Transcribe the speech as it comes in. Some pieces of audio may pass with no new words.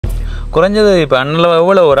குறைஞ்சது இப்போ அண்ணில்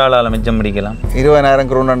எவ்வளோ ஒரு ஆளால் மிச்சம் பிடிக்கலாம்? 20,000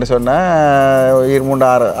 krona சொன்னால்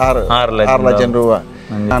 6 லட்சம் ரூபா.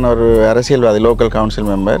 நான் ஒரு அரசியல்வாதி, லோக்கல் கவுன்சில்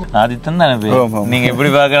மெம்பர். ஆதித்தன் தானே நீங்கள் இப்படி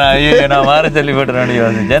பார்க்க நான் மாற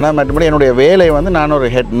சொல்லிப்பட்டு நான் மற்றபடி என்னுடைய வேலை வந்து நான் ஒரு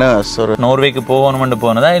ஹெட் நர்ஸ். ஒரு நோர்வேக்கு போகணுமெண்டு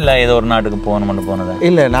போனதா இல்லை ஏதோ ஒரு நாட்டுக்கு போகணுமெண்டு போனதா?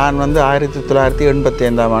 இல்லை, நான் வந்து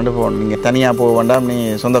 1985ஆம் ஆண்டு போகணும். நீங்கள் தனியாக போக வேண்டாம், நீ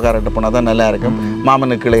சொந்தக்காரர்கிட்ட போனால் தான் நல்லா இருக்கும்,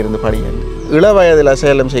 மாமனுக்கு கீழே இருந்து படிங்க. இள வயதில்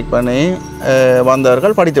சேலம் செக் பண்ணி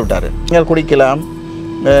வந்தவர்கள் படித்து விட்டார். நீங்கள் குடிக்கலாம்,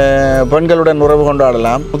 பெண்களுடன் உறவு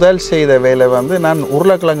கொண்டாடலாம். முதல் செய்த வேலை வந்து நான்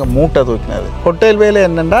உருளைக்கிழங்கு மூட்டை தூக்கினது. ஹோட்டல் வேலை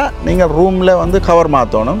என்னென்னா நீங்கள் ரூமில் வந்து கவர்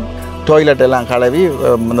மாற்றணும், டாய்லெட் எல்லாம் கழுவி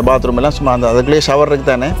இந்த பாத்ரூம் எல்லாம் சும்மா அந்த அதுக்குள்ளேயே ஷவருக்கு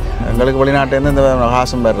தானே. எங்களுக்கு வெளிநாட்டிலேருந்து இந்த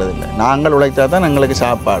காசும் வர்றதில்லை. நாங்கள் உழைத்தா தான் எங்களுக்கு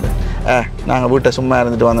சாப்பாடு. நாங்கள் வீட்டை சும்மா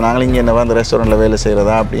இருந்துட்டு வந்து நாங்கள் இங்கே என்ன வந்து ரெஸ்டாரண்ட்டில் வேலை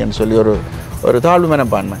செய்கிறதா அப்படின்னு சொல்லி ஒரு தாழ்வு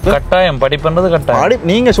மனப்பான்மை. கட்டாயம் படிப்புன்றது கட்டாயம்.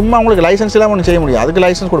 நீங்கள் சும்மா உங்களுக்கு லைசன்ஸ் எல்லாம் ஒன்று செய்ய முடியும். அதுக்கு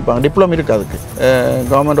லைசன்ஸ் கொடுப்பாங்க, டிப்ளமோ இருக்குது. அதுக்கு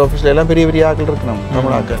கவர்மெண்ட் ஆஃபீஸில் எல்லாம் பெரிய பெரிய ஆக்கள் இருக்கு, நம்ம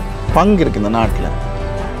தமிழ் ஆக்கள் பங்கு இருக்குது இந்த நாட்டில்.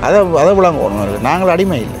 அதை விளங்க ஒன்று. நாங்கள்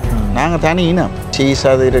அடிமை இல்லை, நாங்கள் தனி இனம். சீஸ்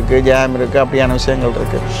அது இருக்குது, ஜாம் இருக்குது, அப்படியான விஷயங்கள்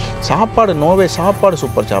இருக்குது. சாப்பாடு, நோர்வே சாப்பாடு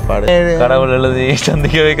சூப்பர் சாப்பாடு. கடவுள் எழுதி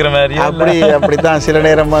சந்திக்க வைக்கிற மாதிரி அப்படித்தான். சில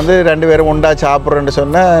நேரம் வந்து 2 பேரும் உண்டா சாப்பிட்றேன்னு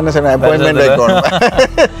சொன்னால் என்ன சொன்ன அப்பாயின்மெண்ட் வைக்கணும்.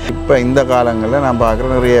 இப்போ இந்த காலங்களில் நான்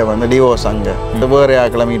பார்க்குறேன் நிறைய வந்து டிவோர்ஸ். அங்கே வேறு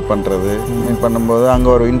ஆக்களை மீட் பண்ணும்போது அங்கே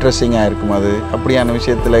ஒரு இன்ட்ரெஸ்டிங்காக இருக்கும். அது அப்படியான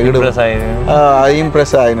விஷயத்தில்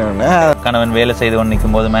இம்ப்ரெஸ் ஆகினோன்னு கணவன் வேலை செய்து கொண்டு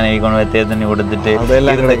நிற்கும் போது மனைவி கொண்டு தேர்ந்து தண்ணி கொடுத்துட்டு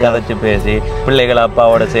அதெல்லாம் கதைச்சு பேசி பிள்ளைகள்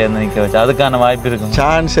அப்பாவோட சேர்ந்து நிற்க வச்சு அதுக்கான வாய்ப்பு இருக்கும்.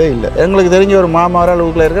 சான்ஸே இல்லை. எங்களுக்கு தெரிஞ்ச ஒரு மாமாவரால்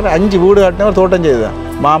வீட்டில் இருக்கிற 5 வீடு கட்டினவர் தோட்டம் செய்துதான்.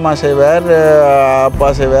 மாமா செய்வார், அப்பா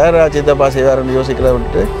செய்வார், சித்தப்பா செய்வார்னு யோசிக்கிறத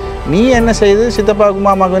விட்டு நீ என்ன செய்து சித்தப்பாவுக்கு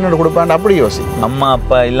மாமாவுக்கு என்னோட கொடுப்பான்னு அப்படி யோசி. அம்மா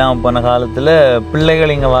அப்பா இல்லாமல் போன காலத்தில்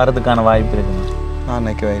பிள்ளைகள் இங்கே வர்றதுக்கான வாய்ப்பு இருக்குங்க. நான்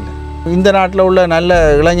நினைக்கவே இல்லை. இந்த நாட்டில் உள்ள நல்ல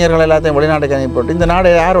இளைஞர்கள் எல்லாத்தையும் வெளிநாட்டுக்கு அனுப்பிவிட்டு இந்த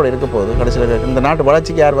நாடு யாரோட இருக்க போகுது? கடைசியில் இந்த நாட்டு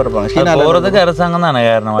வளர்ச்சிக்கு யார் வரப்பாங்க? சீனாவில் போகிறதுக்கு அரசாங்கம் தானே.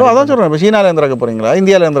 அதான் சொல்கிறேன். இப்போ சீனாவில் இருந்திருக்க போகிறீங்களா,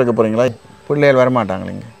 இந்தியாவில் இருந்திருக்க போகிறீங்களா? பிள்ளைகள்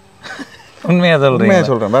வரமாட்டாங்களே இங்கே. உண்மையாக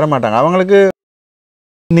சொல்கிறேன், வரமாட்டாங்க. அவங்களுக்கு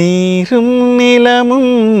நீரும்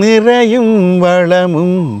நிலமும் நிறையும்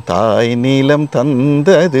வளமும் தாய் நிலம்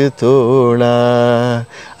தந்தது தோளா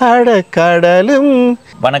அடக்கடலும்.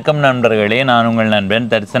 வணக்கம் நண்பர்களே, நான் உங்கள் நண்பன்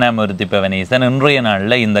தர்சனாமூர்த்தி பவனீசன். இன்றைய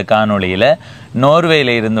நாளில் இந்த காணொளியில்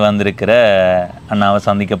நோர்வேல இருந்து வந்திருக்கிற அண்ணாவை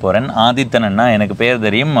சந்திக்க போகிறேன். ஆதித்தன் அண்ணா. எனக்கு பேர்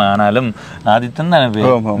தெரியும், ஆனாலும் ஆதித்தன் தானே பேர்.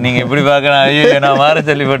 நீங்கள் இப்படி பார்க்க நான் மாற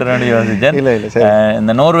சொல்லிப்பட்டு யோசிச்சேன்.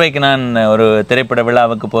 இந்த நோர்வேக்கு நான் ஒரு திரைப்பட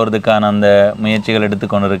விழாவுக்கு போகிறதுக்கான அந்த முயற்சிகள்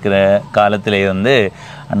எடுத்துக்கொண்டிருக்கிற காலத்திலே வந்து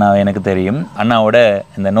அண்ணாவை எனக்கு தெரியும். அண்ணாவோட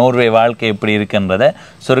இந்த நோர்வே வாழ்க்கை எப்படி இருக்குன்றதை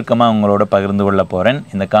சுருக்கமாக உங்களோட பகிர்ந்து கொள்ள போகிறேன்.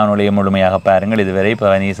 இந்த காணொலியை முழுமையாக பாருங்கள். இதுவரை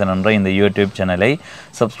பவனீசன் என்ற இந்த யூடியூப் சேனலை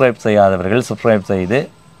சப்ஸ்கிரைப் செய்யாதவர்கள் சப்ஸ்கிரைப் செய்து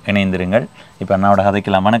இணைந்திருங்கள். இப்போ அண்ணாவோட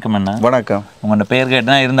கதைக்கலாம். வணக்கம் அண்ணா. வணக்கம். உங்களோட பெயர்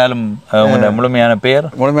கேட்டா இருந்தாலும் உங்களோட முழுமையான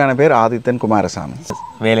பேர் ஆதித்தன் குமாரசாமி.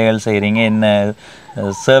 வேலைகள் செய்கிறீங்க, என்ன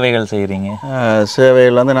சேவைகள் செய்கிறீங்க?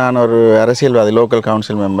 சேவைகள் வந்து நான் ஒரு அரசியல்வாதி, லோக்கல்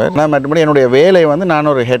கவுன்சில் மெம்பர். நான் மற்றபடி என்னுடைய வேலை வந்து நான்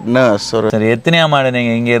ஒரு ஹெட் நர்ஸ். சரி, எத்தனையாம் ஆண்டு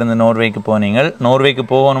நீங்கள் இங்கே இருந்து நோர்வேக்கு போனீங்க? நோர்வேக்கு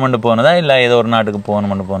போகணுமெண்டு போனதா இல்லை ஏதோ ஒரு நாட்டுக்கு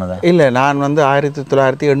போகணுமெண்டு போனதா? இல்லை, நான் வந்து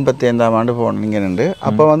 1985ஆம் ஆண்டு போகணும் இங்கே நின்று.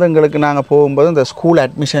 அப்போ வந்து எங்களுக்கு நாங்கள் போகும்போது இந்த ஸ்கூல்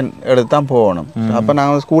அட்மிஷன் எடுத்து தான் போகணும். அப்போ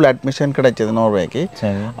நாங்கள் ஸ்கூல் அட்மிஷன் கிடைச்சது நோர்வேக்கு.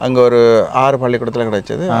 அங்கே ஒரு 6 பள்ளிக்கூடத்தில்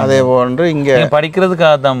கிடைச்சது. அதே போன்று இங்கே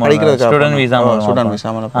படிக்கிறதுக்காக தான் ஸ்டூடெண்ட் விசா.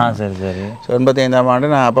 சரி சரி. 85ஆம் ஆண்டு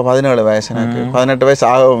நான் அப்போ 17 வயசு. எனக்கு 18 வயசு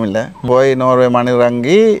ஆகவும் இல்லை. போய் நோர்வே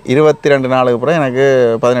மணிரங்கி 22 நாளுக்கு அப்புறம் எனக்கு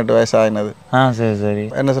 18 வயசு ஆகினது. சரி சரி.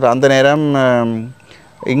 என்ன சொல்ற, அந்த நேரம்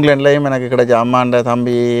இங்கிலாண்ட்லேயும் எனக்கு கிடைச்ச அம்மாண்ட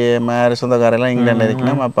தம்பி மேலே சொந்தக்காரெல்லாம் இங்கிலாண்டில்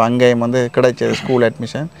இருக்கணும். அப்போ அங்கேயும் வந்து கிடைச்சது ஸ்கூல்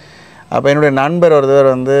அட்மிஷன். அப்போ என்னுடைய நண்பர்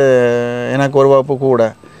ஒருத்தர் வந்து எனக்கு ஒரு வகுப்பு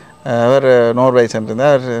கூட அவர் நோர்வே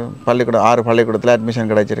சென்றிருந்தார். பள்ளிக்கூடம் 6 பள்ளிக்கூடத்தில்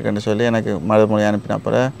அட்மிஷன் கிடைச்சிருக்குன்னு சொல்லி எனக்கு மறுமொழி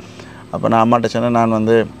அனுப்பினப்போ அப்போ நான் அம்மாட்ட சொன்னேன், நான்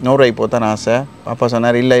வந்து நோர்வே போத்தான் ஆசை. அப்பா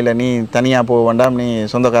சொன்னார், இல்லை நீ தனியாக போக வேண்டாம், நீ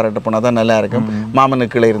சொந்தக்காரர்கிட்ட போனால் தான் நல்லா இருக்கும்,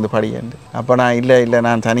 மாமனுக்கு கீழே இருந்து படியேன். அப்போ நான் இல்லை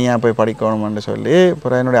நான் தனியாக போய் படிக்கணும்னு சொல்லி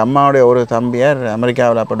அப்புறம் என்னுடைய அம்மாவுடைய ஒரு தம்பியார்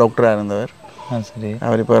அமெரிக்காவில் அப்போ டாக்டராக இருந்தவர். சரி.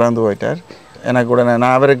 அவர் இப்போ இறந்து போயிட்டார். எனக்கு உடனே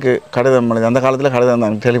நான் அவருக்கு கடிதம் எழுதி, அந்த காலத்தில் கடிதம்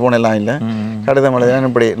தான், டெலிஃபோன் எல்லாம் இல்லை, கடிதம் எழுதினா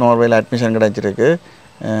இப்படி நோர்வேயில் அட்மிஷன் கிடச்சிருக்கு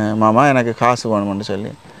மாமா, எனக்கு காசு வேணும்னு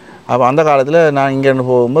சொல்லி. அப்போ அந்த காலத்தில் நான் இங்கேருந்து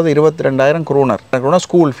போகும்போது 22,000 krona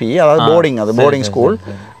ஸ்கூல் ஃபீ. அதாவது போர்டிங், அது போர்டிங் ஸ்கூல்.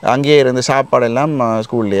 அங்கேயே இருந்து சாப்பாடு எல்லாம்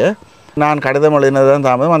ஸ்கூல்லையே. நான் கடிதம் எழுதினது தான்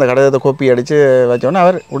தாமதம். அந்த கடிதத்தை கோப்பி அடித்து வச்சோன்னே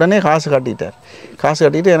அவர் உடனே காசு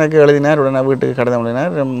கட்டிட்டு எனக்கு எழுதினார். உடனே வீட்டுக்கு கடிதம்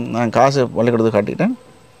எழுதினார். நான் காசு பள்ளிக்கூடத்துக்கு கட்டிட்டேன்.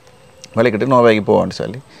 பள்ளிக்கூடத்துக்கு நோர்வேக்கு போவேன்னு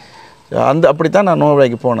சொல்லி அப்படித்தான் நான்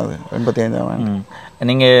நோர்வேக்கு போனது 85ஆம் ஆண்டு.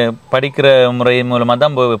 நீங்கள் படிக்கிற முறை மூலமாக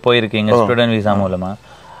தான் போயிருக்கீங்க, ஸ்டூடெண்ட் விசா மூலமாக.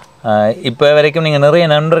 இப்போ வரைக்கும் நீங்கள் நிறைய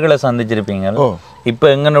நண்பர்களை சந்திச்சிருப்பீங்க. இப்போ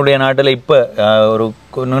எங்களுடைய நாட்டில் இப்போ ஒரு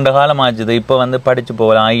நீண்ட காலம் ஆச்சுது. இப்போ வந்து படித்து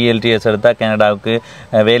போகலாம், IELTS எடுத்தால் கனடாவுக்கு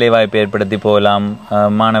வேலைவாய்ப்பு ஏற்படுத்தி போகலாம்,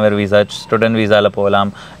 மாணவர் விசா ஸ்டூடெண்ட் விசாவில்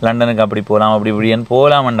போகலாம், லண்டனுக்கு அப்படி போகலாம், அப்படி இப்படின்னு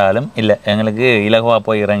போகலாம்ன்றாலும் இல்லை, எங்களுக்கு இலகுவாக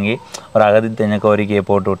போய் இறங்கி ஒரு அகதி தெஞ்ச கோரிக்கையை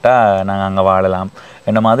போட்டு விட்டா நாங்கள் அங்கே வாழலாம்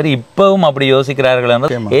என்ன மாதிரி இப்போவும் அப்படி யோசிக்கிறார்கள்.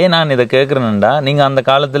 ஏன் நான் இதை கேட்குறேன்டா, நீங்கள் அந்த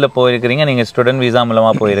காலத்தில் போயிருக்கிறீங்க, நீங்கள் ஸ்டூடெண்ட் விசா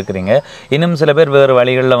மூலமாக போயிருக்கிறீங்க, இன்னும் சில பேர் வேறு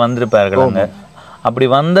வழிகளில் வந்திருப்பார்கள் அங்கே. அப்படி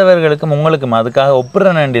வந்தவர்களுக்கும் உங்களுக்கும் அதுக்காக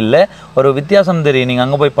ஒப்புறனண்டு இல்லை, ஒரு வித்தியாசம் தெரியும். நீங்கள்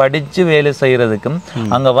அங்கே போய் படித்து வேலை செய்கிறதுக்கும்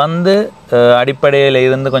அங்கே வந்து அடிப்படையில்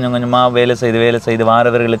இருந்து கொஞ்சம் கொஞ்சமாக வேலை செய்து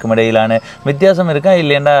வாரவர்களுக்கும் இடையிலான வித்தியாசம் இருக்கா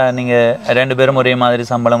இல்லையாண்டா? நீங்கள் 2 பேரும் ஒரே மாதிரி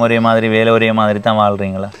சம்பளம், ஒரே மாதிரி வேலை, ஒரே மாதிரி தான்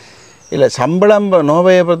வாழ்கிறீங்களா? இல்லை, சம்பளம்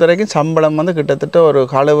நோர்வேயை பொறுத்த வரைக்கும் சம்பளம் வந்து கிட்டத்தட்ட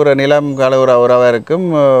ஒரு நிலம் கழுவுற ஒருவருக்கும்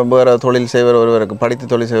வேறு தொழில் செய்வர் ஒருவருக்கும் படித்து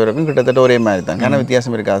தொழில் செய்வருக்கும் கிட்டத்தட்ட ஒரே மாதிரி தான். ஏன்னா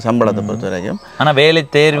வித்தியாசம் இருக்காது சம்பளத்தை பொறுத்த வரைக்கும். ஆனால்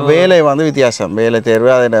வேலை வந்து வித்தியாசம். வேலை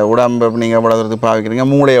தேர்வு அதில் உடம்பு நீங்கள் எவ்வளோ தூரத்துக்கு பாவிக்கிறீங்க,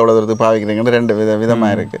 மூளை எவ்வளோ தூரத்துக்கு பாவிக்கிறீங்கன்னு 2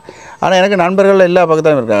 விதமாக இருக்குது. ஆனால் எனக்கு நண்பர்கள் எல்லா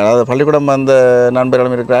பக்கத்திலும் இருக்காங்க. அதாவது பள்ளிக்கூடம் வந்த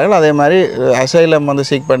நண்பர்களும் இருக்கிறார்கள், அதே மாதிரி அசைலம் வந்து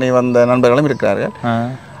சீக் பண்ணி வந்த நண்பர்களும் இருக்கிறார்கள்.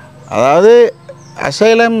 அதாவது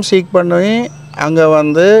அசைலம் சீக் பண்ணி அங்கே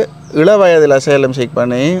வந்து இளவயதில் அசைலம் சீக்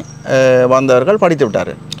பண்ணி வந்தவர்கள் படித்து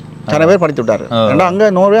விட்டார். நிறைய பேர் படித்து விட்டார். ஏன்னா அங்கே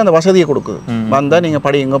நோர்வே அந்த வசதியை கொடுக்குது. வந்தால் நீங்கள்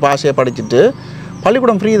படிங்க, பாஷையை படிச்சுட்டு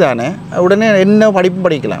பள்ளிக்கூடம் ஃப்ரீ தானே, உடனே என்ன படிப்பும்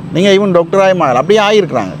படிக்கலாம். நீங்கள் ஈவன் டாக்டராக மாறலாம், அப்படியே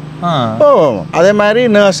ஆகியிருக்கிறாங்க. அதே மாதிரி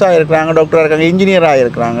நர்ஸாக இருக்கிறாங்க, டாக்டராக இருக்காங்க, இன்ஜினியராக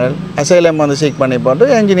இருக்கிறாங்க. அசைலம் வந்து சீக் பண்ணி போட்டு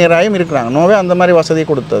இன்ஜினியராகவும் இருக்கிறாங்க. நோவே அந்த மாதிரி வசதி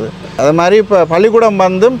கொடுத்தது. அது மாதிரி இப்போ பள்ளிக்கூடம்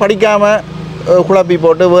வந்தும் படிக்காமல் குழப்பி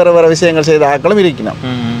போட்டு வேறு விஷயங்கள் செய்த ஆட்களும் இருக்கணும்.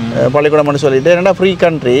 பள்ளிக்கூடம்னு சொல்லிட்டு என்னடா ஃப்ரீ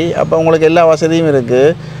கண்ட்ரி, அப்போ உங்களுக்கு எல்லா வசதியும்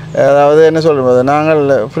இருக்குது. அதாவது என்ன சொல்லும்போது, நாங்கள்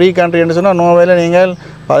ஃப்ரீ கண்ட்ரின்னு சொன்னால் நோர்வேல நீங்கள்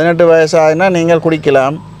 18 வயசு ஆகினா நீங்கள்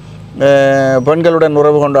குடிக்கலாம், பெண்களுடன்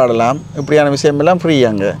உறவு கொண்டாடலாம், இப்படியான விஷயமெல்லாம் ஃப்ரீ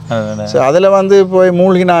அங்கே. ஸோ அதில் வந்து போய்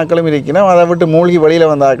மூழ்கின ஆக்களும் இருக்கணும், அதை விட்டு மூழ்கி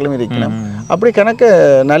வெளியில் வந்த ஆக்களும் இருக்கணும். அப்படி கணக்கு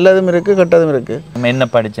நல்லதும் இருக்குது, கெட்டதும் இருக்குது. என்ன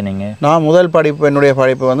படிச்சு நீங்கள்? நான் முதல் படிப்பு, என்னுடைய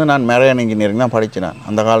படிப்பு வந்து நான் மெரைன் இன்ஜினியரிங் தான் படித்தேன். நான்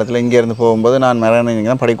அந்த காலத்தில் இங்கேருந்து போகும்போது நான் மெரைன்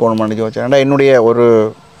இன்ஜினியரிங் தான் படிக்கணும்னு வச்சேன். ஏன்னா என்னுடைய ஒரு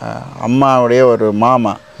அம்மாவுடைய ஒரு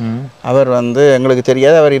மாமா, அவர் வந்து எங்களுக்கு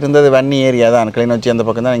தெரியாது, அவர் இருந்தது வன்னி ஏரியா தான், கிளிநொச்சி அந்த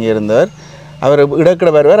பக்கம் தான் இங்கே இருந்தவர். அவர்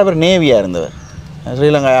இடக்கிட வருவார், அவர் நேவியாக இருந்தவர்,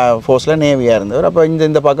 ஸ்ரீலங்கா ஃபோர்ஸில் நேவியாக இருந்தவர். அப்போ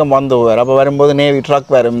இந்த பக்கம் வந்துவார். அப்போ வரும்போது நேவி ட்ரக்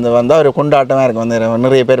வரும் வந்தால் அவர் கொண்டாட்டமாக இருக்கும், வந்து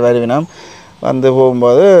நிறைய பேர் வருவினோம் வந்து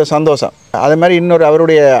போகும்போது சந்தோஷம். அதே மாதிரி இன்னொரு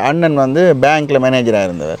அவருடைய அண்ணன் வந்து பேங்க்கில் மேனேஜராக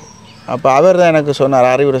இருந்தவர். அப்போ அவர் தான் எனக்கு சொன்னார்,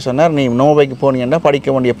 அறிவுரை சொன்னார், நீ நோர்வேக்கு போனீங்கன்னா படிக்க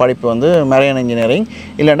வேண்டிய படிப்பு வந்து மெரைன் இன்ஜினியரிங்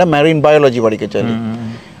இல்லைன்னா மெரைன் பயாலஜி படிக்க சொல்லி.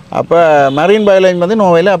 அப்போ மெரைன் பயாலஜி வந்து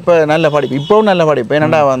நோர்வேல அப்போ நல்ல படிப்பு, இப்போவும் நல்ல படிப்பு.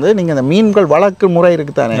 என்னடா வந்து நீங்கள் இந்த மீன்கள் வளர்க்கு முறை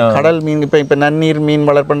இருக்குது தானே, கடல் மீன், இப்போ நன்னீர் மீன்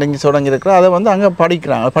வளர்ப்பு தொடங்கி இருக்கிறோம், அதை வந்து அங்கே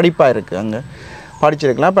படிக்கிறாங்க, படிப்பாக இருக்குது, அங்கே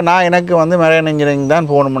படிச்சிருக்கலாம். இப்போ நான் எனக்கு வந்து மெரைன் இன்ஜினியரிங்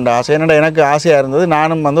தான் போகணுமென்ற ஆசை. என்னடா எனக்கு ஆசையாக இருந்தது,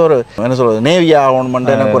 நானும் வந்து ஒரு என்ன சொல்கிறது நேவி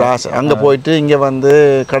ஆகணுமென்ற எனக்கு ஒரு ஆசை. அங்கே போயிட்டு இங்கே வந்து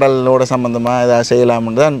கடலோட சம்மந்தமாக எதாவது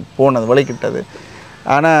செய்யலாம்னு தான் போனது, வலிக்கிட்டது.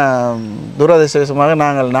 ஆனால் துரதிர்ஷ்டவசமாக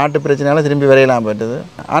நாங்கள் நாட்டு பிரச்சனையால் திரும்பி வரையலாம் போயிட்டது.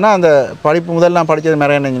 ஆனால் அந்த படிப்பு முதல்ல நான் படித்தது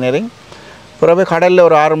மெரைன் இன்ஜினியரிங். பிறகு கடலில்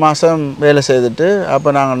ஒரு 6 மாதம் வேலை செய்துட்டு, அப்போ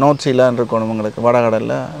நாங்கள் நோர்த் சீலான் இருக்கணும், உங்களுக்கு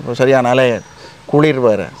வடகடலில். இப்போ சரியான அலைய குளிர்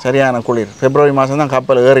வேறு, சரியான குளிர். பிப்ரவரி மாதம் தான்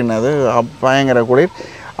கப்பல் ஏறினது, பயங்கர குளிர்.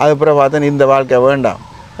 அதுக்கப்புறம் பார்த்தேன் இந்த வாழ்க்கை வேண்டாம்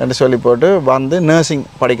என்று சொல்லி போட்டு வந்து நர்சிங்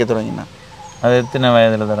படிக்க தொடங்கினேன். அது எத்தனை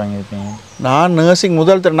வயதில் தொடங்கியிருப்பீங்க? நான் நர்சிங்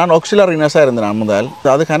நான் ஆக்சிலரி நர்ஸாக இருந்தேன். நான் முதல்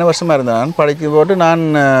அதுக்கான வருஷமாக இருந்தேன். நான் படிக்க போட்டு நான்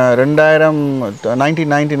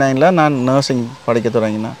 1999 நான் நர்சிங் படிக்க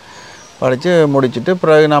தொடங்கினேன். படித்து முடிச்சுட்டு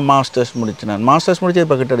பிறகு நான் மாஸ்டர்ஸ் முடித்தேன். மாஸ்டர்ஸ் முடிச்சு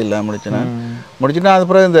இப்போ கிட்டடியில் முடித்தேன். முடிச்சுட்டு அது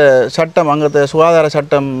பிறகு இந்த சட்டம், அங்கே சுகாதார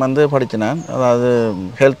சட்டம் வந்து படித்தேன். அதாவது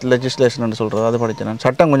ஹெல்த் லெஜிஸ்லேஷன் சொல்கிறது, அது படித்தேன்.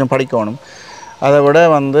 சட்டம் கொஞ்சம் படிக்கணும். அதை விட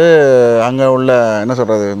வந்து அங்கே உள்ள என்ன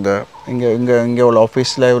சொல்கிறது, இந்த இங்கே உள்ள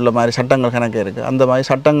ஆஃபீஸில் உள்ள மாதிரி சட்டங்கள் கணக்கு இருக்குது. அந்த மாதிரி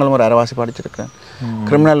சட்டங்களும் ஒரு அரைவாசி படிச்சிருக்கேன்.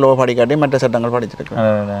 கிரிமினல் லோ படிக்காட்டி மற்ற சட்டங்கள் படிச்சிருக்கேன்.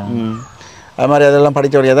 அது மாதிரி அதெல்லாம்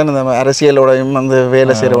படித்த வழியாக தான் இந்த அரசியலோடையும் வந்து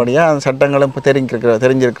வேலை செய்கிற வழியாக அந்த சட்டங்களும் இப்போ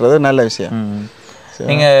தெரிஞ்சிருக்கிறது நல்ல விஷயம்.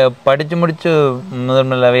 நீங்கள் படித்து முடித்து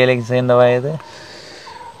முதல்ல வேலைக்கு சேர்ந்த வயது?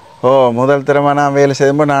 முதல் திறமை நான் வேலை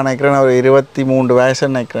செய்யும்போது நான் நினைக்கிறேன் ஒரு 23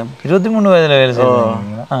 வயசுன்னு நினைக்கிறேன். 23 வயதில் வேலை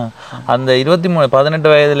செய்யுங்க. அந்த 18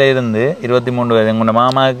 வயதுல இருந்து 23 வயது உங்களோட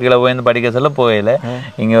மாமாவுக்கு கீழே போய் படிக்க சொல்ல போகல,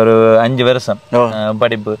 இங்கே ஒரு 5 வருஷம்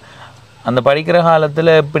படிப்பு. அந்த படிக்கிற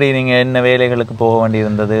காலத்தில் எப்படி நீங்கள் என்ன வேலைகளுக்கு போக வேண்டி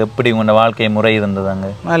இருந்தது, எப்படி உங்களோட வாழ்க்கை முறை இருந்தது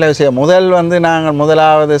அங்கே? நல்ல விஷயம். நாங்கள்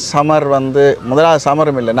முதலாவது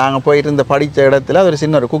சமரும் இல்லை, நாங்கள் போயிட்டு இருந்த படித்த இடத்துல ஒரு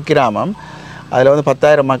சின்ன ஒரு குக்கிராமம். அதில் வந்து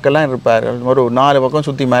 10,000 மக்கள்லாம் இருப்பார்கள். ஒரு 4 பக்கம்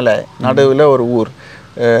சுற்றி மேலே நடுவில் ஒரு ஊர்,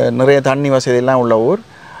 நிறைய தண்ணி வசதியெல்லாம் உள்ள ஊர்.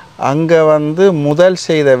 அங்கே வந்து முதல்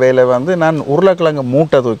செய்த வேலை வந்து நான் உருளைக்கிழங்கு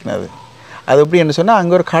மூட்டை தூக்கினது. அது எப்படி என்ன சொன்னால்,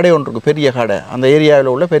 அங்கே ஒரு கடை ஒன்று இருக்குது, பெரிய கடை, அந்த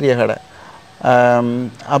ஏரியாவில் உள்ள பெரிய கடை.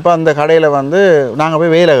 அப்போ அந்த கடையில் வந்து நாங்கள்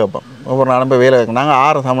போய் வேலை கேட்போம். ஒவ்வொரு நாளும் போய் வேலை கேட்போம். நாங்கள்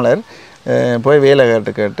 6 தமிழர் போய் வேலை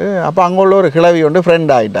கேட்டு அப்போ அங்கே உள்ள ஒரு கிழவி வந்து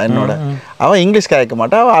ஃப்ரெண்ட் ஆகிட்டான் என்னோட. அவன் இங்கிலீஷ் கேட்க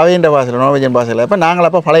மாட்டான், அவன் அவையண்ட பாஷையில் நோர்வேஜியன் பாஷையில். அப்போ நாங்கள்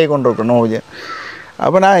அப்போ பழகி கொண்டு இருக்கோம் நோர்வேஜியன்.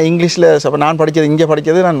 அப்போ நான் இங்கிலீஷில் அப்போ நான் படித்தது இங்கே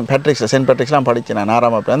படித்தது நான் சென்ட் பேட்ரிக்ஸ்லாம் படித்தேன். நான்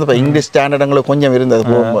 6ஆம் வகுப்பு அந்த இப்போ இங்கிலீஷ் ஸ்டாண்டர்ட் எங்களுக்கு கொஞ்சம் இருந்தது.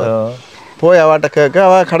 போகும்போது போய் அவட்ட கேட்க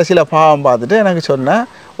அவள் கடைசியில் பாவம் பார்த்துட்டு எனக்கு சொன்னேன்.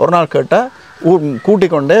 ஒரு நாள் கேட்டால்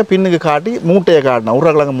கூட்டிக் கொண்டே பின்னுக்கு காட்டி மூட்டையை காட்டினேன்,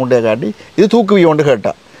 உருளைக்கிழங்கு மூட்டையை காட்டி இது தூக்குவி கொண்டு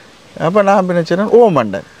கேட்டான். அப்போ நான் பின்ன சொன்னேன் ஓ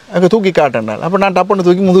மண்டேன் அங்கே தூக்கி காட்டேன்டால். அப்போ நான் டப்புன்னு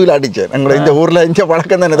தூக்கி முதுகில் அடித்தேன். எங்களை இந்த ஊரில் இந்த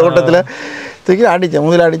பழக்கம் தானே தோட்டத்தில் தூக்கி அடித்தேன்.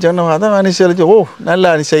 முதுகில் அடித்தோன்னு அதான் அனுசரிச்சு ஓ நல்லா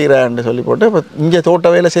நீ செய்கிறான்னு சொல்லி போட்டு இப்போ இங்கே தோட்ட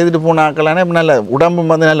வேலை செய்துட்டு போன ஆக்கலானே இப்போ நல்ல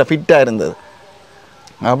உடம்பும் வந்து நல்ல ஃபிட்டாக இருந்தது.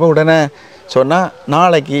 அப்போ உடனே சொன்னால்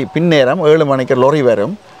நாளைக்கு பின்னேரம் 7 மணிக்கு லொரி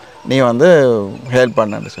வரும், நீ வந்து ஹெல்ப்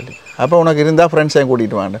பண்ணன்னு சொல்லி. அப்போ உனக்கு இருந்தால் ஃப்ரெண்ட்ஸையும்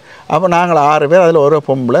கூட்டிகிட்டு வாங்க. அப்போ நாங்கள் 6 பேர், அதில் ஒரு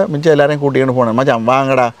பொம்பளை, மிச்சம் எல்லாரையும் கூட்டிகிட்டு போனோம். மச்சான்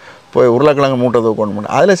வாங்கடா போய் உருளைக்கிழங்கு மூட்டை தூக்கணும்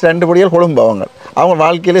பண்ண. அதில் 2 படிகள் கொழும்பு அவங்க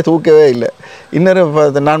வாழ்க்கையிலே தூக்கவே இல்லை. இன்னொரு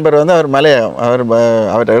நண்பர் வந்து அவர் மலையாளம்,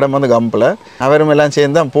 அவர்கிட்ட இடம் வந்து கம்பில், அவரும் எல்லாம்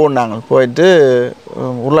சேர்ந்து தான் போனாங்க. போயிட்டு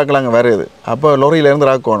உருளைக்கிழங்கு வருது. அப்போ லொரியிலேருந்து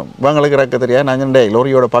இறக்கணும். இவங்களுக்கு இறக்க தெரியாது. நான் டே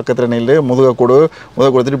லொரியோட பக்கத்தில் நின்று முதுகை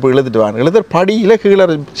கொடுத்துட்டு இப்போ இழுத்துட்டு வாங்க. இழுத்துட்டு படியில் கீழே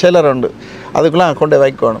செல்லர் உண்டு, அதுக்குள்ளே கொண்டு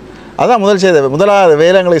வைக்கணும். அதான் முதலாவது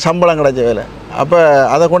வேலை எங்களுக்கு சம்பளம் கிடைச்ச வேலை. அப்போ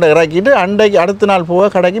அதை கொண்டு இறக்கிட்டு அன்றைக்கு அடுத்த நாள் போக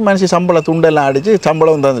கடைக்கு மனுஷி சம்பள துண்டெல்லாம் அடித்து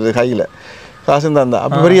சம்பளம் தந்துடுது, கையில் காசும் தந்தா.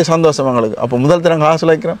 அப்போ பெரிய சந்தோஷம் எங்களுக்கு. அப்போ முதல் தரம் காசு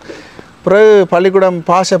வைக்கிறோம். பிறகு பள்ளிக்கூடம்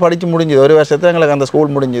பாஷை படித்து முடிஞ்சுது. 1 வருஷத்தில் எங்களுக்கு அந்த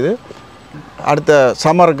ஸ்கூல் முடிஞ்சுது. அடுத்த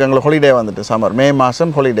சம்மருக்கு எங்களுக்கு ஹாலிடே வந்துட்டு, சம்மர் மே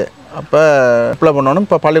மாதம் ஹாலிடே. அப்போ அப்ளை பண்ணணும்.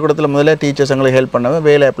 இப்போ பள்ளிக்கூடத்தில் முதல்ல டீச்சர்ஸ் எங்களுக்கு ஹெல்ப் பண்ணவே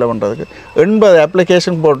வேலை அப்ளை பண்ணுறதுக்கு 80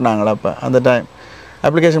 அப்ளிகேஷன் போட்டுனாங்களே. அப்போ அந்த டைம்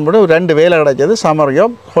அப்ளிகேஷன் போட்டு 2 வேலை கிடைச்சது சம்மர்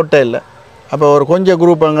ஜாப் ஹோட்டலில். அப்போ ஒரு கொஞ்சம்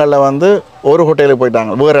குரூப்புங்களில் வந்து ஒரு ஹோட்டலுக்கு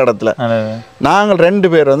போயிட்டாங்க வேறு இடத்துல. நாங்கள் 2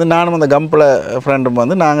 பேர் வந்து நானும் அந்த கம்பில் ஃப்ரெண்டும்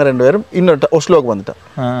வந்து நாங்கள் 2 பேரும் இன்னொரு ஒஸ்லோவுக்கு வந்துட்டோம்.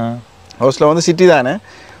 ஒஸ்லோ வந்து சிட்டி தானே,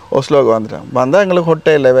 ஒஸ்லோவுக்கு வந்துட்டோம். வந்தால் எங்களுக்கு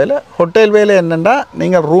ஹோட்டலில் வேலை. ஹோட்டல் வேலை என்னென்னா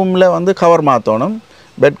நீங்கள் ரூமில் வந்து கவர் மாற்றணும்,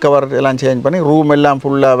 பெட் கவர் எல்லாம் சேஞ்ச் பண்ணி ரூம் எல்லாம்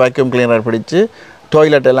ஃபுல்லாக வேக்யூம் கிளீனர் பிடிச்சி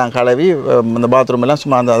டாய்லெட் எல்லாம் கழுவி அந்த பாத்ரூம் எல்லாம்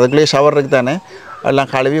சும்மா அந்த அதுக்குள்ளேயே ஷவர் இருக்குது தானே,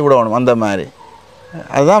 எல்லாம் கழுவி விடணும். அந்த மாதிரி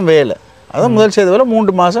அதுதான் வேலை. அதான் முதல் செய்த வேலை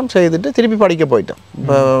 3 மாதம் செய்துட்டு திருப்பி படிக்க போயிட்டோம்.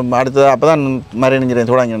 இப்போ அடுத்தது அப்போ தான் மரைன்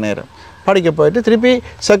இன்ஜினியரிங் தொடங்கின நேரம் படிக்க போயிட்டு திருப்பி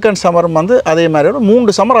செகண்ட் சம்மரும் வந்து அதே மாதிரி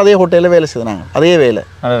 3 சம்மர் அதே ஹோட்டலில் வேலை செய்தாங்க. அதே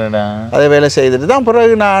வேலை செய்துட்டு தான்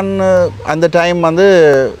பிறகு நான் அந்த டைம் வந்து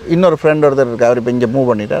இன்னொரு ஃப்ரெண்ட் ஒருத்தர் இருக்குது, அவர் இப்போ இங்கே மூவ்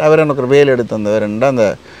பண்ணிட்டார். அவர் எனக்கு ஒரு வேலை எடுத்து வந்தவர். அந்த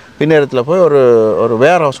பின்னேரத்தில் போய் ஒரு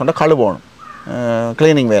வேர் ஹவுஸ் ஒன்று கழுவணும்,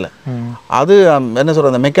 கிளீனிங் வேலை. அது என்ன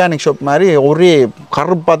சொல்கிறது, அந்த மெக்கானிக் ஷாப் மாதிரி ஒரே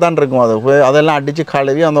கருப்பாக தான் இருக்கும். அதெல்லாம் அடித்து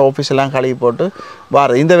கழுவி அந்த ஆஃபீஸெல்லாம் கழுவி போட்டு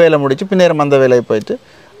வாரது. இந்த வேலை முடித்து பின்னேரம் அந்த வேலையை போயிட்டு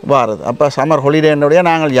வாரது. அப்போ சம்மர் ஹாலிடேண்டோடைய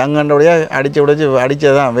நாங்கள் யங்கண்டோடைய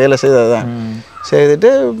அடித்தது தான் வேலை செய்தது தான்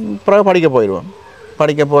செய்துட்டு பிறகு படிக்க போயிடுவோம்.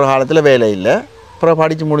 படிக்க போகிற காலத்தில் வேலை இல்லை. அப்புறம்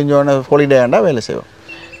படித்து முடிஞ்சோடனே ஹாலிடேண்டா வேலை செய்வோம்.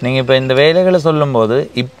 நீங்கள் இப்போ இந்த வேலைகளை சொல்லும்போது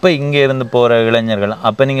இப்போ இங்கே இருந்து போகிற இளைஞர்கள்,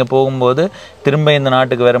 அப்போ நீங்கள் போகும்போது திரும்ப இந்த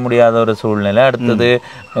நாட்டுக்கு வர முடியாத ஒரு சூழ்நிலை, அடுத்தது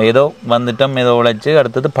ஏதோ வந்துட்டோம் ஏதோ உழைச்சி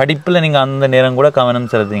அடுத்தது படிப்பில் நீங்கள் அந்த நேரம் கூட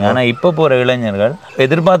கவனம் செலுத்திங்க. ஆனால் இப்போ போகிற இளைஞர்கள்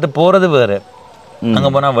எதிர்பார்த்து போகிறது வேறு. அங்கே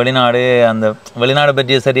போனால் வெளிநாடு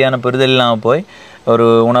பற்றிய சரியான புரிதல் இல்லாமல் போய் ஒரு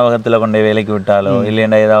உணவகத்தில் கொண்டே வேலைக்கு விட்டாலோ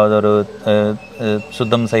இல்லைன்னா ஏதாவது ஒரு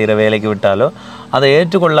சுத்தம் செய்கிற வேலைக்கு விட்டாலோ அதை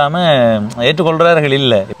ஏற்றுக்கொள்கிறார்கள்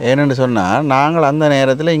இல்லை. ஏன்னு சொன்னால் நாங்கள் அந்த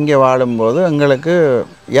நேரத்தில் இங்கே வாழும்போது எங்களுக்கு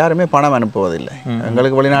யாருமே பணம் அனுப்புவதில்லை.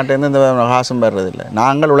 எங்களுக்கு வெளிநாட்டிலேருந்து இந்த காசும் வர்றதில்லை.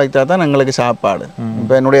 நாங்கள் உழைத்தா தான் எங்களுக்கு சாப்பாடு.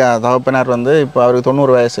 இப்போ என்னுடைய தகப்பனார் வந்து இப்போ அவருக்கு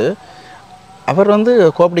 90 வயசு. அவர் வந்து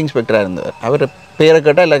கோஆப்ரேட்டிவ் இன்ஸ்பெக்டராக இருந்தவர். அவர் பேரை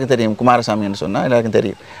கேட்டால் எல்லாருக்கும் தெரியும், குமாரசாமின்னு சொன்னால் எல்லாருக்கும்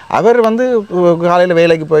தெரியும். அவர் வந்து காலையில்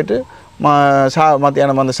வேலைக்கு போயிட்டு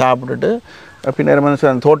மத்தியானம் வந்து சாப்பிட்டுட்டு பின்னர் வந்து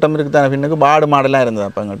தோட்டம் இருக்குது தானே, பின்னுக்கு ஆடு மாடெல்லாம் இருந்தது.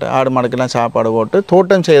 அப்போ எங்கிட்ட ஆடு மாடுக்கெல்லாம் சாப்பாடு போட்டு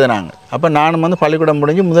தோட்டம் செய்த நாங்கள். அப்போ நானும் வந்து பள்ளிக்கூடம்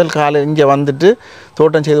முடிஞ்சு முதல் காலை இங்கே வந்துட்டு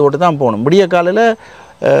தோட்டம் செய்து போட்டு தான் போகணும். விடிய காலையில்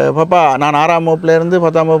பாப்பா நான் 6ஆம் வகுப்புலேருந்து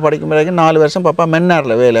 10ஆம் வகுப்பு படிக்கும் வரைக்கும் 4 வருஷம் பாப்பா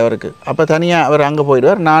மென்னாரில் வேலை அவருக்கு. அப்போ தனியாக அவர் அங்கே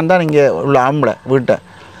போயிடுவார், நான் தான் இங்கே உள்ள ஆம்பளை வீட்டை.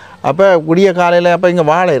 அப்போ விடிய காலையில் அப்போ இங்கே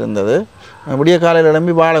வாழை இருந்தது. விடிய காலையில்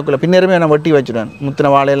எழும்பி வாழைக்குள்ளே பின்னருமே நான் வெட்டி வச்சுடுவேன்.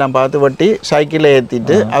 முத்தின வாழையெல்லாம் பார்த்து வெட்டி சைக்கிளில்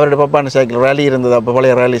ஏற்றிட்டு அவரோட பப்பான சைக்கிள் ரேலி இருந்தது. அப்போ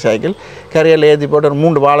பழைய ரேலி சைக்கிள் கரையில் ஏற்றி போட்டு ஒரு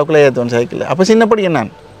 3 வாழைக்குள்ளே ஏற்றுவேன் சைக்கிளில். அப்போ சின்னப்படி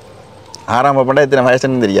நான் 6ஆம் வகுப்புண்டா எத்தனை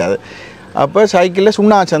வயசுன்னு தெரியாது. அப்போ சைக்கிளில்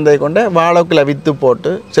சுண்ணாச்சந்தை கொண்டு வாழைக்குள்ளே விற்று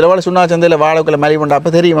போட்டு சில வேலை சுண்ணாச்சந்தையில் வாழைக்குள்ளே மலி பண்ண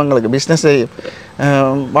அப்போ தெரியும் எங்களுக்கு பிஸ்னஸ் தெரியும்.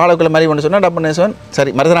 வாழைக்குள்ளே மலி பண்ண சொன்னால் டப்பு நேசவன்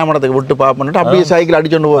சரி மருதராமணத்துக்கு விட்டு பார்ப்போன்ட்டு அப்படியே சைக்கிள்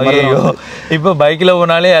அடிச்சுட்டு போவோம். இப்போ பைக்கில்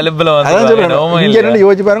போனாலே அலுப்பில் அதான் சொல்கிறேன். இங்கே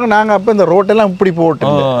யோசிச்சு பாருங்க, நாங்கள் அப்போ இந்த ரோட்டெல்லாம் இப்படி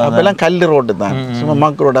போட்டு அப்போல்லாம் கல் ரோட்டு தான், சும்மா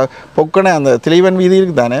மக்கு ரோட்டா பொக்கனே அந்த திலீவன் வீதி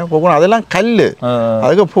இருக்குது தானே பொக்கணும், அதெல்லாம் கல்.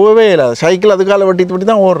 அதுக்கு போகவே இல்லை. சைக்கிள் அதுக்கால வெட்டி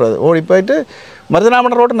தான் ஓடுறது. ஓடி போயிட்டு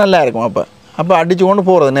மருதராமண ரோட்டு நல்லா இருக்கும். அப்போ அடித்து கொண்டு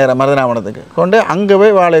போகிறது நேராக மருதநாபனத்துக்கு கொண்டு அங்கே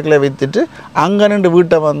போய் வாழைகளை விற்றுட்டு அங்கே நின்று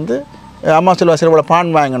வீட்டை வந்து அம்மா சொல்லுவா சில போல் பான்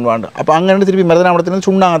வாங்கன்னு வாண்டு. அப்போ அங்கே நின்று திருப்பி மருதநாபனத்துலேருந்து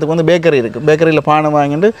சுண்ணாங்கத்துக்கு வந்து பேக்கரி இருக்குது, பேக்கரியில் பானை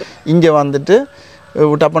வாங்கிட்டு இங்கே வந்துட்டு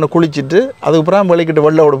டப்பான குளிச்சுட்டு அதுக்கப்புறம் வெளிக்கிட்டு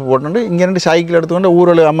வெள்ளை உடுப்பு போட்டுட்டு இங்கே ரெண்டு சைக்கிள் எடுத்துக்கொண்டு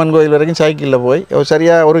ஊரில் அம்மன் கோயில் வரைக்கும் சைக்கிளில் போய்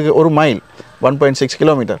சரியாக ஒரு மைல் 1.6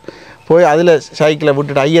 கிலோமீட்டர் போய் அதில் சைக்கிளை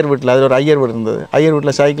விட்டுட்டு ஐயர் வீட்டில் அதில் ஒரு ஐயர் வீடு இருந்தது, ஐயர்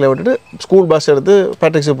வீட்டில் சைக்கிளை விட்டுட்டு ஸ்கூல் பஸ் எடுத்து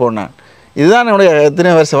பேட்ரிக்ஸுக்கு போனேன். இதுதான் என்னுடைய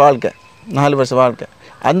எத்தனை வருஷ வாழ்க்கை, 4 வருஷ வாழ்க்கை.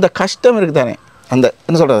 அந்த கஷ்டம் இருக்குது தானே, அந்த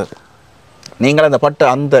என்ன சொல்கிறது, நீங்கள் அந்த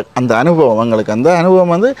பட்ட அந்த அனுபவம் உங்களுக்கு அந்த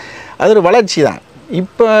அனுபவம் வந்து அது ஒரு வளர்ச்சி தான்.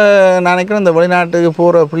 இப்போ நான் நினைக்கிறேன் இந்த வெளிநாட்டுக்கு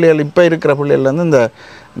போகிற பிள்ளைகள் இப்போ இருக்கிற பிள்ளைகள் வந்து இந்த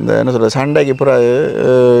என்ன சொல்கிறது சண்டைக்கு பிறகு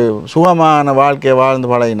சுகமான வாழ்க்கையை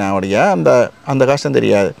வாழ்ந்து பழகினாவுடைய அந்த கஷ்டம்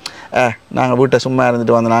தெரியாது. நாங்கள் வீட்டை சும்மா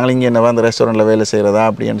இருந்துட்டு வந்து நாங்கள் இங்கே என்ன வந்து ரெஸ்டாரண்ட்டில் வேலை செய்கிறதா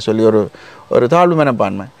அப்படின்னு சொல்லி ஒரு தாழ்வு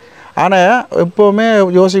மனப்பான்மை. ஆனால் எப்போவுமே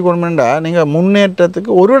யோசிக்கணுமெண்டா நீங்கள்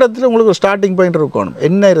முன்னேற்றத்துக்கு ஒரு இடத்துல உங்களுக்கு ஒரு ஸ்டார்டிங் பாயிண்ட் இருக்கணும்,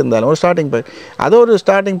 என்ன இருந்தாலும் ஒரு ஸ்டார்டிங் பாயிண்ட். அது ஒரு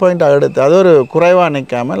ஸ்டார்டிங் பாயிண்ட்டாக எடுத்து அது ஒரு குறைவாக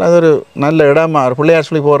நிற்காமல் அது ஒரு நல்ல இடமா ஒரு பிள்ளையார்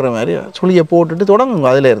சொல்லி போடுற மாதிரி சுழியை போட்டுட்டு தொடங்குங்க.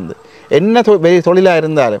 அதிலேருந்து என்ன தொழிலாக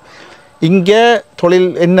இருந்தாலும் இங்கே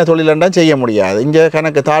என்ன தொழிலென்றால் செய்ய முடியாது. இங்கே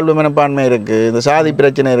கணக்கு தாழ்வு மனப்பான்மை இருக்குது, இந்த சாதி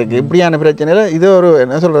பிரச்சனை இருக்குது, இப்படியான பிரச்சனையில் இது ஒரு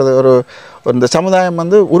என்ன சொல்கிறது ஒரு இந்த சமுதாயம்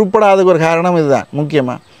வந்து உருப்படாத ஒரு காரணம் இதுதான்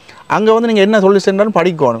முக்கியமாக. அங்கே வந்து நீங்கள் என்ன தொழில் செஞ்சாலும்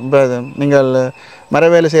படிக்கணும். இப்போ நீங்கள் மர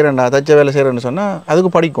வேலை செய்கிறேன்டா தச்ச வேலை செய்கிறேன்னு சொன்னால் அதுக்கு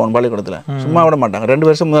படிக்கணும் பள்ளிக்கூடத்தில், சும்மா விட மாட்டாங்க. 2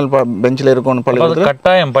 வருஷம் முதல் பெஞ்சில் இருக்கணும் பள்ளிக்கூடத்தில்,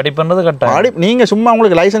 கட்டாயம் படிப்புன்றது கட்டாயம். நீங்கள் சும்மா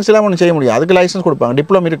உங்களுக்கு லைசன்ஸ் இல்லாமல் ஒன்றும் செய்ய முடியாது, அதுக்கு லைசன்ஸ் கொடுப்பாங்க,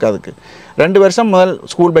 டிப்ளமோ இருக்குது அதுக்கு. 2 வருஷம் முதல்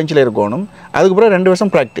ஸ்கூல் பெஞ்சில் இருக்கணும், அதுக்கப்புறம் 2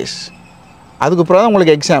 வருஷம் ப்ராக்டிஸ், அதுக்கப்புறம் தான்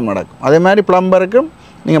உங்களுக்கு எக்ஸாம் நடக்கும். அதே மாதிரி ப்ளம்பருக்கும்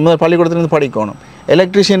நீங்கள் முதல் பள்ளிக்கூடத்துலேருந்து படிக்கணும்,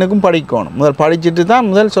 எலக்ட்ரிஷியனுக்கும் படிக்கணும். முதல் படிச்சுட்டு தான்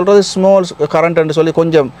முதல் சொல்கிறது ஸ்மால் கரண்ட்டுன்னு சொல்லி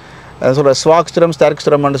கொஞ்சம் சொல்கிற ஸ்வாக்ஸ்திரம்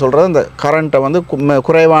ஸ்டார்க்ஸ்திரம்னு சொல்கிறது அந்த கரண்ட்டை வந்து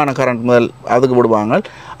குறைவான கரண்ட் முதல் அதுக்கு விடுவாங்க.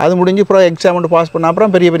 அது முடிஞ்சு அப்புறம் எக்ஸாம் பாஸ் பண்ண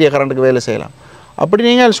அப்புறம் பெரிய பெரிய கரண்ட்டுக்கு வேலை செய்யலாம். அப்படி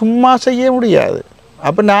நீங்கள் சும்மா செய்ய முடியாது.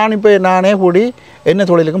 அப்போ நானே கூடி என்ன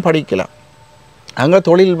தொழிலுக்கும் படிக்கலாம். அங்கே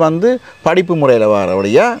தொழில் வந்து படிப்பு முறையில்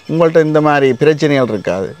வரபடியா உங்கள்கிட்ட இந்த மாதிரி பிரச்சனைகள்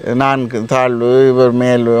இருக்காது, நான் தாழ்வு இவர்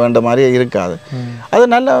மேல் வேண்ட மாதிரி இருக்காது. அது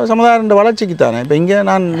நல்ல சமுதாய வளர்ச்சிக்கு தானே. இப்போ இங்கே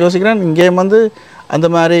நான் யோசிக்கிறேன், இங்கே வந்து அந்த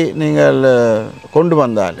மாதிரி நீங்கள் கொண்டு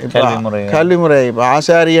வந்தால் இப்போ கல்வி முறை இப்போ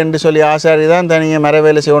ஆசாரி என்று சொல்லி ஆசாரி தான் தனியாக மர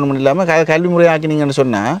வேலை செய்யணும் இல்லாமல் கல்வி முறை ஆக்கினீங்கன்னு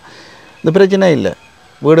சொன்னால் இந்த பிரச்சனை இல்லை.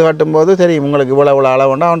 வீடு கட்டும்போது தெரியும் உங்களுக்கு இவ்வளோ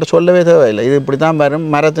அளவுண்டா அவன்கிட்ட சொல்லவே தேவையில்லை, இது இப்படி தான் வரும்,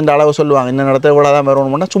 மரத்தின் அளவு சொல்லுவாங்க, இன்னும் இடத்துல இவ்வளோ தான்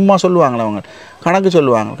வரணும்னா சும்மா சொல்லுவாங்களே அவங்க, கணக்கு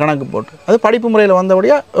சொல்லுவாங்க, கணக்கு போட்டு அது படிப்பு முறையில்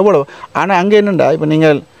வந்தபடியாக எவ்வளோ. ஆனால் அங்கே என்னென்னா இப்போ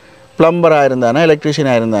நீங்கள் ப்ளம்பராக இருந்தானே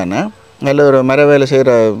எலக்ட்ரிஷியனாக இருந்தானே நல்ல ஒரு மர வேலை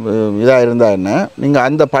செய்கிற இதாக இருந்தாருன்னா நீங்கள்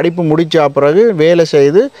அந்த படிப்பு முடித்த பிறகு வேலை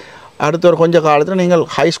செய்து அடுத்த ஒரு கொஞ்சம் காலத்தில் நீங்கள்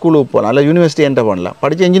ஹை ஸ்கூலுக்கு போகலாம், இல்லை யூனிவர்சிட்டி என்டர் பண்ணலாம்,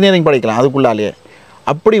 படித்து இன்ஜினியரிங் படிக்கலாம் அதுக்குள்ளாலேயே.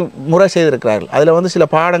 அப்படி முறை செய்திருக்கிறார்கள். அதில் வந்து சில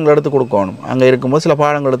பாடங்கள் எடுத்து கொடுக்கணும், அங்கே இருக்கும்போது சில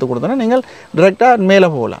பாடங்கள் எடுத்து கொடுத்தோன்னா நீங்கள் டிரெக்டாக மேலே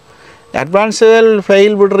போகலாம். அட்வான்ஸுகள்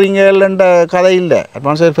ஃபெயில் விடுறீங்கன்ற கதை இல்லை.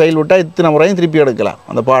 அட்வான்ஸுகள் ஃபெயில் விட்டால் இத்தனை முறையும் திருப்பி எடுக்கலாம்,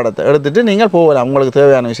 அந்த பாடத்தை எடுத்துகிட்டு நீங்கள் போகலாம் உங்களுக்கு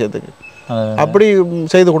தேவையான விஷயத்துக்கு. அப்படி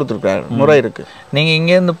செய்து கொடுத்துருக்காரு, முறை இருக்குது. நீங்கள்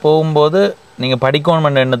இங்கேருந்து போகும்போது நீங்கள்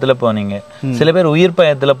படிக்கணுமென்ற எண்ணத்தில் போனீங்க, சில பேர் உயிர்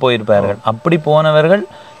பயத்தில் போயிருப்பார்கள். அப்படி போனவர்கள்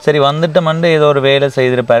சரி வந்துட்டு மண்டு ஏதோ ஒரு வேலை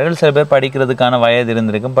செய்திருப்பார்கள், சில பேர் படிக்கிறதுக்கான வயது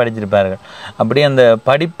இருந்திருக்கும் படிச்சிருப்பார்கள். அப்படி அந்த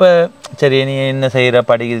படிப்பை சரி நீ என்ன செய்கிற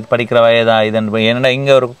படிக்கிற வயதா இதுன்னு ஏன்னா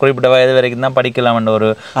இங்கே ஒரு குறிப்பிட்ட வயது வரைக்கும் தான் படிக்கலாம்ன்ற ஒரு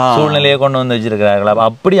சூழ்நிலையை கொண்டு வந்து வச்சிருக்கிறார்கள்.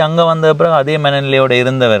 அப்படி அங்கே வந்த பிறகு அதே மனநிலையோடு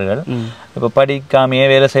இருந்தவர்கள் இப்போ படிக்காமையே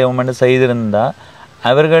வேலை செய்வோம்னு செய்திருந்தா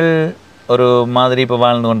அவர்கள் ஒரு மாதிரி இப்போ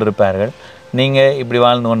வாழ்ந்து கொண்டிருப்பார்கள், நீங்கள் இப்படி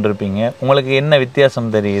வாழ்ந்து கொண்டிருப்பீங்க. உங்களுக்கு என்ன வித்தியாசம்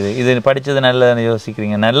தெரியுது? இது படித்தது நல்லதுன்னு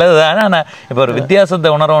யோசிக்கிறீங்க, நல்லது தானே. ஆனால் இப்போ ஒரு வித்தியாசத்தை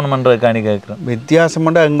உணரணுமன்றதுக்காண்டி கேட்குறேன்.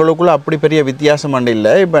 வித்தியாசம்ண்டா எங்களுக்குள்ள அப்படி பெரிய வித்தியாசம்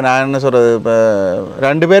இல்லை. இப்போ நான் என்ன சொல்கிறது, இப்போ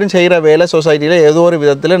 2 பேரும் செய்கிற வேலை சொசைட்டியில் ஏதோ ஒரு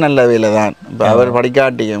விதத்தில் நல்ல வேலை தான். இப்போ அவர்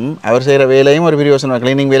படிக்காட்டியும் அவர் செய்கிற வேலையும் ஒரு பிரயோசனம்.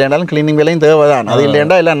 கிளீனிங் வேலை என்றாலும் கிளீனிங் வேலையும் தேவை தான், அது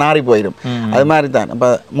இல்லைண்டா எல்லாம் நாரி போயிடும். அது மாதிரி தான்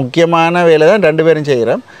இப்போ முக்கியமான வேலை தான் 2 பேரும்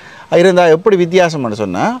செய்கிறோம். இருந்தால் எப்படி வித்தியாசம்னு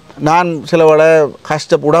சொன்னால் நான் சில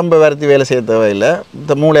உடம்பை வருத்தி வேலை செய்ய தேவையில்லை,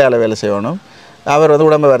 இந்த மூளையால் வேலை செய்யணும், அவர் வந்து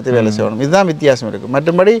உடம்பை வருத்தி வேலை செய்யணும். இதுதான் வித்தியாசம் இருக்குது.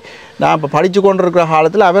 மற்றபடி நான் இப்போ படித்து கொண்டு இருக்கிற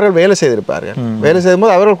காலத்தில் அவர்கள் வேலை செய்திருப்பார்கள். வேலை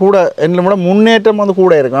செய்யும்போது அவர்கள் கூட என்னோட முன்னேற்றம் வந்து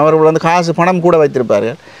கூட இருக்கும். அவர்கள் வந்து காசு பணம் கூட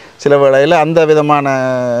வைத்திருப்பார்கள். சில வேளையில் அந்த விதமான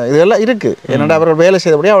இதெல்லாம் இருக்குது. என்னென்னா அவர்கள் வேலை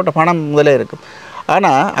செய்தபடியே அவர்கிட்ட பணம் முதலே இருக்கும்.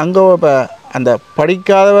 ஆனால் அங்கே இப்போ அந்த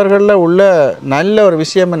படிக்காதவர்களில் உள்ள நல்ல ஒரு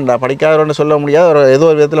விஷயம் என்னடா, படிக்காதவர்னு சொல்ல முடியாது, ஒரு ஏதோ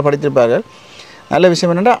ஒரு விதத்தில் படித்திருப்பார்கள். நல்ல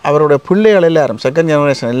விஷயம் என்னென்னா அவருடைய பிள்ளைகள் எல்லாரும் செகண்ட்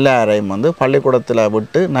ஜெனரேஷன் எல்லாரையும் வந்து பள்ளிக்கூடத்தில்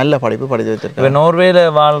விட்டு நல்ல படிப்பு படித்து வச்சிருக்காங்க. இப்போ நோர்வேல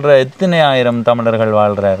வாழ்கிற எத்தனை ஆயிரம் தமிழர்கள்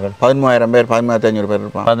வாழ்கிறார்கள்? 13,000 பேர், 13,500 பேர்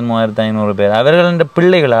இருப்பாங்க. 13,500 பேர். அவர்கள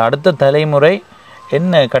பிள்ளைகள் அடுத்த தலைமுறை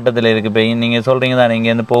என்ன கட்டத்தில் இருக்குது? இப்போ நீங்கள் சொல்கிறீங்க தானே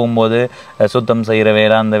இங்கேருந்து போகும்போது சுத்தம் செய்கிற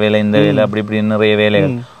வேலை, அந்த வேலை, இந்த வேலை, அப்படி இப்படி நிறைய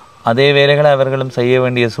வேலைகள். அதே வேலைகளை அவர்களும் செய்ய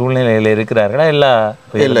வேண்டிய சூழ்நிலையில் இருக்கிறார்களா? இல்லை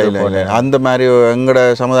அந்த மாதிரி எங்களோட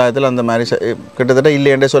சமுதாயத்தில் அந்த மாதிரி கிட்டத்தட்ட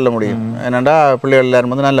இல்லையென்றே சொல்ல முடியும். என்னென்னா பிள்ளைகள்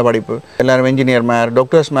எல்லாரும் வந்து நல்ல படிப்பு, எல்லாரும் இன்ஜினியர் மேர்,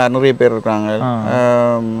 டாக்டர்ஸ் மேர் நிறைய பேர் இருக்கிறாங்க.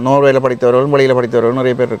 நோர்வேயில் படித்தவர்களும் வெளியில் படித்தவர்களும்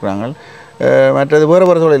நிறைய பேர் இருக்கிறாங்க. மற்றது வேறு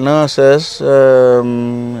வேறு தொழில் நர்சஸ்,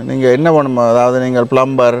 நீங்கள் என்ன பண்ணணும், அதாவது நீங்கள்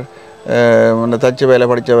பிளம்பர், இந்த தச்சு வேலை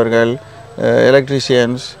படித்தவர்கள்,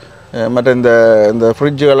 எலக்ட்ரிஷியன்ஸ், மற்ற இந்த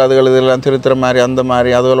ஃப்ரிட்ஜுகள் அதுகள் இதெல்லாம் திருத்துற மாதிரி அந்த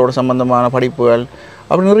மாதிரி அதுகளோட சம்மந்தமான படிப்புகள்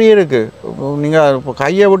அப்படி நிறைய இருக்குது. நீங்கள் இப்போ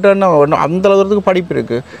கையை விட்டோன்னா அந்த அளவுக்கு படிப்பு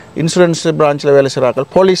இருக்குது. இன்சூரன்ஸ் பிரான்ச்சில் வேலை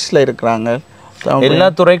செய்கிறார்கள், போலீஸில் இருக்கிறாங்க. எல்லா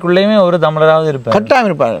துறைக்குள்ளேயுமே ஒரு தமிழராக இருப்பாங்க, கட்டாயம்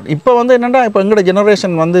இருப்பாங்க. இப்போ வந்து என்னென்னா இப்போ எங்களோட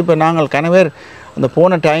ஜெனரேஷன் வந்து இப்போ நாங்கள் கனவேர் அந்த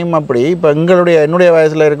போன டைம் அப்படி இப்போ என்னுடைய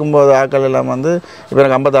வயசில் இருக்கும்போது ஆக்கள் எல்லாம் வந்து இப்போ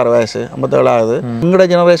எனக்கு 56 வயசு 57 ஆகுது. எங்களோட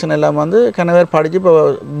ஜெனரேஷன் எல்லாம் வந்து கனவேர் படித்து இப்போ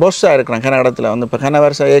பொஸ்ஸாக இருக்கிறாங்க கன இடத்துல வந்து இப்போ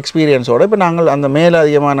கனவேர் எக்ஸ்பீரியன்ஸோடு இப்போ நாங்கள் அந்த மேலே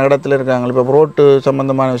அதிகமான இடத்துல இருக்காங்க. இப்போ ரோட்டு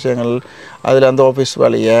சம்மந்தமான விஷயங்கள் அதில் அந்த ஆஃபீஸ்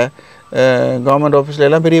வழியை கவர்மெண்ட் ஆஃபீஸில்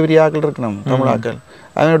எல்லாம் பெரிய பெரிய ஆக்கள் இருக்கணும் தமிழ் ஆக்கள்.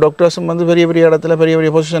 அதே டாக்டர்ஸும் வந்து பெரிய பெரிய இடத்துல பெரிய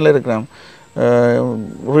பெரிய பொசிஷனில் இருக்கிறோம்.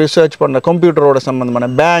 ரிசர்ச் பண்ண கம்ப்யூட்டரோட சம்மந்தமான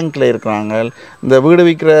பேங்க்கில் இருக்கிறாங்க. இந்த வீடு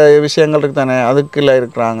விற்கிற விஷயங்கள் இருக்குது தானே அதுக்குள்ள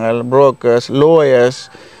இருக்கிறாங்க. புரோக்கர்ஸ், லோயர்ஸ்,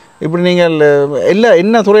 இப்படி நீங்கள்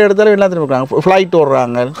என்ன துறை எடுத்தாலும் எல்லாத்துலையும் இருக்கிறாங்க. ஃப்ளைட்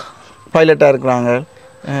ஓடுறாங்க, பைலட்டாக இருக்கிறாங்க.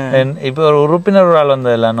 இப்போ ஒரு உறுப்பினர் ஒரு ஆள்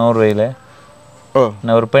வந்ததில்ல நோர்வேயில்,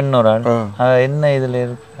 ஒரு பெண் ஒரு ஆள், என்ன இதில்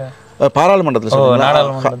இருக்கு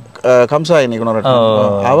பாராளுமன்றத்தில் கம்சாயினி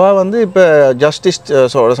அவள் வந்து இப்போ ஜஸ்டிஸ்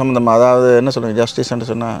சம்மந்தமாக, அதாவது என்ன சொல்லுங்க ஜஸ்டிஸ்ன்னு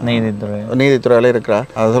சொன்னால் நீதித்துறையில் இருக்கிறா,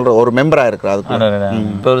 அது சொல்கிற ஒரு மெம்பராக இருக்கிறா. அதுக்கு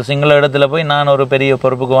இப்போ ஒரு சிங்கள இடத்துல போய் நான் ஒரு பெரிய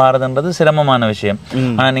பொறுப்புக்கு வாரதுன்றது சிரமமான விஷயம்.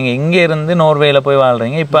 ஆனால் நீங்கள் இங்கே இருந்து நோர்வேயில் போய்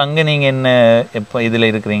வாழ்கிறீங்க. இப்போ அங்கே நீங்கள் என்ன இப்போ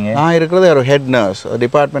இதில் இருக்கிறீங்க? நான் இருக்கிறது ஒரு head nurse,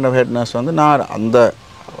 department of head nurse. வந்து நான் அந்த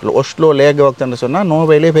ஒஸ்லோ லேகவக்ட்னு சொன்னால்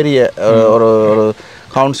நோர்வேலே பெரிய ஒரு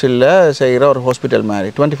கவுன்சிலில் செய்கிற ஒரு ஹாஸ்பிட்டல் மாதிரி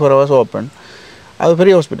 24 hours ஓப்பன். அது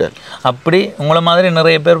பெரிய ஹாஸ்பிட்டல். அப்படி உங்களை மாதிரி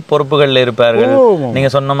நிறைய பேர் பொறுப்புகளில் இருப்பார்கள்.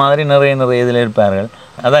 நீங்கள் சொன்ன மாதிரி நிறைய இதில் இருப்பார்கள்.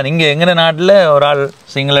 அதான் நீங்கள் எங்கள் நாட்டில் ஒரு ஆள்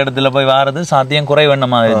சிங்கள இடத்துல போய் வாரது சாத்தியம் குறைவண்ண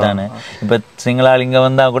மாதிரி தானே. இப்போ சிங்களால் இங்கே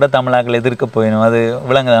வந்தால் கூட தமிழாக்கள் எதிர்க்க போயிடும், அது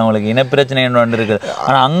விளங்குது அவங்களுக்கு இனப்பிரச்சனை ஒன்று இருக்குது.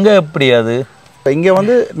 ஆனால் அங்கே எப்படி அது? இங்கே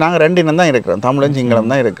வந்து நாங்கள் 2 இனம் தான் இருக்கிறோம், தமிழும் சிங்களம்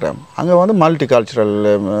தான் இருக்கிறோம். அங்கே வந்து மல்டி கல்ச்சுரல்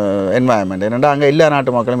என்வாயன்மெண்ட். என்னென்னா அங்கே எல்லா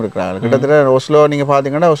நாட்டு மக்களும் இருக்கிறாங்க. கிட்டத்தட்ட ஒஸ்லோ நீங்கள்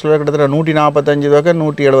பார்த்தீங்கன்னா ஒஸ்லோ கிட்டத்தட்ட 145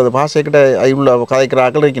 170 பாஷை கிட்ட உள்ள கதைக்கிற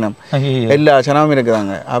ஆக்கள் இருக்கணும், எல்லா சனமும்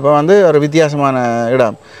இருக்குதாங்க. அப்போ வந்து ஒரு வித்தியாசமான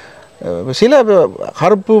இடம். சில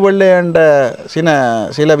கருப்பு வெள்ளையண்ட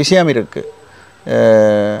சில விஷயம் இருக்குது.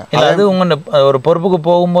 அது உங்கள் ஒரு பொறுப்புக்கு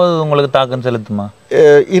போகும்போது உங்களுக்கு தாக்கம் செலுத்துமா?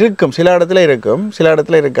 இருக்கும், சில இடத்துல இருக்கும், சில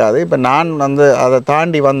இடத்துல இருக்காது. இப்போ நான் வந்து அதை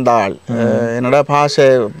தாண்டி வந்தால் என்னோட பாஷை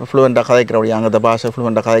ஃப்ளூவெண்ட்டாக கதைக்கிறபடியா, அங்கே பாஷை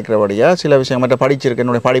ஃப்ளூவெண்ட்டாக கதைக்கிறபடியா சில விஷயம் மட்டும் படிச்சிருக்கு,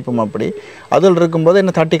 என்னுடைய படிப்பும் அப்படி அதில் இருக்கும்போது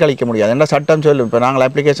என்ன தட்டி கழிக்க முடியாது. என்ன சட்டம் சொல்லும். இப்போ நாங்கள்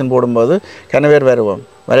அப்ளிகேஷன் போடும்போது கனவேர் வருவோம்,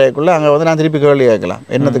 வரையக்குள்ளே அங்கே வந்து நான் திருப்பி கேள்வி கேட்கலாம்,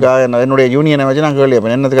 என்னத்துக்காக என்னுடைய யூனியனை வச்சு நான் கேள்வி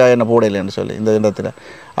கேட்பேன், என்னத்துக்காக என்ன போடலைன்னு சொல்லி இந்த இடத்துல.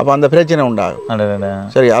 அப்போ அந்த பிரச்சனை உண்டாகும்.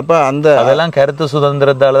 சரி, அப்போ அதெல்லாம் கருத்து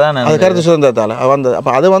சுதந்திரத்தால் தான், அது கருத்து சுதந்திரத்தால்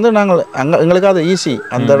அப்போ அது வந்து நாங்கள் எங்களுக்கு அது ஈஸி,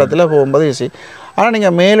 அந்த இடத்துல போகும்போது ஈஸி. ஆனால்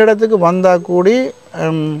நீங்கள் மேலிடத்துக்கு வந்தால் கூடி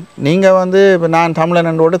நீங்கள் வந்து இப்போ நான்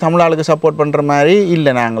தமிழனோடு தமிழ் ஆளுக்கு சப்போர்ட் பண்ணுற மாதிரி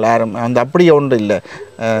இல்லை. நாங்கள் யாரும் அந்த அப்படியே ஒன்று இல்லை.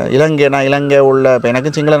 இலங்கை உள்ள இப்போ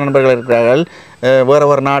எனக்கு சிங்கள நண்பர்கள் இருக்கிறார்கள்,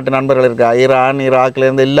 வேறு நாட்டு நண்பர்கள் இருக்கிறாங்க, ஈரான்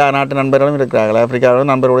ஈராக்லேருந்து எல்லா நாட்டு நண்பர்களும் இருக்கிறார்கள்,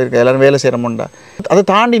 ஆப்பிரிக்காவிலும் நண்பர்களும் இருக்கிற எல்லோரும் வேலை செய்கிறோம்டா. அதை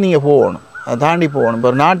தாண்டி நீங்கள் போகணும், அதை தாண்டி போகணும்.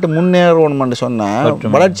 இப்போ ஒரு நாட்டு முன்னேறணும்னு சொன்னால்,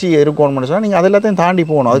 வளர்ச்சி இருக்கணும்னு சொன்னால் நீங்கள் அது எல்லாத்தையும் தாண்டி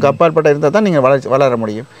போகணும். அதுக்கு அப்பாற்பட்ட இருந்தால் தான் நீங்கள் வளர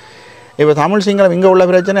முடியும். இப்போ தமிழ் சிங்களம் இங்கே உள்ள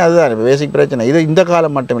பிரச்சனை அதுதான் இப்போ பேசிக் பிரச்சனை. இது இந்த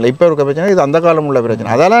காலம் மட்டும் இல்லை, இப்போ இருக்க பிரச்சனை, இது அந்த காலம் உள்ள பிரச்சனை.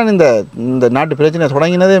 அதெல்லாம் இந்த நாட்டு பிரச்சனை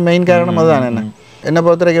தொடங்கினதே மெயின் காரணம் அதுதான். என்னை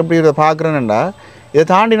பொறுத்த வரைக்கும் எப்படி இதை பார்க்குறேன்னுடா, இதை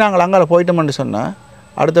தாண்டி நாங்கள் அங்கால போயிட்டோம்னு சொன்னால்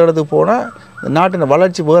அடுத்த இடத்துக்கு போனால் நாட்டின்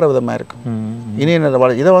வளர்ச்சி வேறு விதமாக இருக்கும். இனி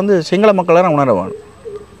வளர்ச்சி இதை வந்து சிங்கள மக்களாக உணர வேணும்.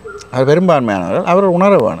 அது பெரும்பான்மையானவர்கள் அவர்கள்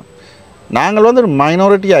உணர வேணும். நாங்கள் வந்து ஒரு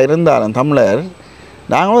மைனாரிட்டியாக இருந்தாலும் தமிழர்,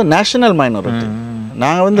 நாங்கள் வந்து நேஷனல் மைனாரிட்டி.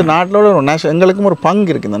 நாங்கள் வந்து நாட்டிலோட ஒரு எங்களுக்கும் ஒரு பங்கு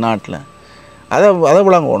இருக்குது இந்த நாட்டில். அதை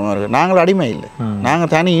விளங்கணும். அவர்கள் நாங்கள் அடிமை இல்லை,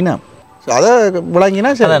 நாங்கள் தனி இனம். அதை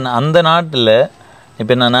விளங்கினா சரி. அந்த நாட்டில்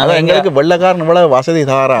இப்போ நான் எங்களுக்கு வெள்ளைக்காரன் இவ்வளோ வசதி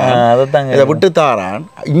தாரான், இதை விட்டு தாரான்,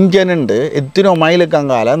 இங்கே நின்று எத்தனோ மைலுக்கு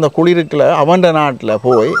அங்கால அந்த குளிருக்குள்ள அவன் நாட்டில்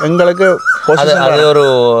போய் எங்களுக்கு அது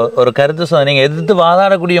ஒரு கருத்து நீங்கள் எதிர்த்து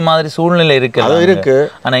வாதாடக்கூடிய மாதிரி சூழ்நிலை இருக்குது. அது இருக்குது.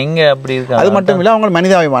 ஆனால் இங்கே அப்படி இருக்கு. அது மட்டும் இல்லை, அவங்களுக்கு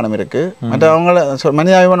மனிதாபிமானம் இருக்குது. மற்ற அவங்கள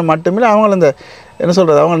மனிதாபிமானம் மட்டும் இல்லை, அவங்கள இந்த என்ன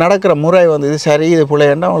சொல்கிறது, அவங்க நடக்கிற முறை வந்து இது சரி இது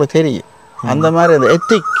பிள்ளைன்னு அவங்களுக்கு தெரியும். அந்த மாதிரி அந்த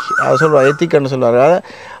எத்திக் அதை சொல்லுவாங்க, எத்திக்ன்னு சொல்லுவாங்க.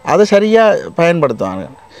 அதை சரியாக பயன்படுத்துவாங்க.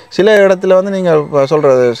 சில இடத்துல வந்து நீங்கள் இப்போ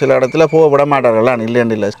சொல்கிறது சில இடத்துல போக விட மாட்டார்கள்லாம்,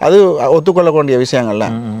 இல்லைன்னு இல்லை, அது ஒத்துக்கொள்ளக்கூடிய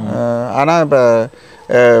விஷயங்கள்லாம். ஆனால் இப்போ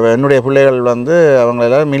என்னுடைய பிள்ளைகள் வந்து அவங்க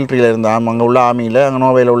எல்லோரும் மிலிட்ரியில் இருந்தால் அங்கே உள்ள ஆர்மியில் அங்கே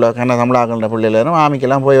நோர்வேயில் உள்ள கண்ண தமிழாக்கள பிள்ளைகள் எல்லாரும்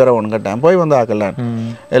ஆர்மிக்கெல்லாம் போய் வர ஒன்று கேட்டேன் போய் வந்து ஆக்கலாம்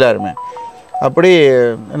எல்லாருமே அப்படி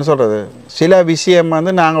என்ன சொல்கிறது சில விஷயம்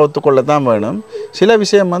வந்து நாங்கள் ஒத்துக்கொள்ளத்தான் வேணும் சில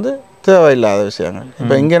விஷயம் வந்து தேவையில்லாத விஷயங்கள்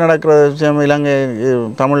இப்போ இங்கே நடக்கிற விஷயம் இலங்கை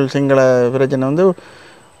தமிழ் சிங்கள பிரச்சனை வந்து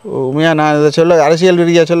உண்மையாக நான் இதை அரசியல்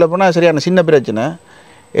ரீதியாக சொல்ல போனால் சரியான சின்ன பிரச்சனை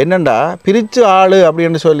என்னண்டா பிரித்து ஆள்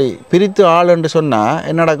அப்படின்னு சொல்லி பிரித்து ஆளுன்னு சொன்னால்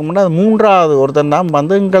என்ன நடக்கும்னா அது மூன்றாவது ஒருத்தன் தான்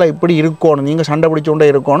வந்து எங்களை இப்படி இருக்கணும் நீங்கள் சண்டை பிடிச்சோண்டே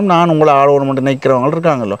இருக்கணும் நான் உங்களை ஆளணும்னு நினைக்கிறவங்க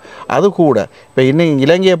இருக்காங்களோ அது கூட இப்போ இன்னும்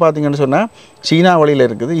இலங்கையை பார்த்தீங்கன்னு சொன்னால் சீனா வழியில்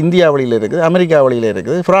இருக்குது இந்தியா வழியில் இருக்குது அமெரிக்கா வழியில்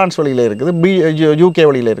இருக்குது ஃப்ரான்ஸ் வழியில் இருக்குது யூகே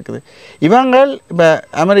வழியில் இருக்குது இவங்கள் இப்போ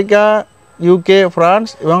அமெரிக்கா யூகே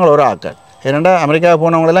ஃப்ரான்ஸ் இவங்க ஒரு ஆக்கள் ஏன்னாண்டா அமெரிக்கா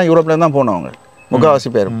போனவங்களெல்லாம் யூரோப்லேருந்து தான் போனவங்க முக்கால்வாசி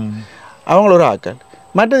பேர் அவங்கள ஒரு ஆக்கள்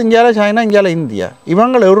மற்றது இந்தியாவில் சைனா இந்தியாவில் இந்தியா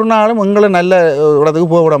இவங்களை ஒரு நாளும் எங்களை நல்ல இடத்துக்கு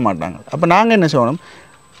போக விட மாட்டாங்க அப்போ நாங்கள் என்ன செய்யணும்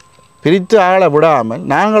பிரித்து ஆளை விடாமல்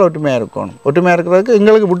நாங்கள் ஒற்றுமையாக இருக்கணும் ஒற்றுமையாக இருக்கிறதுக்கு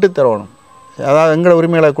எங்களுக்கு விட்டு தரணும் அதாவது எங்களை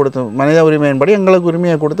உரிமைகளை கொடுத்து மனித உரிமையின்படி எங்களுக்கு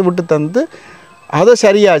உரிமையை கொடுத்து விட்டு தந்து அதை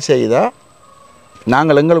சரியாக செய்தால்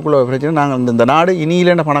நாங்கள் எங்களுக்குள்ள பிரச்சனை நாங்கள் இந்த நாடு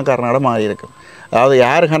இனியிலேன பணக்கார நாடு மாறி இருக்கும் அதாவது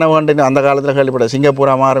யார் கனவுன்னு அந்த காலத்தில் கேள்விப்பட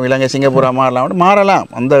சிங்கப்பூராக மாறும் இலங்கை சிங்கப்பூராக மாறலாம்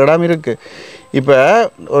அந்த இடம் இருக்குது இப்போ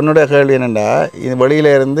உன்னுடைய கேள்வி என்னென்னா இது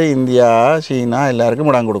வெளியிலேருந்து இந்தியா சீனா எல்லாருக்கும்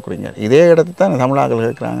இடம் கொடுக்குறீங்க இதே இடத்து தான் தமிழாக்கள்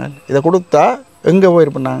கேட்குறாங்க இதை கொடுத்தா எங்கே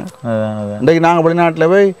போயிருப்பாங்க இன்றைக்கு நாங்கள்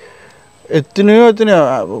வெளிநாட்டில் போய் எத்தனையோ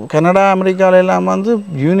கனடா அமெரிக்காவில எல்லாம் வந்து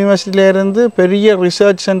யூனிவர்சிட்டியிலேருந்து பெரிய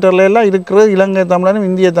ரிசர்ச் சென்டர்லாம் இருக்கிற இலங்கை தமிழனும்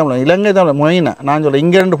இந்திய தமிழன் இலங்கை தமிழ் மொயினாக நான் சொல்கிறேன்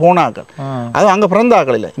இங்கே ரெண்டு போனாக்கள் அதுவும் அங்கே பிறந்த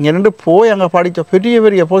ஆக்கள் இல்லை இங்கே ரெண்டு போய் அங்கே படித்த பெரிய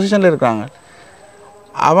பெரிய பொசிஷனில் இருக்காங்க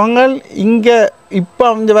அவங்க இங்கே இப்போ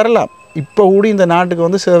அவங்க வரலாம் இப்போ கூடி இந்த நாட்டுக்கு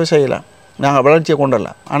வந்து சேவை செய்யலாம் நாங்கள் வளர்ச்சியை கொண்டு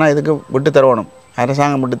வரலாம் ஆனால் இதுக்கு விட்டு தரணும்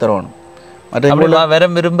அரசாங்கம் விட்டு தரணும் மற்ற வேற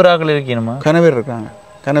விரும்புகிறார்கள் இருக்கணுமா கனவேர் இருக்காங்க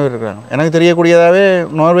எனக்கு தெரியக்கூடியதாகவே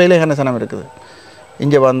நோர்வேலே கனசனம் இருக்குது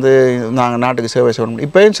இங்கே வந்து நாங்கள் நாட்டுக்கு சேவை செய்யணும்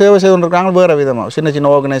இப்போயும் சேவை செய்யணும் இருக்காங்க வேறு விதமாக சின்ன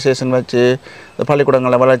சின்ன ஆர்கனைசேஷன் வச்சு இந்த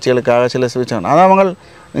பள்ளிக்கூடங்களில் வளர்ச்சிகளுக்காக சில விஷயம் அதை அவங்க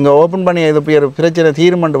நீங்கள் ஓப்பன் பண்ணி இது பிரச்சனை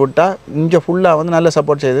தீர்மானம் விட்டால் இங்கே ஃபுல்லாக வந்து நல்ல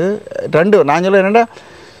சப்போர்ட் செய்து ரெண்டு நான் சொல்ல என்னென்னா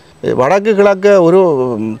வடக்கு கிழக்கு ஒரு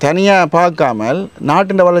தனியாக பார்க்காமல்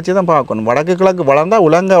நாட்டின் வளர்ச்சி தான் பார்க்கணும் வடக்கு கிழக்கு வளர்ந்தால்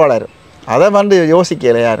உலக வளரும் அதை வந்து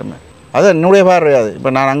யோசிக்கலை யாருமே அது என்னுடைய பார்வை அது இப்போ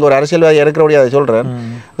நான் அங்கே ஒரு அரசியல்வாதி இருக்கிறபடி அதை சொல்கிறேன்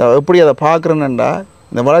எப்படி அதை பார்க்குறேன்னுண்டா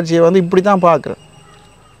இந்த வளர்ச்சியை வந்து இப்படி தான் பார்க்குறேன்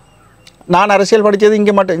நான் அரசியல் படித்தது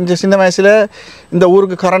இங்கே மட்டும் இந்த சின்ன வயசில் இந்த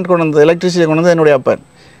ஊருக்கு கரண்ட் கொண்டு வந்தது எலக்ட்ரிசிட்டி கொண்டு வந்தது என்னுடைய அப்பன்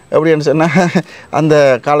எப்படின்னு சொன்னால் அந்த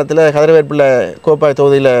காலத்தில் கதிரவேற்பில் கோப்பாய்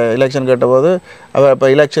தொகுதியில் எலெக்ஷன் கேட்டபோது அவர் இப்போ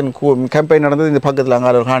எலெக்ஷன் கேம்பெயின் நடந்தது இந்த பக்கத்தில்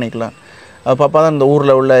அங்கே ஒரு காணிக்கலாம் அப்போ தான் இந்த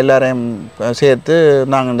ஊரில் உள்ள எல்லாரையும் சேர்த்து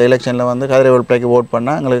நாங்கள் இந்த எலெக்ஷனில் வந்து கதிரவேற்பிலைக்கு ஓட்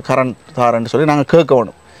பண்ணால் எங்களுக்கு கரண்ட் தாரன்னு சொல்லி நாங்கள்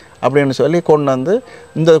கேட்கணும் அப்படின்னு சொல்லி கொண்டு வந்து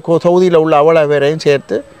இந்த தொகுதியில் உள்ள அவ்வளோ பேரையும்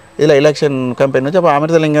சேர்த்து இதில் எலெக்ஷன் கேம்பெயின் வச்சு அப்போ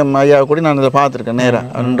அமிர்தலிங்கம் ஐயா கூட நான் இதில் பார்த்துருக்கேன்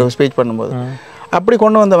நேராக ரெண்டு ஸ்பீச் பண்ணும்போது அப்படி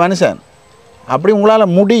கொண்டு வந்த மனுஷன் அப்படி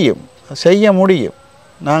உங்களால் முடியும் செய்ய முடியும்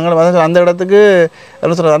நாங்கள் வந்து அந்த இடத்துக்கு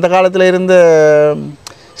என்ன சொல்கிறது அந்த காலத்தில் இருந்த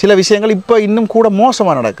சில விஷயங்கள் இப்போ இன்னும் கூட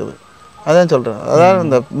மோசமாக நடக்குது அதான் சொல்கிறேன் அதான்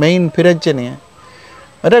இந்த மெயின் பிரச்சனையை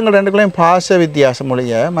மற்ற எங்கள் ரெண்டுக்குள்ளேயும் பாச வித்தியாசம்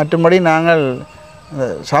மொழியை மற்றபடி நாங்கள்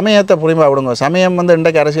சமயத்தை புரியுமா விடுங்க சமயம் வந்து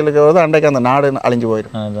இன்றைக்கு அரசியலுக்கு வருது அன்றைக்கு அந்த நாடு அழிஞ்சு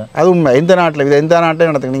போயிடும் அது உண்மை எந்த நாட்டில் எந்த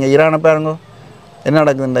நாட்டிலையும் நடக்குது நீங்கள் ஈரானை பாருங்க என்ன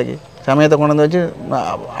நடக்குது இன்றைக்கு சமயத்தை கொண்டு வந்து வச்சு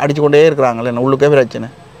அடித்து கொண்டே இருக்கிறாங்களே என்ன உள்ளுக்கே பிரச்சனை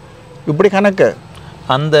இப்படி கணக்கு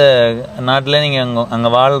அந்த நாட்டில் நீங்கள் அங்கே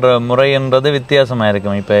வாழ்கிற முறைன்றது வித்தியாசமாக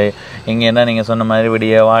இருக்கும் இப்போ இங்கே என்ன நீங்கள் சொன்ன மாதிரி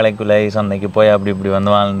விடிய வாழைக்குலை சந்தைக்கு போய் அப்படி இப்படி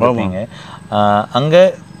வந்து வாழ்ந்துருப்பீங்க அங்கே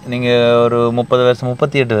நீங்கள் ஒரு 30 வருஷம்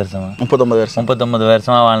 38 வருஷமா 39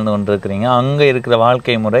 வருஷமாக வாழ்ந்து கொண்டு இருக்கிறீங்க அங்கே இருக்கிற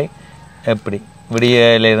வாழ்க்கை முறை எப்படி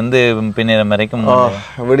விடியிலேருந்து பின்னிரம் வரைக்கும்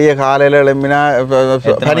விடிய காலையில் எழும்பினா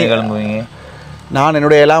கிளம்புவீங்க நான்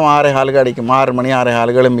என்னுடைய எல்லாம் 6:15 அடிக்கும் 6 மணி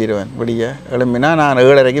 6:15 எழும்பிடுவேன் விடிய எழும்பினா நான்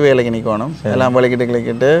 7:30 வேலைக்கு நிற்கணும் எல்லாம்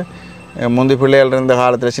விளக்கிட்டு முந்தி பிள்ளைகள் இருந்த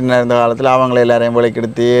காலத்தில் சின்ன இருந்த காலத்தில் அவங்கள எல்லாரையும்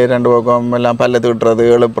விளக்கெடுத்து ரெண்டு பக்கம் எல்லாம் பல்ல தூட்டுறது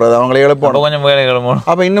எழுப்புறது அவங்களே எழுப்பணும் கொஞ்சம் வேலை கிளம்பணும்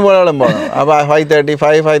அப்போ இன்னும் போல எழும்பணும் அப்போ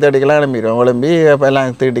 5:30 எழும்பிடுவோம் எழும்பி அப்போ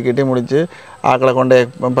எல்லாம் கிட்டி முடிச்சு ஆக்களை கொண்டு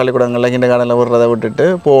பள்ளிக்கூடங்களில் கிண்ட காலையில் விடுறதை விட்டுட்டு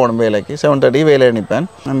போகணும் வேலைக்கு 7:30 வேலையை நிற்பேன்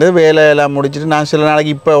வந்து வேலையெல்லாம் முடிச்சுட்டு நான் சில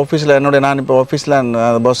நாளைக்கு இப்போ ஆஃபீஸில் நான் இப்போ ஆஃபீஸில்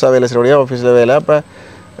பஸ்ஸாக வேலை செய்யக்கூடிய ஆஃபீஸில் வேலை அப்போ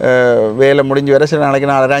வேலை முடிஞ்சு வர சில நாளைக்கு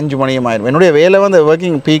 4:30 5 மணியும் ஆயிடும் என்னுடைய வேலை வந்து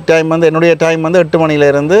ஒர்க்கிங் பீக் டைம் வந்து என்னுடைய டைம் வந்து 8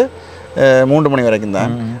 மணிலேருந்து 3 மணி வரைக்கும்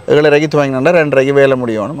தான் 7:30 துவங்கினா 2:30 வேலை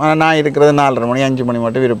முடியணும் ஆனால் நான் இருக்கிறது 4:30 மணி 5 மணி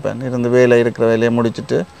மட்டும் இருப்பேன் இருந்து வேலை இருக்கிற வேலையை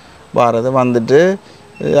முடிச்சுட்டு வாரது வந்துட்டு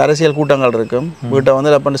அரசியல் கூட்டங்கள் இருக்கும் வீட்டை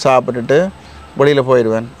வந்து பண்ணி சாப்பிட்டுட்டு வெளியில்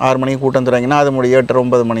போயிடுவேன் 6 மணிக்கு கூட்டம் தொடங்கினா அது முடிய 8:30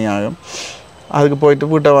 9 மணி ஆகும் அதுக்கு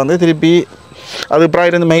போயிட்டு வீட்டை வந்து திருப்பி அது அப்புறம்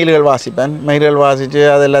இருந்து மெயில்கள் வாசிப்பேன். மெயில்கள் வாசித்து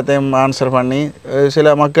அது எல்லாத்தையும் ஆன்சர் பண்ணி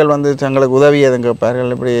சில மக்கள் வந்து தங்களுக்கு உதவி எதுவும்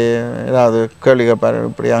கேட்பார்கள், இப்படி ஏதாவது கேள்வி கேட்பார்கள்,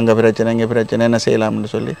 இப்படி அங்கே பிரச்சனை இங்கே பிரச்சனை என்ன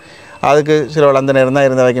செய்யலாம்னு சொல்லி அதுக்கு சில அந்த நேரம் தான்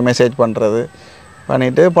இருந்த வரைக்கும் மெசேஜ் பண்ணுறது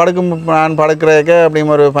பண்ணிவிட்டு நான் படுக்கிறதுக்கு அப்படி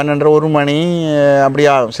ஒரு 12 1 மணி அப்படி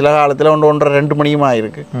ஆகும். சில காலத்தில் 1 1:30 2 மணியுமா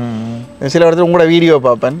இருக்குது. சில இடத்துல உங்களோட வீடியோ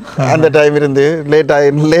பார்ப்பேன். அந்த டைம் இருந்து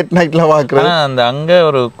லேட் நைட்டில் பார்க்குறேன். அந்த அங்கே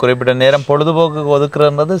ஒரு குறிப்பிட்ட நேரம் பொழுதுபோக்கு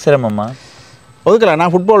ஒதுக்குறது சிரமமா? ஒதுக்கலாம்.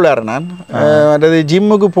 நான் ஃபுட்பால் விளையாடுறேன். நான் அதாவது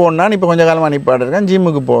ஜிம்முக்கு போனால் இப்போ கொஞ்சம் காலமாக நிப்பாட்டிருக்கேன்.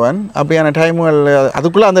 ஜிம்முக்கு போவேன். அப்படியான டைமுகள்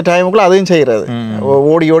அதுக்குள்ளே அந்த டைமுக்குள்ளே அதையும் செய்கிறது,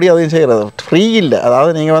 ஓடி ஓடி அதையும் செய்கிறது. ஃப்ரீ இல்லை.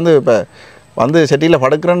 அதாவது நீங்கள் வந்து இப்போ வந்து செட்டியில்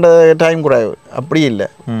படுக்கிற டைம் கூட அப்படி இல்லை.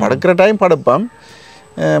 படுக்கிற டைம் படுப்பேன்.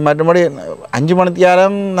 மற்றபடி 5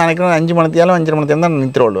 மணித்தியாலம் நினைக்கிறேன், 5 மணித்தியாலம் 5:30 மணித்தியாலம் தான்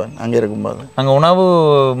நித்திர விடுவேன் அங்கே இருக்கும்போது. அங்கே உணவு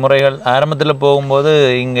முறைகள் ஆரம்பத்தில் போகும்போது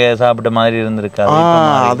இங்கே சாப்பிட்ட மாதிரி இருந்திருக்கா?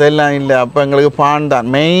 அதெல்லாம் இல்லை. அப்போ எங்களுக்கு பான்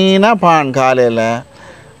தான் மெயினாக. பான் காலையில்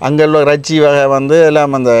அங்கே உள்ள இறைச்சி வகை வந்து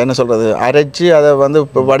எல்லாம் அந்த என்ன சொல்கிறது அரைச்சி அதை வந்து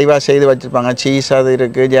இப்போ வடிவாக செய்து வச்சுருப்பாங்க. சீஸ் அது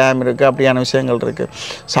இருக்குது, ஜாம் இருக்குது, அப்படியான விஷயங்கள் இருக்குது.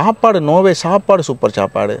 சாப்பாடு நோர்வே சாப்பாடு சூப்பர்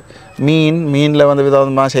சாப்பாடு. மீனில் வந்து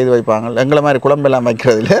விதவிதமாக செய்து வைப்பாங்க. எங்களை மாதிரி குழம்பெல்லாம்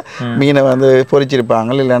வைக்கிறதுல மீனை வந்து பொரிச்சிருப்பாங்க,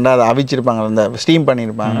 இல்லைன்னா அதை அவிச்சிருப்பாங்க, அந்த ஸ்டீம்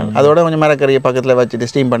பண்ணியிருப்பாங்க. அதோட கொஞ்சம் மரக்கறியை பக்கத்தில் வச்சுட்டு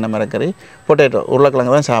ஸ்டீம் பண்ண மரக்கறி, பொட்டேட்டோ,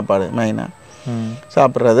 உருளைக்கிழங்கு தான் சாப்பாடு மெயினாக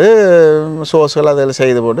சாப்பிட்றது. சோஸ்கள் அதில்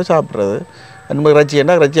செய்து போட்டு சாப்பிட்றது. நம்ம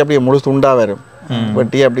இறைச்சின்னா இறைச்சி அப்படியே முழு துண்டாக வரும்.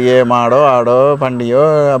 வெட்டி அப்படியே மாடோ ஆடோ பண்டியோ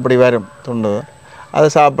அப்படி வரும் துண்டு. அதை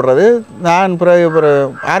சாப்பிட்றது. நான் பிறகு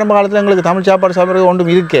ஆரம்ப காலத்தில் எங்களுக்கு தமிழ் சாப்பாடு சாப்பிட்றது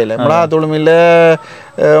ஒன்றும் இருக்கே இல்லை. மிளகாத்தூளும் இல்லை,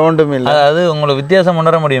 ஒன்றும் இல்லை. அதாவது உங்களுக்கு வித்தியாசம்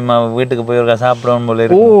உணர முடியுமா வீட்டுக்கு போய் சாப்பிடணும் போல?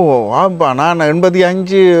 ஓ ஆப்பா, நான்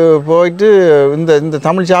 85 போயிட்டு இந்த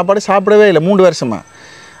தமிழ் சாப்பாடு சாப்பிடவே இல்லை 3 வருஷமாக.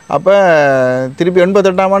 அப்போ திருப்பி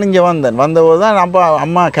 88ஆம் ஆண்டு இங்கே வந்தபோது தான்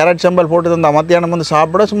அம்மா கேரட் சம்பல் போட்டு தந்த மத்தியானம் வந்து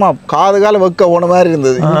சாப்பிட சும்மா காது கால வைக்க போன மாதிரி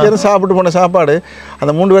இருந்தது. இங்கேருந்து சாப்பிட்டு போன சாப்பாடு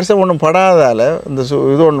அந்த 3 வருஷம் ஒன்றும் படாதால் இந்த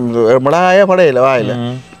இது ஒன்றும் மிளகாயே படையில வாயில்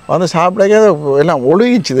வந்து சாப்பிடக்கே எல்லாம்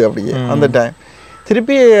ஒழுகிச்சுது அப்படியே. அந்த டைம்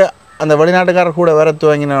திருப்பி அந்த வெளிநாட்டுக்காரர் கூட வர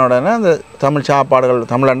துவங்கின உடனே அந்த தமிழ் சாப்பாடுகள்,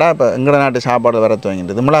 தமிழண்டா இப்போ எங்கள் நாட்டு சாப்பாடு வர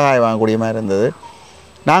துவங்கிட்டது. மிளகாய் வாங்கக்கூடிய மாதிரி இருந்தது.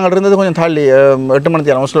 நாங்கள் இருந்தது கொஞ்சம் தள்ளி 8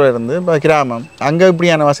 மணித்தியாலம் ஒஸ்லோவில் இருந்து. இப்போ கிராமம் அங்கே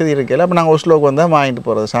இப்படியான வசதி இருக்கையில் அப்போ நாங்கள் ஒஸ்லோவுக்கு வந்தால் வாங்கிட்டு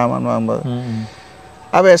போகிறது சாமான் வாங்கும்போது.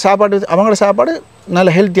 அப்போ சாப்பாடு அவங்களோட சாப்பாடு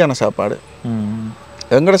நல்ல ஹெல்த்தியான சாப்பாடு.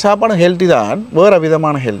 எங்களோட சாப்பாடு ஹெல்த்தி தான், வேறு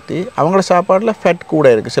விதமான ஹெல்த்தி. அவங்களோட சாப்பாட்டில் ஃபேட் கூட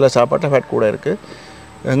இருக்குது, சில சாப்பாட்டில் ஃபேட் கூட இருக்குது.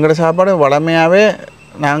 எங்களோட சாப்பாடு வளமையாகவே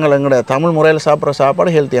நாங்கள் எங்களோட தமிழ் முறையில் சாப்பிட்ற சாப்பாடு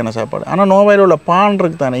ஹெல்த்தியான சாப்பாடு. ஆனால் நோர்வேயில் உள்ள பான்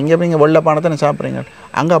இருக்குது தானே, இங்கே நீங்கள் வெள்ளை பானை தானே சாப்பிட்றீங்க.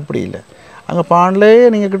 அங்கே அப்படி இல்லை. அங்கே பான்லேயே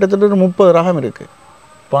நீங்கள் கிட்டத்தட்ட ஒரு 30 ரகம் இருக்குது.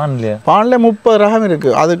 பான்ல 30 ரகம்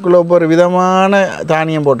இருக்குது. அதுக்குள்ளே ஒரு விதமான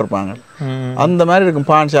தானியம் போட்டிருப்பாங்க. அந்த மாதிரி இருக்கும்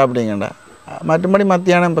பான் சாப்பிட்டீங்கடா. மற்றபடி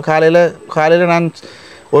மத்தியானம் இப்போ காலையில் நான்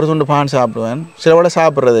ஒரு துண்டு பான் சாப்பிடுவேன். சில விட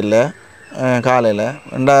சாப்பிட்றது இல்லை காலையில்.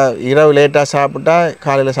 இரவு லேட்டாக சாப்பிட்டா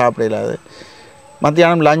காலையில் சாப்பிட இல்லாது.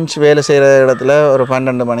 மத்தியானம் லஞ்ச் வேலை செய்கிற இடத்துல ஒரு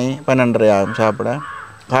 12 மணி 12:30 ஆகும் சாப்பிட.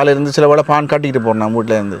 காலையிலேருந்து சில விட பான் கட்டிக்கிட்டு போகிறேன். நான்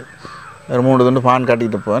வீட்டிலேருந்து ஒரு 3 துண்டு பான்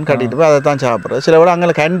கட்டிகிட்டு போய் அதை தான் சாப்பிட்றது. சில விட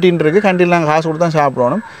அங்கே கேன்டீன் இருக்குது. கேன்டீனில் நாங்கள் காசு கொடுத்து தான்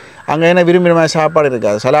சாப்பிடணும். அங்கே என்ன விரும்பின மாதிரி சாப்பாடு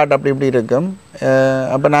இருக்காது, சலாட் அப்படி இப்படி இருக்கும்.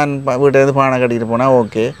 அப்போ நான் வீட்டிலேருந்து பானை கட்டிகிட்டு போனால்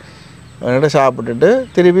ஓகே சாப்பிட்டுட்டு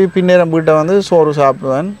திருப்பி பின்னேரம் வீட்டை வந்து சோறு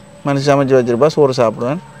சாப்பிடுவேன். மனுஷன் சமைச்சு வச்சுருப்பா, சோறு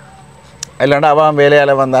சாப்பிடுவேன். இல்லாண்டா அவன்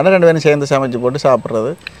வேலையால் வந்தாலும் 2 பேரும் சேர்ந்து சமைச்சு போட்டு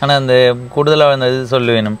சாப்பிட்றது. ஆனால் அந்த கூடுதலாக இந்த இது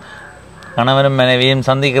சொல்லி வேணும், கணவனும் மனைவியும்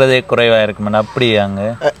சந்திக்கிறதே குறைவாக இருக்குமே. அப்படியே அங்கே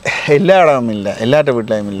எல்லா இடமும் இல்லை, எல்லாட்ட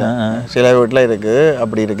வீட்லையும் இல்லை. சில வீட்டில் இருக்குது,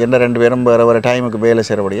 அப்படி இருக்குது. என்ன 2 பேரும் வேறு டைமுக்கு வேலை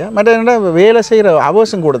செய்கிறபடியா. மற்ற என்ன வேலை செய்கிற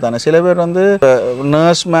அவசியம் கூட தானே. சில பேர் வந்து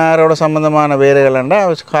நர்ஸ் மேரோட சம்மந்தமான வேலைகள்ண்டா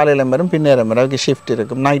காலையில் மேரும் பின்னேறம் மேரம் அவருக்கு ஷிஃப்ட்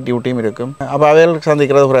இருக்கும், நைட் டியூட்டியும் இருக்கும். அப்போ அவைகளுக்கு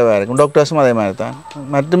சந்திக்கிறது குறைவாக இருக்கும். டாக்டர்ஸும் அதே மாதிரி தான்.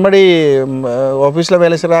 மற்றபடி ஆஃபீஸில்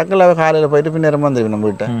வேலை செய்கிறாக்கள் அவள் காலையில் போயிட்டு பின்னேறம் வந்துடுவேன் நம்ம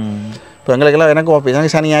வீட்டை. இப்போ எங்களுக்கெல்லாம் எனக்கு ஆஃபீஸ்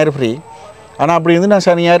எனக்கு சனி ஞாயிறு ஃப்ரீ. ஆனால் அப்படி இருந்து நான்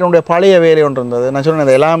சனி ஞாயிறுடைய பழைய வேலை ஒன்று இருந்தது. நான் சொன்னேன்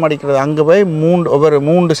அந்த எல்லாம் அடிக்கிறது. அங்கே போய்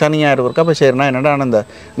 3 சனி ஞாயிறு இருக்கா போய் சரிண்ணா என்னடா அந்த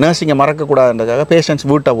நர்சிங்கை மறக்கக்கூடாதுன்றதுக்காக பேஷண்ட்ஸ்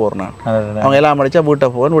வீட்டை போகிறேன். நான் அவங்க எல்லாம் அடித்தா வீட்டை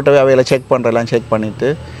போவேன். வீட்டை போய் அவையில் செக் பண்ணுறதெல்லாம் செக் பண்ணிவிட்டு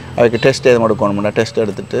அவைக்கு டெஸ்ட் எதுவும் எடுக்கணும்னா டெஸ்ட்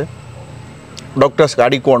எடுத்துகிட்டு டாக்டர்ஸ்க்கு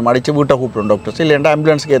அடிக்கணும், அடித்து வீட்டை கூப்பிடுவோம் டாக்டர்ஸ். இல்லைன்னா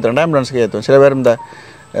ஆம்புலன்ஸுக்கு ஏற்றுறேன், ஆம்புலன்ஸுக்கு ஏற்றுவோம். சில பேர் இந்த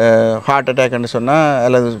ஹார்ட் அட்டாக்னு சொன்னால்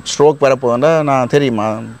அல்லது ஸ்ட்ரோக் வரப்போதுன்னா நான் தெரியுமா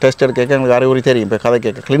டெஸ்ட் எடுக்க எங்களுக்கு அறிகுறி தெரியும். இப்போ கதை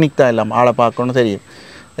கேட்க கிளினிக் தான் இல்லாமல் ஆளை பார்க்கணுன்னு தெரியும்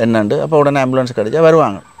என்னண்டு. அப்போ உடனே ஆம்புலன்ஸ் கிடைச்சா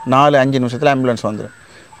வருவாங்க. 4-5 நிமிஷத்தில் ஆம்புலன்ஸ் வந்துடும்,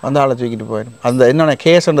 வந்து ஆளை தூக்கிட்டு போயிடும். அந்த என்னென்ன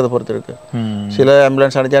கேஸ்ன்றதை பொறுத்து இருக்குது. சில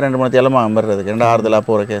ஆம்புலன்ஸ் அடித்தா 2 மணி தேலமாக வர்றதுக்கு 2 ஆறுதலாக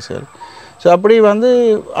போகிற கேஸுகள். ஸோ அப்படி வந்து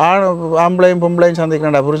ஆம்பளையும் பொம்பளையும்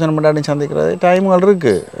சந்திக்கிறா, புருஷன் முன்னாடியும் சந்திக்கிறது டைம்கள்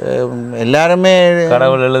இருக்குது. எல்லாருமே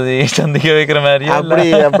கடவுள் எழுதி சந்திக்க வைக்கிற மாதிரி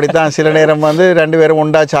அப்படித்தான். சில நேரம் வந்து 2 பேரும்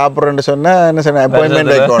உண்டா சாப்பிட்றேன்னு சொன்னால் என்ன சொன்ன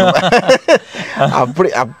அப்பாயின்மெண்ட் வைக்கணும்.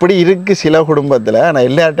 அப்படி இருக்குது சில குடும்பத்தில். ஆனால்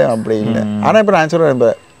எல்லாட்டையும் அப்படி இல்லை. ஆனால் இப்போ நான் சொல்கிறேன்,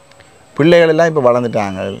 இப்போ பிள்ளைகள் எல்லாம் இப்போ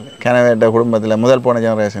வளர்ந்துட்டாங்க. கனவேட்ட குடும்பத்தில் முதல் போன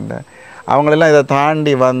ஜெனரேஷன்ல அவங்களெல்லாம் இதை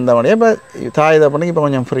தாண்டி வந்தவனே இப்போ தாய் தப்பனுக்கு இப்போ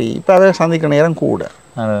கொஞ்சம் ஃப்ரீ. இப்போ அதை சந்திக்கிற நேரம் கூட.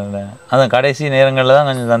 அதான் கடைசி நேரங்களில் தான்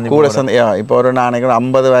கொஞ்சம் கூட இப்போ ஒரு நாளைக்கு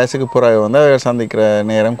 50 வயசுக்கு பிறகு வந்து சந்திக்கிற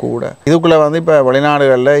நேரம் கூட. இதுக்குள்ளே வந்து இப்போ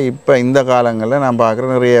வெளிநாடுகளில் இப்போ இந்த காலங்களில் நான் பார்க்குற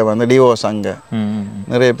நிறைய வந்து டிவோர்ஸ் அங்கே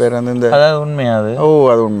நிறைய பேர் வந்து இந்த உண்மையாது.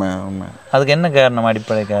 அது உண்மை. அதுக்கு என்ன காரணம்?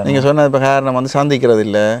 அடிப்படை காரணம் நீங்கள் சொன்ன இப்போ காரணம் வந்து சந்திக்கிறது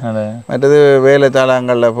இல்லை. மற்றது வேலை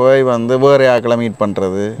தளங்களில் போய் வந்து வேறு ஆக்களை மீட்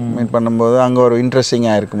பண்ணுறது. மீட் பண்ணும்போது அங்கே ஒரு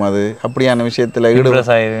இன்ட்ரெஸ்டிங்காக இருக்கும். அது அப்படியான விஷயத்தில்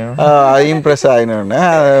இம்ப்ரெஸ் ஆகினோன்னு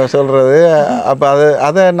சொல்கிறது. அப்போ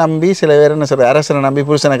அதை நம்பி சில பேர் என்ன சொல்கிற அரசனை நம்பி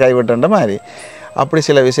புருஷனை கைவிட்டுன்ற மாதிரி அப்படி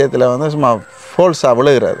சில விஷயத்தில் வந்து சும்மா ஃபோல்ஸாக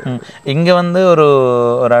விழுகிறது. இங்கே வந்து ஒரு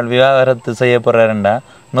ஆள் விவாகரத்து செய்யப்படுறாருண்டா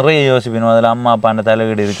நிறைய யோசிப்போம். அதில் அம்மா அப்பாண்ட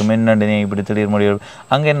தலைவீடு இருக்குது, மின்னண்டு நீ இப்படி திடீர் முடிவு.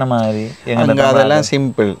 அங்கே என்ன மாதிரி? எங்களுக்கு அதெல்லாம்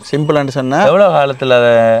சிம்பிள்னு சொன்னால் எவ்வளோ காலத்தில்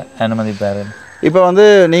அதை அனுமதிப்பார்? இப்போ வந்து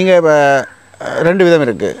நீங்கள் இப்போ 2 விதம்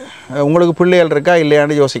இருக்குது. உங்களுக்கு பிள்ளைகள் இருக்கா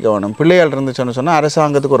இல்லையான்னு யோசிக்க வேணும். பிள்ளைகள் இருந்துச்சுன்னு சொன்னால்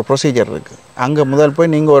அரசாங்கத்துக்கு ஒரு ப்ரொசீஜர் இருக்குது. அங்கே முதல்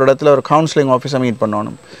போய் நீங்கள் ஒரு இடத்துல ஒரு கவுன்சிலிங் ஆஃபீஸை மீட்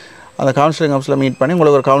பண்ணணும். அந்த கவுன்சிலிங் ஆஃபீஸில் மீட் பண்ணி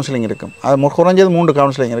உங்களுக்கு ஒரு கவுன்சிலிங் இருக்கும். அது குறைஞ்சது 3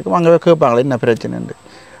 கவுன்சிலிங் இருக்கும். அங்கே கேட்பாங்களே என்ன பிரச்சனைண்டு.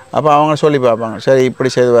 அப்போ அவங்க சொல்லி பார்ப்பாங்க, சரி இப்படி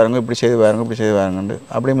செய்து பாருங்க, இப்படி செய்து பாருங்க, இப்படி செய்து பாருங்கண்டு.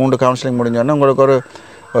 அப்படி 3 கவுன்சிலிங் முடிஞ்சோடனே உங்களுக்கு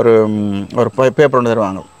ஒரு ஒரு பேப்பர் ஒன்று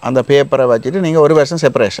தருவாங்க. அந்த பேப்பரை வச்சுட்டு நீங்கள் 1 வருஷம்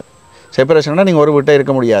செப்பரேஷன்னா நீங்கள் ஒரு வீட்டை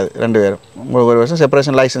இருக்க முடியாது 2 பேரும். உங்களுக்கு 1 வருஷம்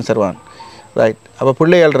செப்பரேஷன் லைசன்ஸ் தருவாங்க. ரைட். அப்போ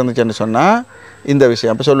பிள்ளைகள் இருந்துச்சுன்னு சொன்னால் இந்த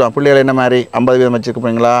விஷயம் அப்போ சொல்லுவாங்க, பிள்ளைகள் என்ன மாதிரி 50% வச்சுருக்க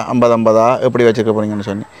போகிறீங்களா, 50-50 எப்படி வச்சுருக்க போகிறீங்கன்னு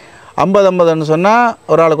சொல்லி 50-50ன்னு சொன்னால்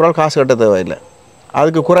ஒரு ஆளுக்கு காசு கட்ட தேவையில்லை.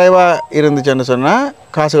 அதுக்கு குறைவாக இருந்துச்சுன்னு சொன்னால்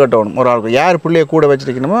காசு கட்டணும். ஒரு ஆளுக்கு யார் பிள்ளையை கூட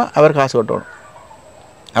வச்சுருக்கணுமோ அவர் காசு கட்டணும்.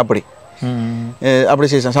 அப்படி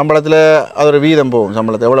சீசன் சம்பளத்தில் அது ஒரு வீதம் போகும்.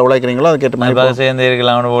 சம்பளத்தை எவ்வளோ உழைக்கிறீங்களோ அது கேட்டு மாதிரி சேர்ந்து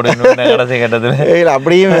இருக்கலாம். கடைசி கட்டத்தில் இல்லை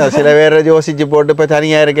அப்படியும் சில பேர் யோசிச்சு போட்டு இப்போ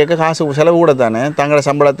தனியாக இருக்க காசு செலவு கூட தானே. தங்களோட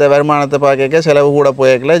சம்பளத்தை வருமானத்தை பார்க்க செலவு கூட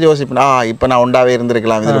போய்க்கல யோசிப்பேன், இப்போ நான் ஒண்டாவே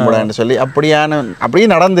இருந்திருக்கலாம் விரும்பலான்னு சொல்லி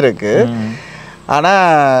அப்படியும் நடந்திருக்கு.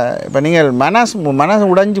 ஆனால் இப்போ நீங்கள் மனசு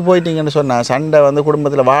உடைஞ்சு போயிட்டீங்கன்னு சொன்னால் சண்டை வந்து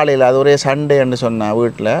குடும்பத்தில் வாழையில் அது ஒரே சண்டைன்னு சொன்னால்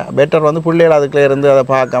வீட்டில் பெட்டர் வந்து பிள்ளைகள் அதுக்குள்ளே இருந்து அதை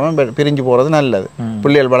பார்க்காம பிரிஞ்சு போகிறது நல்லது.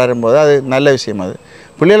 பிள்ளைகள் வளரும்போது அது நல்ல விஷயம். அது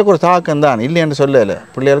பிள்ளைகளுக்கு ஒரு தாக்கம் தான் இல்லைன்னு சொல்லலை.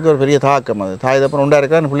 பிள்ளைகளுக்கு ஒரு பெரிய தாக்கம். அது தாய் தப்பன் உண்டா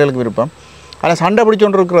இருக்கிற அந்த பிள்ளைகளுக்கு விருப்பம். ஆனால் சண்டை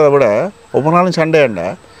பிடிச்சோண்டு இருக்கிறத விட ஒவ்வொரு நாளும் சண்டைண்டா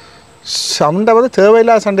சண்டை வந்து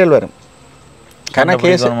தேவையில்லாத சண்டைகள் வரும்.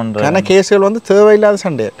 கேஸுகள் வந்து தேவையில்லாத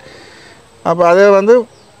சண்டைகள். அப்போ அதை வந்து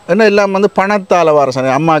என்ன எல்லாம் வந்து பணத்தால் வர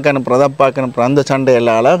சண்டை. அம்மாவுக்கு அனுப்புறது, அப்பாவுக்கு அனுப்புறது, அந்த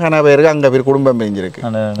சண்டையில்லால கன பேருக்கு அங்கே பேர் குடும்பம் பிரிஞ்சிருக்கு.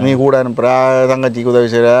 நீ கூட அனுப்புற, தங்கச்சிக்கு உதவி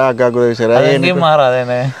செய்கிற, அக்காவுக்கு உதவி செய்கிற,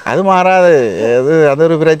 அது மாறாது. அது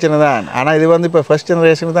ஒரு பிரச்சனை தான். ஆனால் இது வந்து இப்போ ஃபர்ஸ்ட்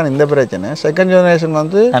ஜெனரேஷனுக்கு தான் இந்த பிரச்சனை. செகண்ட் ஜெனரேஷன்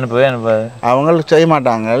வந்து அவங்களுக்கு செய்ய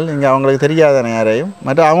மாட்டாங்க. இங்கே அவங்களுக்கு தெரியாதானே யாரையும்.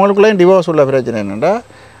 மற்ற அவங்களுக்குள்ளேயும் டிவோர்ஸ் உள்ள பிரச்சனை என்னென்னா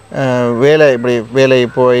வேலை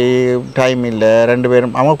போய் டைம் இல்லை. 2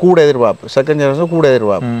 பேரும் அவங்க கூட எதிர்பார்ப்பு. செகண்ட் ஜெனரேஷன் கூட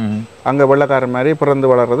எதிர்பார்ப்பு. அங்கே வெள்ளக்காரன் மாதிரி பிறந்து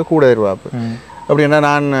வளர்றது கூட எதிர்பார்ப்பு. அப்படின்னா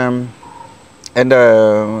நான்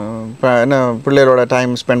என்ன பிள்ளைகளோட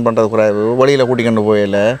டைம் ஸ்பெண்ட் பண்ணுறது குறைவு, வழியில் கூட்டிக்கொண்டு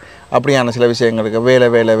போயில அப்படியான சில விஷயங்களுக்கு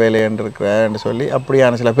வேலைன்னு இருக்கிறேன்னு சொல்லி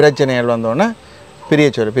அப்படியான சில பிரச்சனைகள் வந்தோடனே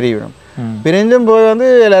பிரிவிடும். பிரிஞ்சும் போய் வந்து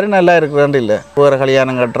எல்லோரும் நல்லா இருக்கிறான்னு இல்லை. வேறு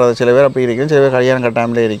கல்யாணம் கட்டுறது சில பேர் அப்படி இருக்கணும், சில பேர் கல்யாணம்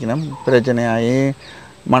கட்டாமலே இருக்கணும். பிரச்சனையாகி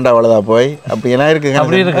மண்டாவளதா போய் அப்படியெல்லாம் இருக்குது.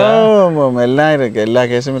 எல்லாம் இருக்குது, எல்லா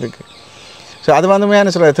கேஸும் இருக்குது. ஸோ அது வந்து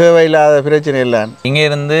என்ன சொல்கிறது, தேவையில்லாத பிரச்சனை இல்லை. இங்கே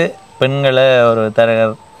இருந்து பெண்களை ஒரு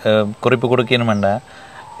குறிப்பு கொடுக்கணுமெண்டா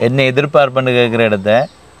என்ன எதிர்பார்ப்புன்னு கேட்குற இடத்த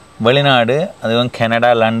வெளிநாடு, அதுவும்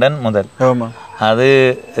கனடா, லண்டன் முதல். ஆமாம். அது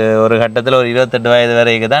ஒரு கட்டத்தில் ஒரு 28 வயது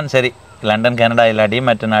வரைக்கும் தான் சரி. லண்டன் கனடா இல்லாட்டியும்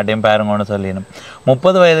மற்ற நாட்டையும் பாருங்கன்னு சொல்லிடணும்.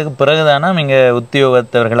 30 வயதுக்கு பிறகு தானே இங்கே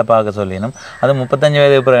உத்தியோகத்தவர்களை பார்க்க சொல்லிடணும். அது 35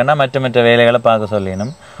 வயதுக்கு பிறகுனா மற்ற வேலைகளை பார்க்க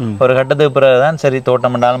சொல்லிடணும். ஒரு கட்டத்துக்கு பிறகு தான் சரி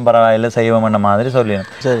தோட்டம் பண்ணாலும் பரவாயில்லை செய்வோம் என்ற மாதிரி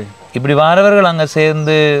சொல்லிடணும். சரி, இப்படி வரவர்கள் அங்கே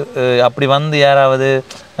சேர்ந்து அப்படி வந்து யாராவது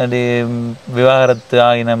அப்படி விவாகரத்து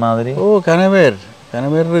ஆகின மாதிரி கனவேர்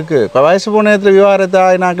இருக்குது. இப்போ வயசு போன நேரத்தில் விவாகரத்து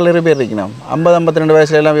ஆகினாக்கள் நிறைய பேர் இருக்கணும். 50-52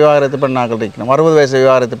 வயசுல எல்லாம் விவாகரத்து பண்ணாக்கள் இருக்கணும். 60 வயசு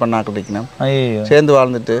விவாகரத்து பண்ணாக்கள் இருக்கணும். சேர்ந்து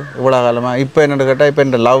வாழ்ந்துட்டு இவ்வளோ காலமாக இப்போ என்னென்னு கேட்டால் இப்போ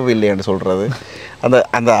என்ற லவ் இல்லைன்னு சொல்கிறது.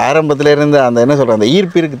 அந்த ஆரம்பத்தில் இருந்த அந்த என்ன சொல்கிறது, அந்த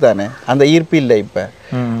ஈர்ப்பு இருக்குது தானே, அந்த ஈர்ப்பு இல்லை இப்போ.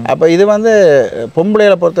 அப்போ இது வந்து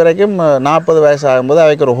பொம்பளைகளை பொறுத்த வரைக்கும் 40 வயசு ஆகும்போது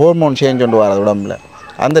அவைக்கு ஒரு ஹோர்மோன் சேஞ்ச் கொண்டு வராது உடம்புல.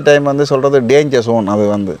 அந்த டைம் வந்து சொல்கிறது டேஞ்சர் சோன். அது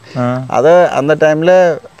வந்து அதை அந்த டைமில்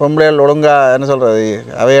பொம்பளைகள் ஒழுங்காக என்ன சொல்கிறது,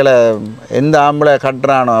 அவைகளை எந்த ஆம்பளை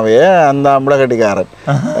கட்டுறானோ அவையே அந்த ஆம்பளை கட்டிக்காரன்.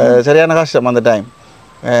 சரியான கஷ்டம் அந்த டைம்.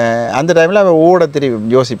 அந்த டைமில் அவள் ஓட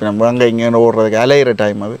திரும்பி யோசிப்பேன், நம்ம அங்கே இங்கே ஓடுறதுக்கு அலையிற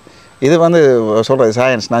டைம் அது. இது வந்து சொல்கிறது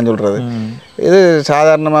சயின்ஸ், நான் சொல்கிறது. இது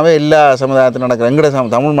சாதாரணமாகவே எல்லா சமுதாயத்திலும் நடக்கிற, எங்கட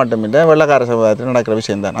தமிழ் மட்டும் இல்லை வெள்ளக்கார சமுதாயத்தில் நடக்கிற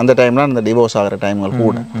விஷயம் தான். அந்த டைம்லாம் இந்த டிவோர்ஸ் ஆகிற டைம்கள்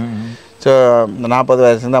கூட. ஸோ இந்த 40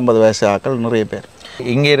 வயசுலேருந்து 50 வயசு ஆக்கள் நிறைய பேர்.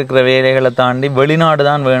 இங்கே இருக்கிற வேலைகளை தாண்டி வெளிநாடு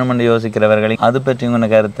தான் வேணுமென்று யோசிக்கிறவர்கள், அது பற்றி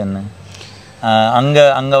உங்கள் கருத்து என்ன?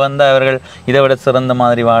 அங்கே வந்து அவர்கள் இதை விட சிறந்த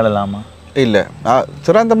மாதிரி வாழலாமா? இல்லை,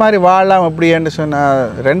 சிறந்த மாதிரி வாழலாம் அப்படின்னு சொன்னால்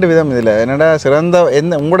 2 விதம். இதில் என்னடா சிறந்த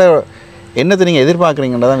உங்களோட என்னத்தை நீங்கள்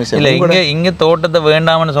எதிர்பார்க்குறீங்கன்றதான் விஷயம். இல்லை, இங்கே தோட்டத்தை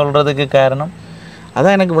வேண்டாம்னு சொல்கிறதுக்கு காரணம்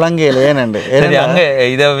அதான் எனக்கு விளங்கல. ஏனண்டு அங்கே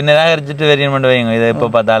இதை நிராகரிச்சுட்டு வெறியன் பண்ணி வைங்க, இதை எப்போ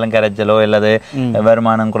பார்த்தாலும் கரைச்சலோ இல்லாத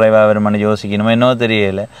வருமானம் குறைவாக வருமானம் யோசிக்கணுமோ என்னோ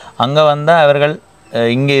தெரியல. அங்கே வந்தால் அவர்கள்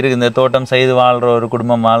இங்கே இருக்கு இந்த தோட்டம் செய்து வாழ்கிற ஒரு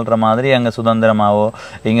குடும்பம் வாழ்கிற மாதிரி அங்கே சுதந்திரமாவோ,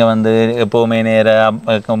 இங்கே வந்து எப்போவுமே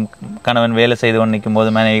கணவன் வேலை செய்து கொண்டு நிற்கும்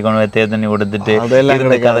போது மனைவி கொண்டு தேர் தண்ணி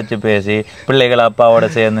கொடுத்துட்டு கதைச்சு பேசி பிள்ளைகள்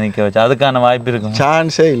அப்பாவோட சேர்ந்து நிற்க வச்சு அதுக்கான வாய்ப்பு இருக்கும்?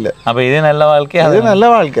 சான்ஸே இல்லை. அப்போ இது நல்ல வாழ்க்கை? அது நல்ல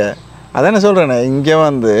வாழ்க்கை. அதானே சொல்கிறேனே, இங்கே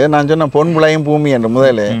வந்து நான் சொன்ன பொன் புலையும் பூமி என்று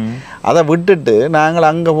முதலே அதை விட்டுட்டு நாங்கள்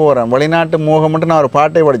அங்கே போகிறோம். வெளிநாட்டு மோகம் மட்டும் நான் ஒரு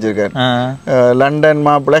பாட்டை படிச்சிருக்கேன். லண்டன்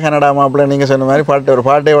மாப்பிள்ளை கனடா மாப்பிள்ளை நீங்கள் சொன்ன மாதிரி ஒரு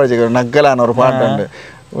பாட்டே படிச்சிருக்கேன். நக்கலான ஒரு பாட்டு உண்டு.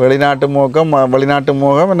 வெளிநாட்டு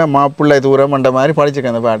மோகம் என்ன மாப்பிள்ளை தூரம் என்ற மாதிரி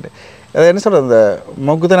படிச்சிருக்கேன் அந்த பாட்டு. அதை என்ன சொல்கிறது, இந்த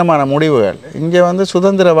மொக்குத்தனமான முடிவுகள். இங்கே வந்து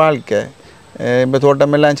சுதந்திர வாழ்க்கை. இப்போ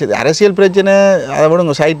தோட்டமெல்லாம் சரி, அரசியல் பிரச்சனை அதை விட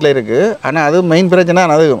உங்கள் சைட்டில் இருக்குது. ஆனால் அது மெயின் பிரச்சனை.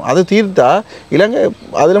 அது தீர்த்தா இலங்கை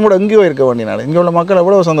அதில் கூட எங்கேயோ இருக்க வேண்டியனால இங்கே உள்ள மக்கள்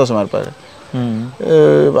எவ்வளோ சந்தோஷமாக இருப்பார்.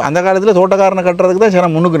 அந்த காலத்தில் தோட்டக்காரனை கட்டுறதுக்கு தான் சரி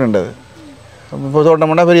முன்னுக்கு நின்றது. இப்போ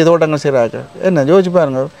தோட்டம்னா பெரிய தோட்டங்கள் செய்கிறாங்க. என்ன யோசிச்சு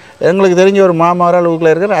பாருங்க, எங்களுக்கு தெரிஞ்ச ஒரு மாமாவரால்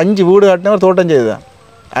ஊரில் இருக்கிற 5 வீடு கட்டினவர் தோட்டம் செய்துதான்.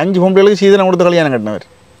 5 பொம்பளைகளுக்கு சீதனம் கொடுத்து கல்யாணம் கட்டினவர்,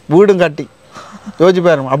 வீடும் கட்டி. யோசிச்சு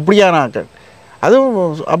பாருங்க, அப்படியான ஆக்கள். அதுவும்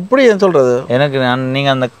அப்படி என்ன சொல்கிறது, எனக்கு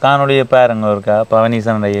நீங்கள் அந்த காணொலியை பாருங்க ஒருக்கா.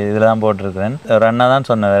 பவனீசன் இதில் தான் போட்டிருக்கிறேன். ஒரு அண்ணா தான்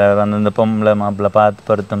சொன்னவர், அவர் வந்து இந்த பொம்பளை மாப்பிள்ளை பார்த்து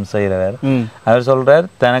பொருத்தம் செய்கிறவர். அவர் சொல்கிறார்,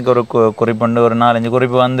 தனக்கு ஒரு குறிப்புண்டு ஒரு 4-5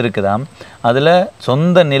 குறிப்பு வந்திருக்குதாம். அதில்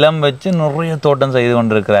சொந்த நிலம் வச்சு நிறைய தோட்டம் செய்து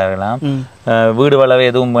கொண்டிருக்கிறார்களாம். வீடு வளவை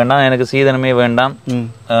எதுவும் வேண்டாம், எனக்கு சீதனமே வேண்டாம்,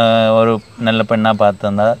 ஒரு நல்ல பெண்ணாக பார்த்து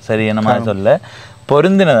வந்தா சரி என்ன மாதிரி சொல்ல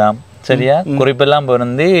பொருந்தினதாம். சரியா குறிப்பெல்லாம்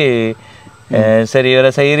பொருந்தி சரி வேறு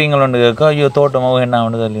செய்கிறீங்களோன்னு கேட்க, ஐயோ தோட்டமாக என்ன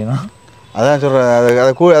ஒன்று சொல்லிடணும். அதான் சொல்கிறேன்,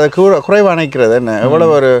 அதை குறைவு அணைக்கிறது என்ன. எவ்வளோ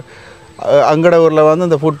ஒரு அங்கட ஊரில் வந்து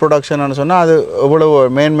இந்த ஃபுட் ப்ரொடக்ஷன் சொன்னால் அது எவ்வளோ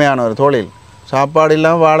மேன்மையான ஒரு தொழில். சாப்பாடு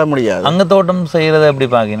இல்லாமல் வாழ முடியாது. அங்கே தோட்டம் செய்கிறத எப்படி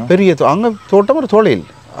பார்க்கணும்? பெரிய அங்கே தோட்டம் ஒரு தொழில்.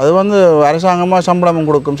 அது வந்து அரசாங்கமாக சம்பளமும்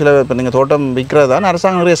கொடுக்கும். சில இப்போ நீங்கள் தோட்டம் விற்கிறதான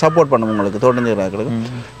அரசாங்கம் நிறைய சப்போர்ட் பண்ணும் உங்களுக்கு தோட்டம் செய்கிறாங்களுக்கு.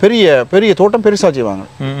 பெரிய பெரிய தோட்டம் பெருசாக செய்வாங்க.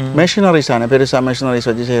 மெஷினரிஸ் தானே பெருசாக மெஷினரிஸ்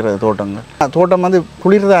வச்சு செய்கிறது தோட்டங்கள். தோட்டம் வந்து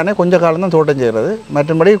குளிர் தானே கொஞ்சம் காலம் தான் தோட்டம் செய்கிறது.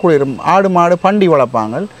 மற்றபடி குளிர் ஆடு மாடு பண்டி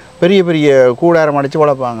வளர்ப்பாங்க, பெரிய பெரிய கூடாரம் அடித்து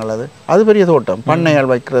வளர்ப்பாங்க. அது பெரிய தோட்டம்.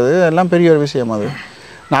 பண்ணைகள் வைக்கிறது எல்லாம் பெரிய ஒரு விஷயம். அது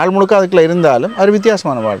நாள் முழுக்க அதுக்குள்ளே இருந்தாலும் அது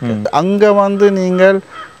வித்தியாசமான வாழ்க்கை. அங்கே வந்து நீங்கள்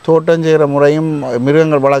தோட்டம் செய்கிற முறையும்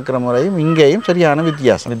மிருகங்கள் வளர்க்குற முறையும் இங்கேயும் சரியான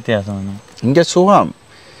வித்தியாசம். இங்கே சுகம்.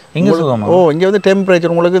 இங்கே வந்து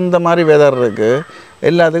டெம்பரேச்சர் உங்களுக்கு இந்த மாதிரி வெதர் இருக்குது,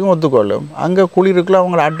 எல்லாத்துக்கும் ஒத்துக்கொள்ளும். அங்கே குளிருக்குள்ளே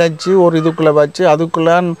அவங்கள அடைச்சி ஒரு இதுக்குள்ளே வச்சு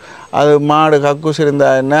அதுக்குள்ளே அது மாடு கக்கூஸ்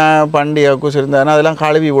இருந்தாருன்னா பண்டி கக்கூஸ் இருந்தாருன்னா அதெல்லாம்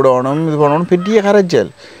கழுவி விடணும், இது பண்ணணும், பெரிய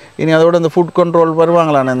கரைச்சல். இனி அதோட இந்த ஃபுட் கண்ட்ரோல்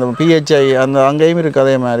வருவாங்களாண்ணே, இந்த பிஹெச்ஐ அந்த அங்கேயும் இருக்குது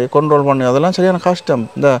அதே மாதிரி கண்ட்ரோல் பண்ணி. அதெல்லாம் சரியான கஷ்டம்.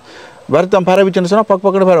 இந்த வருத்தம் பரவிச்சுன்னு சொன்னால்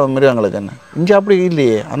பக்கத்து பரவும் மிருகங்களுக்கு. என்ன இங்கே அப்படி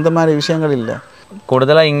இல்லையே, அந்த மாதிரி விஷயங்கள் இல்லை.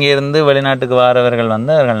 கூடுதலாக இங்கே இருந்து வெளிநாட்டுக்கு வரவர்கள்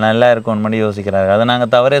வந்து அவர்கள் நல்லா இருக்கும்னு மட்டும் யோசிக்கிறார்கள். அதை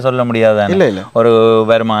நாங்கள் தவறே சொல்ல முடியாது. இல்லை இல்லை, ஒரு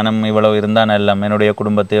வருமானம் இவ்வளவு இருந்தால் நல்லா என்னுடைய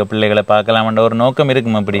குடும்பத்தையோ பிள்ளைகளை பார்க்கலாம்ன்ற ஒரு நோக்கம்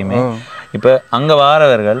இருக்கும். அப்படியுமே இப்போ அங்கே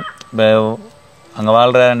வாரவர்கள் இப்போ அங்கே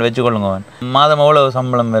வாழ்கிறான்னு வச்சுக்கொள்ளுங்க, மாதம் எவ்வளோ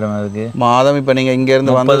சம்பளம் வரும் அதுக்கு? மாதம் இப்போ நீங்கள்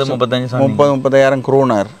இங்கேருந்து 30-35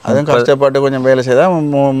 குரோனர். அதுவும் கஷ்டப்பட்டு கொஞ்சம் வேலை செய்தால்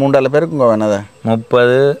 3-4 பேருக்குங்க வேணாத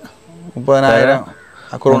 30,000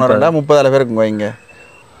 குரோனர்டா 30,000 பேருக்குங்க. இங்கே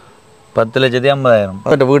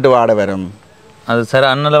 10,50,000 வீட்டு வாடகை வரும். அது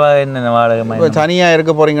சார் அண்ணளவா என்ன வாடகை? இப்போ தனியாக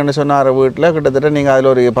இருக்க போகிறீங்கன்னு சொன்னார் வீட்டில் கிட்டத்தட்ட நீங்கள்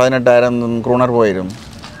அதில் ஒரு 18,000 குரோனர் போயிடும்.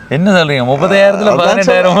 என்ன சொல்றீங்க?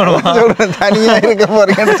 30,000 தனியாக இருக்க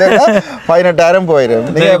போறீங்கன்னு சொன்னால் 18,000 போயிடும்.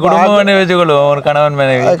 நீங்கள் குடும்பம் வச்சுக்கொள்ளுவோம், ஒரு கணவன்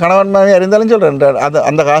மனைவி இருந்தாலும் சொல்கிறேன். அது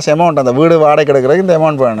அந்த காசு அமௌண்ட் அந்த வீடு வாடகை கிடைக்கிறதுக்கு இந்த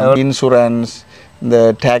அமௌண்ட் வேணும். இன்சூரன்ஸ், இந்த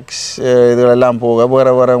டேக்ஸ் இதுகளெல்லாம் போக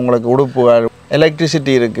வேறு உங்களுக்கு உடுப்புகள்,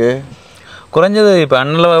 எலக்ட்ரிசிட்டி இருக்குது. குறைஞ்சது இப்போ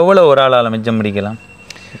அண்ணளவு எவ்வளோ ஒரு ஆளால் மிச்சம் பிடிக்கலாம்?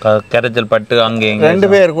 கரைச்சல் பட்டு அங்கே 2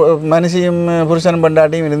 பேர் மனுஷியும் புருஷனும்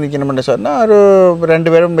பண்டாட்டியும் இருந்துக்கணும்னு சொன்னால் ஒரு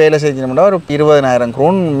 2 பேரும் வேலை செஞ்சோம்னா ஒரு 20,000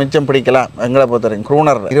 க்ரூன் மிச்சம் பிடிக்கலாம். எங்களை பொறுத்தவரைக்கும்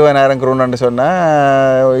க்ரூனர் 20,000 க்ரூன்னு சொன்னால்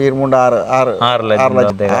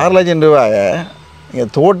 6 லட்சம் ரூபாயை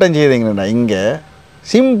நீங்கள் தோட்டம் செய்தீங்கன்னா இங்கே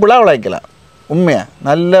சிம்பிளாக உழைக்கலாம். உண்மையாக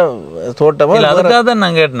நல்ல தோட்டமாக. அதுக்காக தான்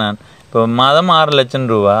நான் கேட்டேன். இப்போ மாதம் 6 லட்சம்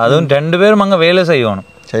ரூபா, அதுவும் 2 பேரும் அங்கே வேலை செய்யணும்.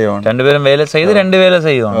 2 பேரும் வேலை செய்து 2 வேலை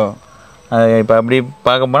செய்யணும். இப்போ அப்படி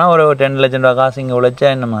பார்க்க போனால் ஒரு 10 லட்சம் ரூபா காசு இங்கே உழைச்சா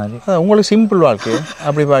என்ன மாதிரி? உங்களுக்கு சிம்பிள் வாழ்க்கை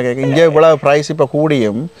அப்படி பார்க்க. இங்கே இவ்வளோ ப்ரைஸ் இப்போ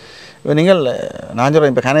கூடியும் இப்போ நீங்கள் நான்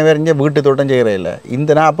சொல்கிறேன், இப்போ கனவேர் இங்கே வீட்டு தோட்டம் செய்கிறே இல்லை.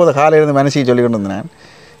 நான் அப்போது காலையிலேருந்து மனசி சொல்லிக்கிட்டு இருந்தேன்.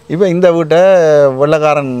 இப்போ இந்த வீட்டை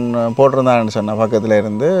வெள்ளைக்காரன் போட்டிருந்தான்னு சொன்ன பக்கத்தில்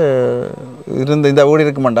இருந்து இந்த வீடு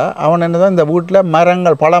இருக்குமாண்டா, அவன் என்ன தான் இந்த வீட்டில்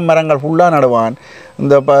மரங்கள் பல மரங்கள் ஃபுல்லாக நடுவான்.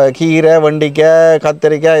 இந்த கீரை வெண்டிக்காய்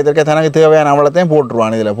கத்திரிக்காய் இதற்கு தனக்கு தேவையான அவ்வளோத்தையும்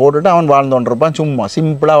போட்டுருவான். இதில் போட்டுட்டு அவன் வாழ்ந்துட்டுருப்பான். சும்மா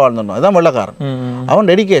சிம்பிளாக வாழ்ந்துட்டுவான். அதுதான் வெள்ளைக்காரன். அவன்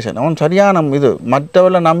டெடிக்கேஷன், அவன் சரியான இது.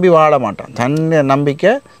 மற்றவர்களை நம்பி வாழ மாட்டான். தன்னை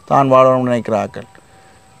நம்பிக்கை தான் வாழணும்னு நினைக்கிற ஆக்கள்.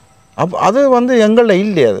 அது எங்களில்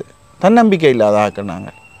இல்லை. அது தன்னம்பிக்கை இல்லாத ஆக்கள்.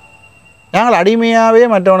 நாங்கள் அடிமையாகவே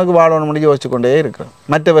மற்றவனுக்கு வாழணும் முடிஞ்சு யோசிச்சுக்கொண்டே இருக்கிறோம்.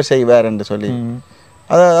 மற்றவர் செய்வார் என்று சொல்லி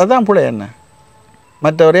அதுதான் பிள்ளை. என்ன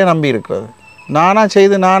மற்றவரையே நம்பி இருக்கிறது. நானாக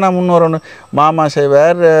செய்து நானாக முன்னோரொன்று மாமா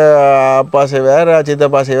செய்வார், அப்பா செய்வார்,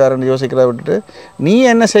 சித்தப்பா செய்வார்ன்னு யோசிக்கிறத விட்டுட்டு நீ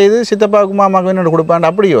என்ன செய்து சித்தப்பாவுக்கு மாமாவுக்கு என்னோட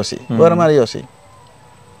கொடுப்பான்னு அப்படி யோசி. வேறு மாதிரி யோசி.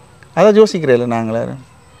 அதை யோசிக்கிறே இல்லை நாங்களே.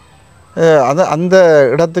 அந்த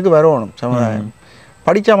இடத்துக்கு வரணும் சமுதாயம்.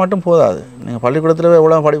 படித்தா மட்டும் போதாது. நீங்கள் பள்ளிக்கூடத்தில்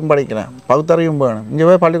எவ்வளோ படிப்பும் படிக்கலாம், பகுத்தறிவும் வேணும். இங்கே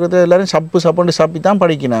போய் பள்ளிக்கூடத்தில் எல்லோரும் சப்புன்னு சப்பி தான்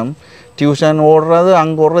படிக்கணும். டியூஷன் ஓடுறது,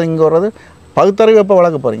 அங்கே ஓடுறது, இங்கே ஓடுறது. பகுத்தறிவு எப்போ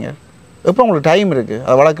வளர்க்க போகிறீங்க? எப்போ உங்களுக்கு டைம் இருக்குது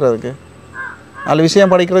அதை வளர்க்குறதுக்கு? 4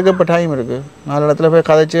 விஷயம் படிக்கிறதுக்கு இப்போ டைம் இருக்குது. 4 இடத்துல போய்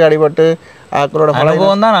கதைச்சி அடிபட்டு ஆக்களோட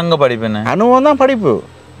அனுபவம் தான் அங்கே படிப்பேன். அனுபவம் தான் படிப்பு.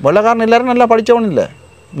 வெள்ளைக்காரன் எல்லோரும் நல்லா படித்தவனும் இல்லை,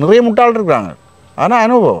 நிறைய முட்டாள் இருக்கிறாங்க. ஆனால்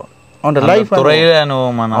அனுபவம் அவனோட லைஃப் துறையில்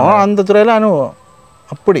அனுபவம், அந்த துறையில் அனுபவம்.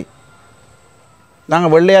 அப்படி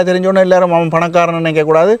நாங்கள் வெள்ளையாக தெரிஞ்சோன்னு எல்லோரும் அவன் பணக்காரன்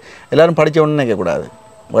நினைக்கக்கூடாது, எல்லோரும் படித்தவொன்னு நினைக்கக்கூடாது.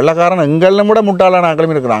 வெள்ளைக்காரன் எங்களிலும் கூட முட்டாளான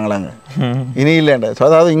ஆக்களும் இருக்கிறாங்களாங்க. இனி இல்லைண்ட,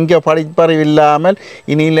 அதாவது இங்கே படிப்பறிவு இல்லாமல்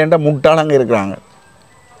இனி இல்லைண்ட முட்டாளங்க இருக்கிறாங்க.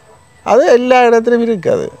 அது எல்லா இடத்துலையும்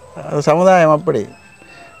இருக்காது. அது சமுதாயம் அப்படி.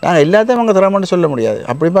 நாங்கள் எல்லாத்தையும் அங்கே திறமைன்னு சொல்ல முடியாது.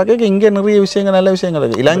 அப்படி பார்க்க இங்கே நிறைய விஷயங்கள் நல்ல விஷயங்கள்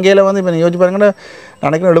இருக்குது. இலங்கையில் இப்போ நீங்கள் யோசிச்சு பாருங்கன்னா,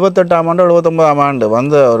 நினைக்கிறேன் 78ஆம் ஆண்டு 79ஆம் ஆண்டு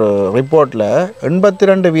வந்த ஒரு ரிப்போர்ட்டில்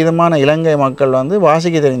 82% இலங்கை மக்கள்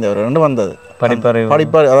வாசிக்க தெரிந்தவர் வந்தது.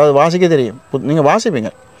 படிப்பார், அதாவது வாசிக்க தெரியும். நீங்கள்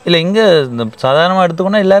வாசிப்பீங்க இல்லை இங்கே சாதாரணமாக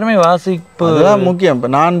எடுத்துக்கோன்னா எல்லாருமே வாசிப்பு அதுதான் முக்கியம். இப்போ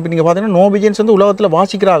நீங்கள் பார்த்தீங்கன்னா நோபிஜன்ஸ் உலகத்தில்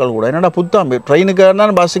வாசிக்கிறார்கள் கூட. என்னடா புத்தாம்பு ட்ரெயினுக்கு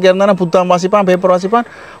இருந்தாலும் பஸ்ஸுக்கு இருந்தாலும் புத்தாம் வாசிப்பான், பேப்பர் வாசிப்பான்,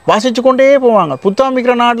 வாசிச்சு கொண்டே போவாங்க. புத்தாம்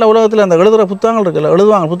விற்கிற நாட்டில் உலகத்தில் அந்த எழுதுகிற புத்தகங்கள் இருக்குல்ல,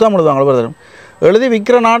 எழுதுவாங்க, புத்தாம் எழுதுவாங்க. எழுதி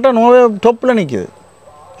விற்கிற நாட்டை நோவே டொப்பில் நிற்கிது.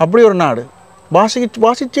 அப்படி ஒரு நாடு.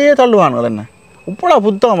 வாசிச்சே தள்ளுவாங்க. என்ன இப்போடா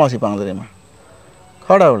புத்தகம் வாசிப்பாங்க தெரியுமா?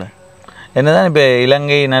 கடவுளை என்னதான் இப்போ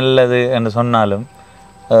இலங்கை நல்லது என்று சொன்னாலும்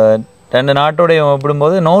 2 நாட்டோடைய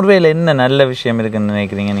ஒப்பிடும்போது நோர்வேயில் என்ன நல்ல விஷயம் இருக்குன்னு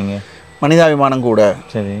நினைக்கிறீங்க நீங்கள்? மனிதாபிமானம் கூட.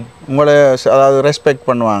 சரி, உங்களை அதாவது ரெஸ்பெக்ட்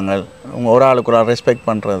பண்ணுவாங்க. உங்கள் ஒரு ஆளுக்கு ஒரு ஆள் ரெஸ்பெக்ட்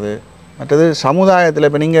பண்ணுறது. மற்றது சமுதாயத்தில்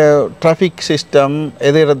இப்போ நீங்கள் ட்ராஃபிக் சிஸ்டம்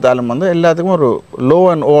எது எடுத்தாலும் எல்லாத்துக்கும் ஒரு லோ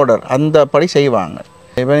அண்ட் ஆர்டர் அந்த படி செய்வாங்க.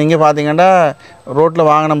 இப்போ நீங்கள் பார்த்தீங்கன்னா ரோட்டில்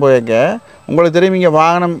வாகனம் போயிருக்க உங்களுக்கு தெரியும், இங்கே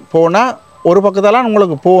வாகனம் போனால் ஒரு பக்கத்தால்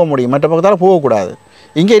உங்களுக்கு போக முடியும், மற்ற பக்கத்தால் போகக்கூடாது.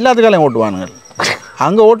 இங்கே எல்லாத்துக்காலையும் ஓட்டுவானுங்க,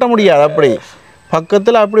 அங்கே ஓட்ட முடியாது. அப்படி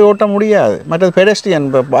பக்கத்தில் அப்படி ஓட்ட முடியாது. மற்றது பெடஸ்ட்ரியன்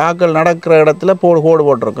இப்போ ஆக்கள் நடக்கிற இடத்துல கோடு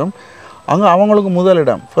போட்டிருக்கும், அங்கே அவங்களுக்கு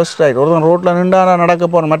முதலிடம் ஃபர்ஸ்ட் ரைட். ஒருத்தன் ரோட்டில் நின்றா நடக்க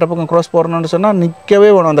போகிறோம், மற்ற பக்கம் க்ராஸ் போகிறோன்னு சொன்னால் நிற்கவே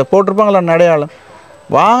வேணும். அந்த போட்டிருப்பாங்களா அடையாளம்,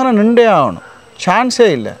 வாகனம் நின்றே ஆகணும், சான்ஸே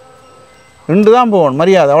இல்லை. நின்று தான் போகணும்,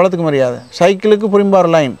 மரியாதை, அவ்வளோத்துக்கு மரியாதை. சைக்கிளுக்கு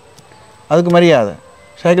புரிம்பார் லைன், அதுக்கு மரியாதை.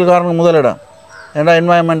 சைக்கிள்காரனுக்கு முதலிடம். ஏன்னா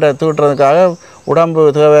என்வாயன்மெண்ட்டை தூட்டுறதுக்காக உடம்பு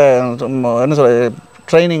தேவை என்ன சொல்ல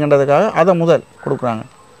ட்ரைனிங்ன்றதுக்காக அதை முதல் கொடுக்குறாங்க.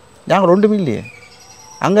 நாங்கள் ஒன்றுமே இல்லையே,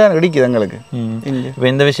 அங்கே இடிக்குது எங்களுக்கு. இப்போ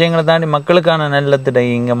இந்த விஷயங்களை தாண்டி மக்களுக்கான நல்ல திட்டம்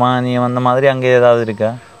இங்கே மானியம் அந்த மாதிரி அங்கே ஏதாவது இருக்கா?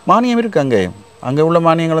 மானியம் இருக்குது. அங்கே உள்ள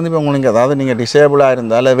மானியங்கள் இப்போ உங்களுக்கு அதாவது நீங்கள் டிசேபிளாக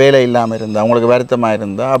இருந்தால் இல்லை வேலை இல்லாமல் இருந்தால் உங்களுக்கு வருத்தமாக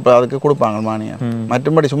இருந்தால் அப்போ அதுக்கு கொடுப்பாங்க மானியம்.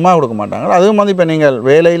 மற்றபடி சும்மா கொடுக்க மாட்டாங்க. அதுவும் இப்போ நீங்கள்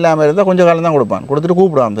வேலை இல்லாமல் இருந்தால் கொஞ்சம் காலம் தான் கொடுப்பாங்க. கொடுத்துட்டு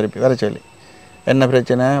கூப்பிடுவாங்க திருப்பி வர சொல்லி, என்ன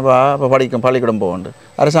பிரச்சனை வா இப்போ பள்ளிக்கூடம் போகண்டு,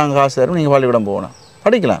 அரசாங்கம் காசு தரும், நீங்கள் பள்ளிக்கூடம் போகணும்,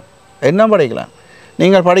 படிக்கலாம், என்ன படிக்கலாம்.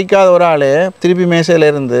 நீங்கள் படிக்காத ஒரு ஆளே திருப்பி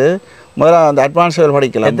மேசையிலேருந்து முதல்ல அந்த அட்வான்ஸ் லெவல்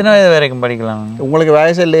படிக்கலாம். எத்தனை வயது வரைக்கும் படிக்கலாம்? உங்களுக்கு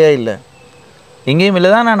வயசு இல்லையே இல்லை, இங்கேயும் இல்லை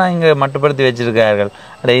தான். நான் இங்கே மட்டுப்படுத்தி வச்சுருக்கார்கள்.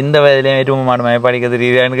 அட இந்த வயதுலேயும் எட்டும மாட்டோமே படிக்க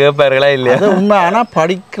தெரியுதான்னு கேட்பார்களா? இல்லையா? அது உண்மை. ஆனால்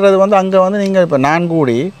படிக்கிறது அங்கே நீங்கள் இப்போ நான்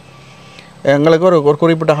கூடி எங்களுக்கு ஒரு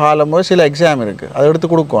குறிப்பிட்ட காலம் போது சில எக்ஸாம் இருக்குது, அதை எடுத்து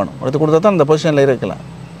கொடுக்கணும். எடுத்து கொடுத்தா தான் அந்த பொசிஷனில் இருக்கலாம்.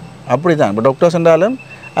 அப்படி தான் இப்போ டாக்டர்ஸ் என்றாலும்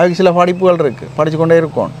அதுக்கு சில படிப்புகள் இருக்குது, படித்து கொண்டே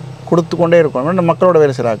இருக்கணும். கொடுத்து கொண்டே இருக்கணும். இந்த மக்களோட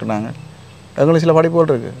வேலை செய்கிறாக்குனாங்க எங்களுக்கு சில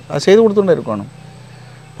படிப்புகள் இருக்குது, அது செய்து கொடுத்துட்டே இருக்கணும்.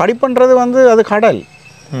 படிப்புன்றது வந்து அது கடல்.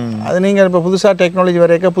 அது நீங்கள் இப்போ புதுசாக டெக்னாலஜி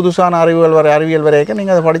வரைக்க புதுசான அறிவியல் வரைக்க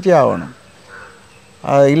நீங்கள் அதை படித்தே ஆகணும்.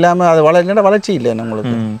 அது இல்லாமல் அது வளர்ச்சி இல்லை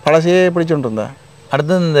உங்களுக்கு, பழசையே பிடிச்சுட்டு இருந்தா.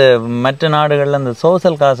 அடுத்து இந்த மற்ற நாடுகளில் இந்த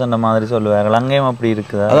சோஷியல் காசுன்ற மாதிரி சொல்லுவார்கள், அங்கேயும் அப்படி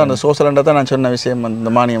இருக்குது. அதான் அந்த சோஷியல்ன்றதை நான் சொன்ன விஷயம்,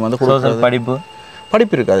 இந்த மானியம் வந்து சோஷியல் படிப்பு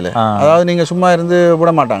இருக்குது அதில். அதாவது நீங்கள் சும்மா இருந்து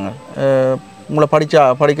விட மாட்டாங்க, உங்களை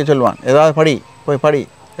படிக்க சொல்லுவான். ஏதாவது போய் படி,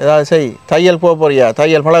 ஏதாவது செய், தையல் போறியா,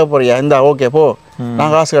 தையல் பழக போறியா, இந்தா ஓகே போ,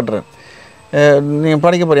 நான் காசு கட்டுறேன். நீங்கள்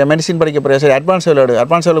படிக்க போறியா, மெடிசின் படிக்க போறியா, சரி அட்வான்ஸ்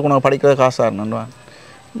லெவலுக்கு உனக்கு படிக்கிறது காசு ஆகணுன்னுவான்.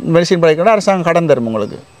 மெடிசின் படிக்கணும்னா அரசாங்கம் கடன் தரும்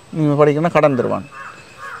உங்களுக்கு, நீங்கள் படிக்கணும்னா கடன் தருவான்,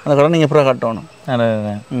 அந்த கடன் நீங்கள் அப்புறம் கட்டணும்.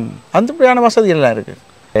 அந்த மாதிரியான வசதிகள்லாம் இருக்குது.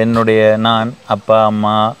 நான் அப்பா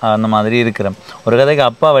அம்மா அந்த மாதிரி இருக்கிறேன். ஒரு கதைக்கு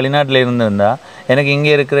அப்பா வெளிநாட்டில் இருந்திருந்தா எனக்கு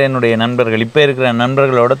இங்கே இருக்கிற என்னுடைய நண்பர்கள், இப்போ இருக்கிற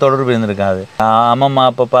நண்பர்களோட தொடர்பு இருந்திருக்காது. அம்மம்மா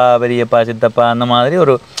அப்பப்பா பெரியப்பா சித்தப்பா அந்த மாதிரி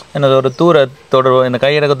ஒரு தூர தொடர்பு, இந்த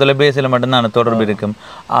கையடக்க தொலைபேசியில் மட்டும்தான் அந்த தொடர்பு இருக்கும்.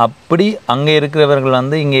 அப்படி அங்கே இருக்கிறவர்கள்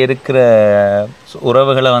வந்து இங்கே இருக்கிற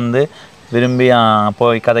உறவுகளை வந்து விரும்பி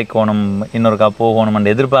போய் கதைக்கோணும், இன்னொருக்கா போகணும்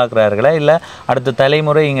எதிர்பார்க்குறார்களா, இல்லை அடுத்த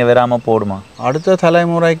தலைமுறை இங்கே வராமல் போடுமா? அடுத்த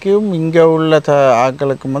தலைமுறைக்கும் இங்கே உள்ள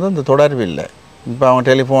ஆட்களுக்கும் வந்து இந்த தொடர்பு இல்லை. இப்போ அவங்க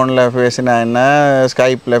டெலிஃபோனில் பேசினா என்ன,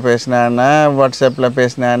 ஸ்கைப்பில் பேசினா என்ன, வாட்ஸ்அப்பில்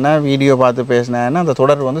பேசினா என்ன, வீடியோ பார்த்து பேசினா என்ன, அந்த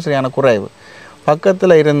தொடர்பு வந்து சரியான குறைவு.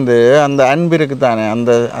 பக்கத்தில் இருந்து அந்த அன்பு இருக்குதானே,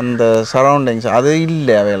 அந்த அந்த சரௌண்டிங்ஸ் அது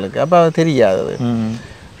இல்லை அவைகளுக்கு. அப்போ அது தெரியாது.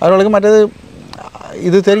 அவர்களுக்கு மற்றது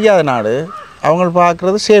இது தெரியாத நாடு, அவங்க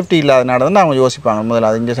பார்க்குறது சேஃப்டி இல்லாத நாடு தான் அவங்க யோசிப்பாங்க. முதல்ல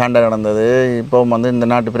அது இங்கே சண்டை நடந்தது, இப்போ வந்து இந்த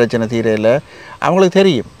நாட்டு பிரச்சனை தீரையில் அவங்களுக்கு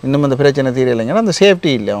தெரியும், இன்னும் அந்த பிரச்சனை தீரையில்லைங்கன்னா அந்த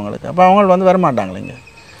சேஃப்டி இல்லை அவங்களுக்கு. அப்போ அவங்க வந்து வரமாட்டாங்களே இங்கே.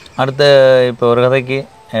 அடுத்த இப்போ ஒரு கதைக்கு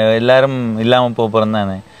எல்லாரும் இல்லாமல் போகிறோம்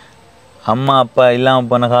தானே, அம்மா அப்பா இல்லாமல்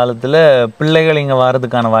போன காலத்தில் பிள்ளைகள் இங்கே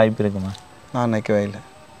வர்றதுக்கான வாய்ப்பு இருக்குமா? நான் நினைக்கவே இல்லை.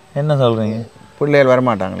 என்ன சொல்கிறீங்க? பிள்ளைகள்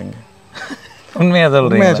வரமாட்டாங்களே இங்கே. உண்மையாக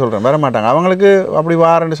சொல்கிறேன், வரமாட்டாங்க. அவங்களுக்கு அப்படி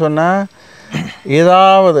வாரன்னு சொன்னால்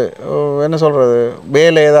ஏதாவது என்ன சொல்கிறது,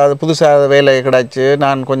 வேலை ஏதாவது புதுசாக வேலை கிடச்சி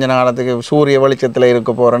நான் கொஞ்ச காலத்துக்கு சூரிய வெளிச்சத்தில்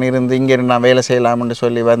இருக்க போகிறேன்னு இருந்து இங்கே நான் வேலை செய்யலாம்னு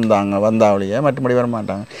சொல்லி வந்தாவளியே மற்றபடி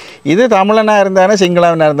வரமாட்டாங்க. இது தமிழனாக இருந்தானே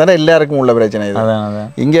சிங்களாவினா இருந்தானே எல்லாருக்கும் உள்ள பிரச்சனை இது.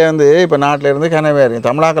 இங்கே வந்து இப்போ நாட்டில் இருந்து கனவே இருக்கு,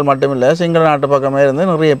 தமிழாக்கள் மட்டும் இல்லை, சிங்கள நாட்டு பக்கமே இருந்து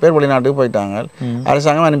நிறைய பேர் வெளிநாட்டுக்கு போயிட்டாங்க.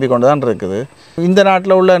 அரசாங்கம் அனுப்பி கொண்டு தான் இருக்குது. இந்த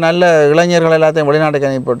நாட்டில் உள்ள நல்ல இளைஞர்கள் எல்லாத்தையும்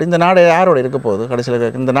வெளிநாட்டுக்கு அனுப்பிவிட்டு இந்த நாடு யாரோட இருக்க போகுது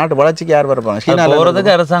கடைசியில்? இந்த நாட்டு வளர்ச்சிக்கு யார் வரப்பாங்க?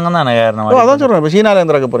 சீனாவில் அரசாங்கம் தானே காரணம். அதான் சொல்கிறேன், இப்போ சீனாவில்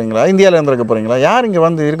இருந்திருக்க போகிறீங்களா, இந்தியாவில் இருந்திருக்க போகிறீங்களா, யார் இங்கே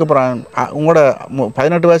வந்து இருக்க போகிறாங்க? உங்களோட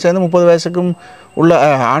 18 வயசுலேருந்து 30 வயசுக்கும் உள்ள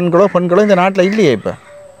ஆண்களோ பெண்களோ இந்த நாட்டில் இல்லையே. இப்போ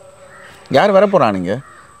யார் வர போகிறான்? நீங்கள்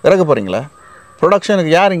இறக்க போகிறீங்களா?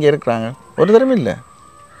 ப்ரொடக்ஷனுக்கு யார் இங்கே இருக்கிறாங்க? ஒரு தடவை இல்லை.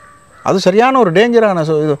 அது சரியான ஒரு டேஞ்சரான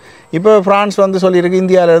இது. இப்போ ஃப்ரான்ஸ் வந்து சொல்லியிருக்கு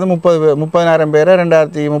இந்தியாவிலேருந்து 30,000 பேரை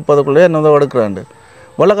 2030 என்னதோ எடுக்கிறாண்டு.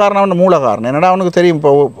 உள்ள காரணம் அவனு மூல காரணம் என்னடா அவனுக்கு தெரியும்,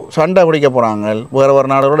 இப்போ சண்டை பிடிக்க போகிறாங்க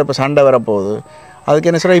வேறு நாடுகளோட, இப்போ சண்டை வரப்போகுது. அதுக்கு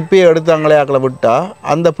என்ன சொல்ல, இப்போயே எடுத்தாங்களே ஆக்களை விட்டால்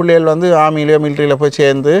அந்த பிள்ளைகள் வந்து ஆர்மியிலையோ மிலிட்ரியில் போய்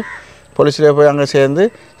சேர்ந்து போலீஸ்லேயோ போய் அங்கே சேர்ந்து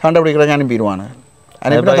சண்டை பிடிக்கிறவங்க அனுப்பிடுவானு.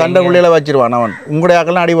 அனுப்பினா சண்டை பிள்ளைகளை வச்சிருவான். அவன் உங்களுடைய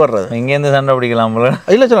ஆக்கெல்லாம் அடிபடுறது இங்கேருந்து சண்டை பிடிக்கலாம்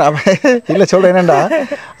இல்லை சொல்கிறேன் என்னென்னா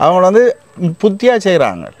அவங்க வந்து புத்தியாக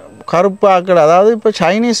செய்கிறாங்க. கருப்பு ஆக்கள், அதாவது இப்போ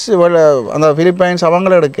சைனீஸ் அந்த பிலிப்பைன்ஸ்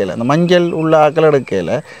அவங்கள எடுக்கலை, அந்த மஞ்சள் உள்ள ஆக்களை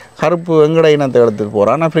எடுக்கலை, கருப்பு வெங்கட இனத்தை எடுத்துகிட்டு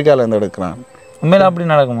போகிறான், ஆப்பிரிக்காவிலேருந்து எடுக்கிறான். உண்மையில அப்படி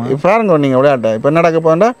நடக்குமா? இப்போ பாருங்க நீங்கள் விளையாட்ட இப்போ நடக்க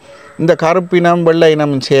போனா இந்த கருப்பினம் வெள்ளை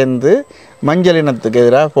இனம் சேர்ந்து மஞ்சள் இனத்துக்கு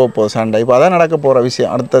எதிராக போகுது சண்டை. இப்போ அதான் நடக்க போகிற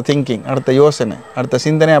விஷயம். அடுத்த திங்கிங், அடுத்த யோசனை, அடுத்த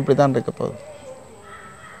சிந்தனை அப்படி தான் இருக்க போகுது.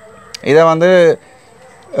 இதை வந்து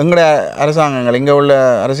எங்களுடைய அரசாங்கங்கள், இங்கே உள்ள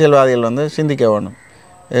அரசியல்வாதிகள் வந்து சிந்திக்க வேணும்.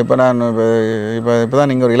 இப்போ நான் இப்போ தான்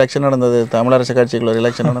நீங்கள் ஒரு எலெக்ஷன் நடந்தது, தமிழரசு கட்சிக்குள்ள ஒரு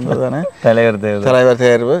எலெக்ஷன் நடந்தது தானே, தலைவர்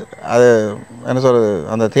தேர்வு. அது என்ன சொல்கிறது,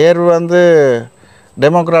 அந்த தேர்வு வந்து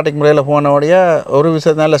டெமோக்ராட்டிக் முறையில் போனபடியா ஒரு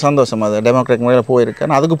விஷயம் நல்ல சந்தோஷம். அது டெமோக்ராட்டிக் முறையில்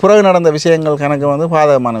போயிருக்கேன். அதுக்கு பிறகு நடந்த விஷயங்கள் கணக்கு வந்து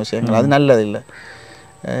பாதகமான விஷயங்கள், அது நல்லதில்லை.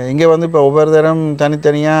 இங்கே வந்து இப்போ ஒவ்வொரு தரம்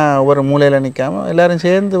தனித்தனியாக ஒவ்வொரு மூலையில் நிற்காமல் எல்லோரும்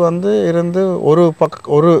சேர்ந்து வந்து இருந்து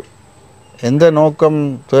ஒரு எந்த நோக்கம்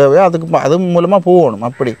தேவையோ அது மூலமாக போகணும்.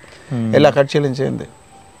 அப்படி எல்லா கட்சிகளையும் சேர்ந்து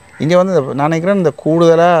இங்கே வந்து நான் நினைக்கிறேன் இந்த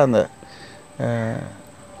கூடுதலாக அந்த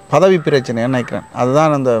பதவி பிரச்சனை நினைக்கிறேன்,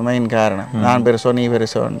 அதுதான் அந்த மெயின் காரணம். நான் பெருசோ நீ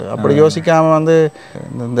பெருசோண்டு அப்படி யோசிக்காமல் வந்து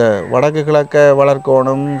இந்த வடக்கு கிழக்கை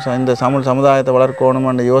வளர்க்கணும், இந்த தமிழ் சமுதாயத்தை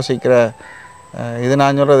வளர்க்கணும்னு யோசிக்கிற இது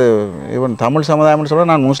நான் சொல்கிறது. ஈவன் தமிழ் சமுதாயம்னு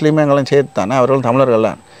சொல்ல நான் முஸ்லீமே எங்களையும் சேர்த்து தானே, அவர்களும் தமிழர்கள்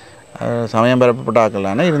தான், சமயம் பெறப்பட்ட ஆக்கள்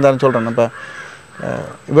தானே. இருந்தாலும் சொல்கிறேன், இப்போ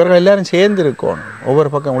இவர்கள் எல்லோரும் சேர்ந்து இருக்கணும், ஒவ்வொரு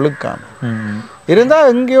பக்கம் ஒழுக்காமல் இருந்தால்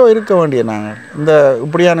எங்கேயோ இருக்க வேண்டிய நாங்கள் இந்த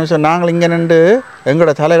இப்படியான விஷயம். நாங்கள் இங்கே நின்று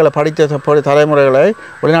எங்களோட தலைகளை படித்த தலைமுறைகளை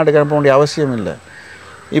வெளிநாட்டுக்கு அனுப்ப வேண்டிய அவசியம் இல்லை.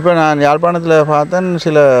 இப்போ நான் யாழ்ப்பாணத்தில் பார்த்தேன்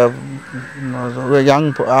சில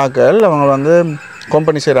யங் ஆக்கள் அவங்க வந்து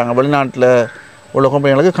கம்பெனி செய்கிறாங்க, வெளிநாட்டில் உள்ள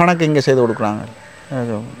கம்பெனிகளுக்கு கணக்கு இங்கே செய்து கொடுக்குறாங்க.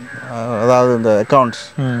 அதாவது இந்த அக்கௌண்ட்ஸ்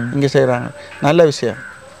இங்கே செய்கிறாங்க. நல்ல விஷயம்.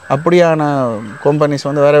 அப்படியான கம்பெனிஸ்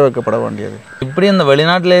வந்து வரவேற்கப்பட வேண்டியது. இப்படி இந்த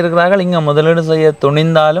வெளிநாட்டில் இருக்கிறார்கள் இங்கே முதலீடு செய்ய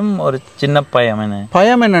துணிந்தாலும் ஒரு சின்ன பயம்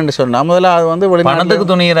என்னன்னு சொன்னால், முதல்ல அது வந்து பணத்துக்கு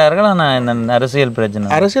துணிகிறார்கள். ஆனால் இந்த அரசியல்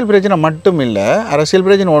பிரச்சனை மட்டும் இல்லை, அரசியல்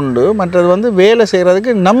பிரச்சனை உண்டு. மற்றது வந்து வேலை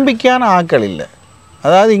செய்கிறதுக்கு நம்பிக்கையான ஆட்கள் இல்லை.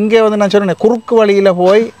 அதாவது இங்கே வந்து நான் சொன்னேன், குறுக்கு வழியில்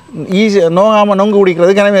போய் நோகாமல் நொங்கு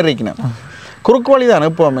குடிக்கிறதுக்கு எனவே இருக்கணும். குறுக்கு வழி தான்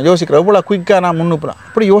எப்போவுமே யோசிக்கிறேன், எவ்வளோ குயிக்காக நான் முன்னுப்புறேன்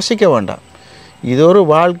அப்படி யோசிக்க வேண்டாம். இது ஒரு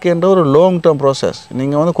வாழ்க்கைன்ற ஒரு லாங் டேர்ம் ப்ராசஸ்.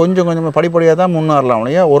 நீங்கள் வந்து கொஞ்சம் கொஞ்சமாக படிப்படியாக தான் முன்னேறலாம்.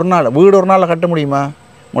 இல்லையா? ஒரு நாளில் கட்ட முடியுமா?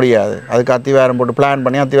 முடியாது. அதுக்கு அத்திவாரம் போட்டு பிளான்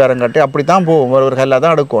பண்ணி அத்திவாரம் கட்டி அப்படி தான் போகும். ஒரு கல்லாக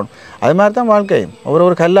தான் அடுக்கணும். அது மாதிரி தான் வாழ்க்கை.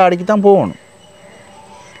 ஒரு கல்லாக அடுக்கி தான் போகணும்.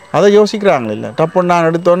 அதை யோசிக்கிறாங்களே இல்லை. டப்பு நான்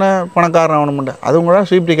எடுத்தோன்னே பணக்காரன் ஆகணும்ண்டு அது உங்களோட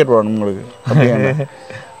ஸ்வீப் டிக்கெட் போடணும் உங்களுக்கு.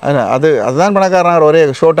 அதுதான் பணக்காரன் ஒரே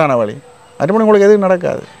ஷோர்ட்டான வழி. அது பண்ணி உங்களுக்கு எதுவும்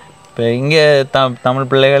நடக்காது. இப்போ இங்கே தமிழ்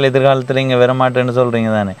பிள்ளைகள் எதிர்காலத்தில் இங்கே வர மாட்டேன்னு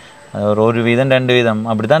சொல்கிறீங்க தானே, ஒரு வீதம் 2 வீதம்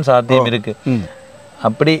அப்படி தான் சாத்தியம் இருக்குது.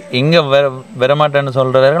 அப்படி இங்கே வரமாட்டேன்னு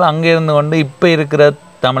சொல்கிறவர்கள் அங்கே இருந்து கொண்டு இப்போ இருக்கிற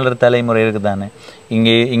தமிழர் தலைமுறை இருக்குது தானே,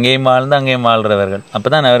 இங்கேயும் வாழ்ந்து அங்கேயும் வாழ்கிறவர்கள். அப்போ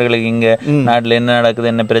தான் அவர்களுக்கு இங்கே நாட்டில் என்ன நடக்குது,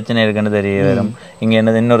 என்ன பிரச்சனை இருக்குன்னு தெரிய வரும், இங்கே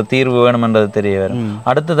இன்னொரு தீர்வு வேணுமென்றது தெரிய வரும்.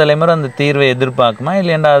 அடுத்த தலைமுறை அந்த தீர்வை எதிர்பார்க்குமா,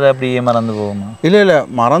 இல்லைண்டா அது அப்படியே மறந்து போகுமா? இல்லை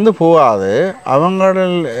மறந்து போகாது.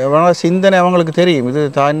 அவங்களோட சிந்தனை அவங்களுக்கு தெரியும். இது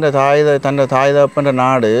தன்னை தாய் தகப்பன்ற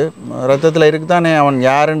நாடு ரத்தத்தில் இருக்குதானே. அவன்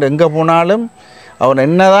யாருன்னு எங்கே போனாலும் அவன்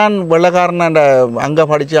என்னதான் வெள்ளக்காரன் அங்கே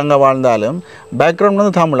படித்து அங்கே வாழ்ந்தாலும் பேக்ரவுண்ட்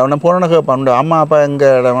வந்து தமிழ். அவனை போனோன்னு கேட்பான், அம்மா அப்பா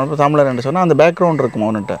எங்கள் இடம் தமிழர்ன்னு சொன்னால் அந்த பேக்ரவுண்ட் இருக்கும்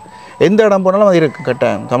அவன்கிட்ட. எந்த இடம் போனாலும் அது இருக்கும்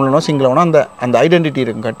கட்டாயம். தமிழனோ சிங்களவனோ அந்த ஐடென்டிட்டி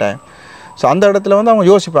இருக்கும் கட்டாயம். ஸோ அந்த இடத்துல வந்து அவங்க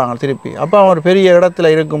யோசிப்பாங்க திருப்பி. அப்போ அவன் ஒரு பெரிய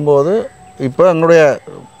இடத்துல இருக்கும்போது இப்போ எங்களுடைய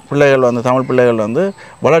பிள்ளைகள் வந்து தமிழ் பிள்ளைகள் வந்து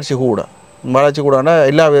வளர்ச்சி கூடனா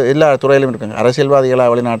எல்லா துறையிலும் இருக்காங்க. அரசியல்வாதிகளாக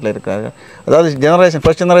வெளிநாட்டில் இருக்காங்க. அதாவது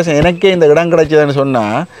ஃபர்ஸ்ட் ஜெனரேஷன் எனக்கே இந்த இடம் கிடைச்சதுன்னு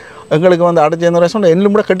சொன்னால் எங்களுக்கு வந்து அடுத்த ஜெனரேஷன்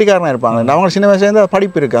இன்னும் கூட கட்டிக்காரனாக இருப்பாங்க. அவங்க சின்ன வயசுலேருந்து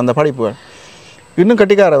படிப்பு இருக்குது. அந்த படிப்புகள் இன்னும்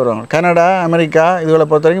கட்டிக்கார வருவாங்க. கனடா, அமெரிக்கா இதுகளை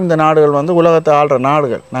பொறுத்த வரைக்கும் இந்த நாடுகள் வந்து உலகத்தை ஆள்ற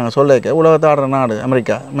நாடுகள். நாங்கள் சொல்லிக்க உலகத்தை ஆடுற நாடு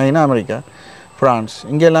அமெரிக்கா, மெயினாக அமெரிக்கா, ஃப்ரான்ஸ்.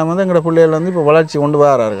 இங்கே எல்லாம் வந்து எங்களோட பிள்ளைகள் வந்து இப்போ வளர்ச்சி கொண்டு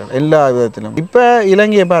வரார்கள் எல்லா விதத்திலும். இப்போ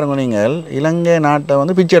இலங்கையை பாருங்க, நீங்கள் இலங்கை நாட்டை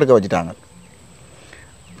வந்து பிச்சை எடுக்க வச்சுட்டாங்கன்னா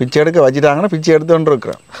பிச்சை எடுத்துகிட்டு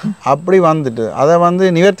இருக்கிறோம். அப்படி வந்துட்டு அதை வந்து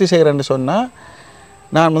நிவர்த்தி செய்கிறேன்னு சொன்னால்,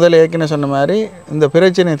 நான் முதல்ல ஏற்கனவே சொன்ன மாதிரி இந்த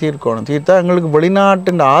பிரச்சனையை தீர்த்தா எங்களுக்கு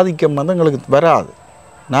வெளிநாட்டின் ஆதிக்கம் வந்து எங்களுக்கு வராது.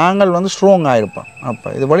 நாங்கள் வந்து ஸ்ட்ராங்காக இருப்போம். அப்போ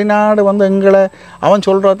இது வெளிநாடு வந்து எங்களை அவன்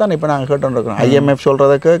சொல்கிறத தான் இப்போ நாங்கள் கேட்டுருக்கிறோம். IMF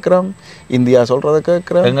சொல்கிறத கேட்குறோம், இந்தியா சொல்கிறத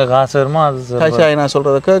கேட்குறோம், எங்கள் காசு வருமோ அது சைனா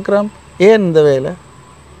சொல்கிறத கேட்குறோம். ஏன் இந்த வேலை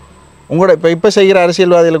உங்களோட இப்போ செய்கிற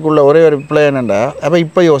அரசியல்வாதிகளுக்குள்ள ஒரே ஒரு பிள்ளை என்னென்னா, அப்போ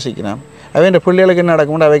இப்போ யோசிக்கணும் அவன் பிள்ளைகளுக்கு என்ன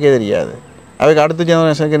நடக்கும்போது அவைக்கே தெரியாது. அவைக்கு அடுத்த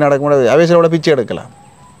ஜெனரேஷனுக்கு என்ன நடக்கும்போது அவை சிலோட பிச்சை எடுக்கலாம்,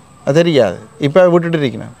 அது தெரியாது. இப்போ விட்டுட்டு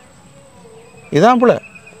இருக்கணும். இதுதான் பிள்ளை.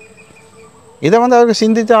 இதை வந்து அவருக்கு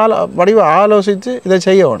சிந்தித்து ஆலோசித்து இதை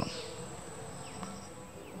செய்ய வேணும்.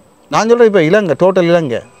 நான் சொல்கிறேன் இப்போ இலங்கை டோட்டல்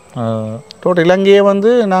இலங்கையை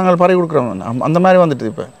வந்து நாங்கள் பறி கொடுக்குறோம். அந்த மாதிரி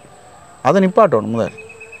வந்துட்டு இப்போ அதை நிப்பாட்டணும் முதல்.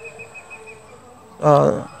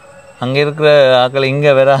 அங்கே இருக்கிற ஆக்கள்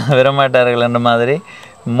இங்கே வரமாட்டார்கள் என்ற மாதிரி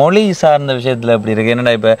மொழி சார்ந்த விஷயத்தில் எப்படி இருக்குது?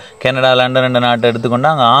 என்னடா இப்போ கனடா, லண்டன் 2 நாட்டை எடுத்துக்கொண்டா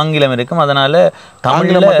அங்கே ஆங்கிலம் இருக்கும். அதனால்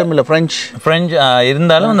தமிழில் மட்டும் இல்லை, ஃப்ரெஞ்சு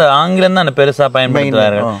இருந்தாலும் அந்த ஆங்கிலம் தான் பெருசாக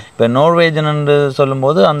பயன்படுத்துவார்கள். இப்போ நோர்வேஜன் என்று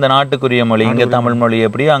சொல்லும்போது அந்த நாட்டுக்குரிய மொழி, இங்கே தமிழ் மொழி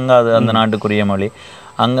எப்படியோ அங்கே அது அந்த நாட்டுக்குரிய மொழி.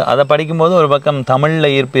 அங்கே அதை படிக்கும்போது ஒரு பக்கம்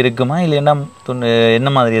தமிழில் ஈர்ப்பு இருக்குமா, இல்லைன்னா என்ன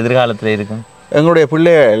மாதிரி எதிர்காலத்தில் இருக்கும்? எங்களுடைய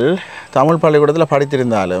பிள்ளைகள் தமிழ் பள்ளிக்கூடத்தில்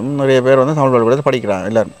படித்திருந்தாலும் நிறைய பேர் வந்து தமிழ் பள்ளிக்கூடத்தில் படிக்கிறாங்க.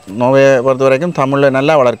 இல்லை, நோவையை பொறுத்த வரைக்கும் தமிழில்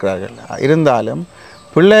நல்லா வளர்க்கிறார்கள். இருந்தாலும்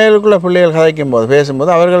பிள்ளைகள் கதைக்கும் போது பேசும்போது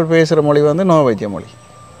அவர்கள் பேசுகிற மொழி வந்து நோவைத்திய மொழி.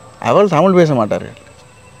 அவர்கள் தமிழ் பேச மாட்டார்கள்.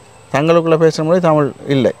 தங்களுக்குள்ளே பேசுகிற மொழி தமிழ்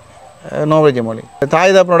இல்லை, நோவைத்திய மொழி.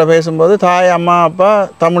 தாய் தப்பனோட பேசும்போது அம்மா அப்பா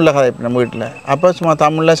தமிழில் கதைப்போம் நம்ம வீட்டில். அப்போ சும்மா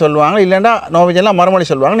தமிழில் சொல்லுவாங்க, இல்லைன்னா நோவைத்தியெல்லாம் மறுமொழி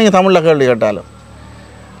சொல்லுவாங்க. நீங்கள் தமிழில் கேள்வி கேட்டாலும்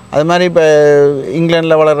அது மாதிரி. இப்போ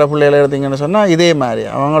இங்கிலாண்டில் வளர்கிற பிள்ளைகளை எடுத்திங்கன்னு சொன்னால் இதே மாதிரி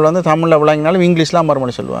அவங்க வந்து தமிழில் விளங்கினாலும் இங்கிலீஷ்லாம்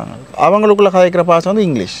மறுமொழி சொல்லுவாங்க. அவங்களுக்குள்ளே கதைக்கிற பாசம் வந்து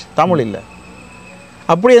இங்கிலீஷ், தமிழ் இல்லை.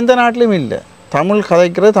 அப்படி எந்த நாட்டிலையும் இல்லை. தமிழ்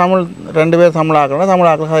கதைக்கிறது தமிழ், 2 பேர் தமிழ் ஆக்கள்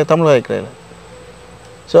தமிழ் கதைக்கிறது.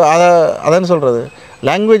 ஸோ அதான் சொல்கிறது.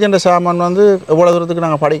 லாங்குவேஜ் என்ற சாமான் வந்து எவ்வளோ தூரத்துக்கு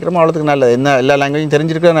நாங்கள் படிக்கிறோமோ அவ்வளோத்துக்கு நல்லது. என்ன எல்லா லாங்குவேஜும்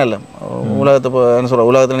தெரிஞ்சிருக்கிறதா இல்லை.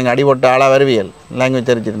 உலகத்தில் நீங்கள் அடிபட்ட ஆளாக வருவியல் லாங்குவேஜ்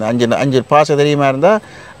தெரிஞ்சிருந்தேன். 5 பாஷை தெரியுமா இருந்தால்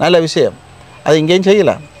நல்ல விஷயம். அது இங்கேயும்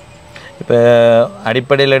செய்யலாம். இப்போ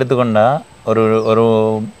அடிப்படையில் எடுத்துக்கொண்டால் ஒரு ஒரு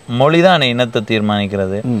மொழி தான் இனத்தை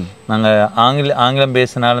தீர்மானிக்கிறது. நாங்கள் ஆங்கிலம்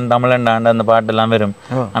பேசினாலும் தமிழண்டாண்டு அந்த பாட்டெல்லாம் வரும்.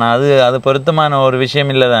 ஆனால் அது பொருத்தமான ஒரு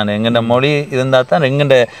விஷயம் இல்லை தானே. எங்கள்ட மொழி இருந்தால் தான்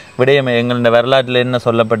எங்கள்ட விடயம் எங்கள்ட வரலாற்றில் என்ன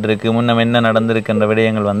சொல்லப்பட்டிருக்கு, முன்னம் என்ன நடந்திருக்குன்ற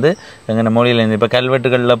விடயங்கள் வந்து எங்கள்ட மொழியில் இருந்து. இப்போ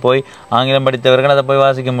கல்வெட்டுகளில் போய் ஆங்கிலம் படித்தவர்கள் அதை போய்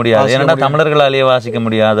வாசிக்க முடியாது. ஏன்னா தமிழர்களாலேயே வாசிக்க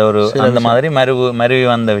முடியாத ஒரு அந்த மாதிரி மருவி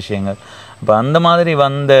வந்த விஷயங்கள். இப்போ அந்த மாதிரி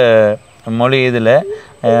வந்த மொழி இதில்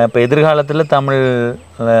இப்போ எதிர்காலத்தில் தமிழ்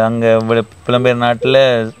அங்கே புலம்பெயர் நாட்டில்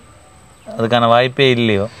அதுக்கான வாய்ப்பே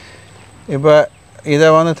இல்லையோ? இப்போ இதை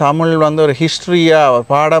வந்து தமிழ் வந்து ஒரு ஹிஸ்ட்ரியாக ஒரு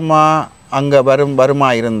பாடமாக அங்கே வருமா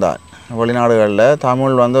இருந்தால், வெளிநாடுகளில்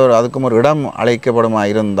தமிழ் வந்து அதுக்கும் ஒரு இடம் அழைக்கப்படுமா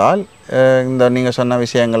இருந்தால், இந்த நீங்கள் சொன்ன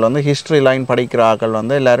விஷயங்கள் வந்து ஹிஸ்ட்ரி லைன் படிக்கிற ஆக்கள்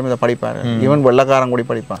வந்து எல்லாரும் இதை படிப்பார். ஈவன் வெள்ளக்காரன் கூடி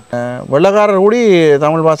படிப்பான். வெள்ளக்காரர் கூடி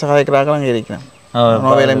தமிழ் பாஷை கதைக்கிற ஆக்கள் அங்கே இருக்கணும்.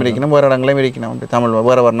 நோவையிலையும் இருக்கணும், வேறு இடங்களையும் இருக்கணும். தமிழ்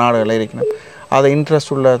வேறு நாடுகளில் இருக்கணும். அது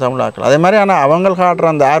இன்ட்ரெஸ்ட் உள்ள தமிழ் ஆக்கள் அதே மாதிரி. ஆனால் அவங்க காட்டுற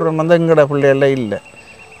அந்த ஆர்வம் வந்து எங்களோட பிள்ளைகள இல்லை.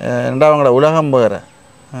 ரெண்டா அவங்களோட உலகம் வேறு.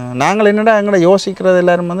 நாங்கள் என்னடா எங்களை யோசிக்கிறது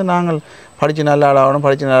எல்லாரும் வந்து நாங்கள் படித்து நல்லா ஆகணும்,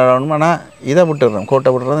 படித்து நல்லா ஆகணும். ஆனால் இதை விட்டுடுறோம்,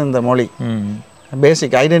 கோட்டை விட்டுறது இந்த மொழி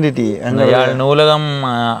பேசிக் ஐடென்டிட்டி. எங்கள் நூலகம்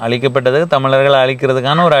அழிக்கப்பட்டதுக்கு தமிழர்கள்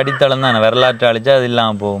அழிக்கிறதுக்கான ஒரு அடித்தளம் தானே. வரலாற்று அழிச்சா அது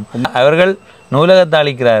இல்லாமல் போகும். அவர்கள் நூலகத்தை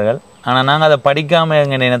அழிக்கிறார்கள், ஆனால் நாங்கள் அதை படிக்காமல்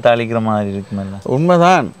எங்கள் இனத்தை அழிக்கிற மாதிரி இருக்குமில்ல.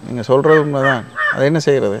 உண்மைதான், நீங்கள் சொல்கிறது உண்மைதான். அது என்ன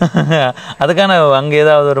செய்கிறது? அதுக்கான அங்கே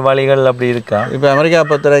ஏதாவது ஒரு வழிகள் அப்படி இருக்கா? இப்போ அமெரிக்கா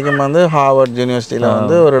பொறுத்த வரைக்கும் வந்து ஹார்வர்ட் யூனிவர்சிட்டியில்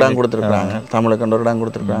வந்து ஒரு இடம் கொடுத்துருக்குறாங்க, தமிழுக்கு ஒரு இடம்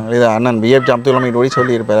கொடுத்துருக்காங்க. இது அண்ணன் பிஎஃப் அப்துல் ஹமீட் ஓடி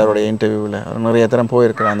சொல்லியிருப்பார் அவருடைய இன்டர்வியூவில். அவர் நிறைய தரம்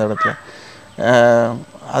போயிருக்கிறார் அந்த இடத்துல.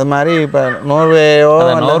 அது மாதிரி இப்போ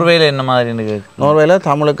நோர்வேயில் என்ன மாதிரி? நோர்வேயில்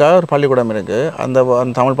தமிழுக்காக ஒரு பள்ளிக்கூடம் இருக்குது. அந்த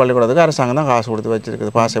தமிழ் பள்ளிக்கூடத்துக்கு அரசாங்கம் தான் காசு கொடுத்து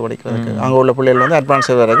வச்சுருக்குது பாஷை படிக்கிறதுக்கு. அங்கே உள்ள பிள்ளைகள் வந்து அட்வான்ஸ்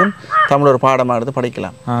வரைக்கும் தமிழ் ஒரு பாடமாக எடுத்து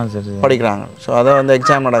படிக்கலாம், படிக்கிறாங்க. ஸோ அதை வந்து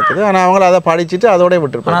எக்ஸாம் நடக்குது. ஆனால் அவங்கள அதை படிச்சுட்டு அதோட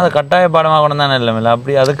விட்டுருப்பாங்க. அதை கட்டாய பாடமாக கூட தானே இல்லை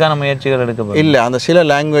அப்படி அதுக்கான முயற்சிகள் எடுக்க இல்லை. அந்த சில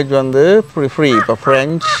லாங்குவேஜ் வந்து ஃப்ரீ. இப்போ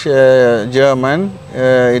ஃப்ரெஞ்ச், ஜெர்மன்,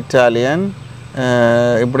 இட்டாலியன்,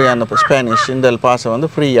 இப்படியான ஸ்பானிஷ் இந்த பாஷை வந்து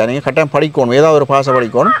ஃப்ரீயாக நீங்கள் கட்டாயம் படிக்கணும். ஏதாவது ஒரு பாஷை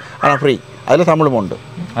படிக்கணும், ஆனால் ஃப்ரீ. அதில் தமிழும் உண்டு.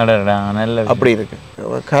 நல்ல அப்படி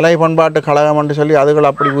இருக்குது. கலை பண்பாட்டு கழகம்னு சொல்லி அதுகள்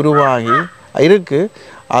அப்படி உருவாகி இருக்குது.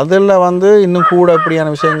 அதில் வந்து இன்னும் கூட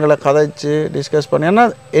இப்படியான விஷயங்களை கதைச்சு டிஸ்கஸ் பண்ணி. ஏன்னா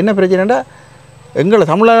என்ன பிரச்சனைடா, எங்களை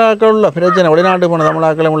தமிழாக்கள் உள்ள பிரச்சனை, வெளிநாட்டு போன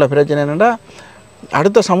தமிழாக்களும் உள்ள பிரச்சனை என்னென்னா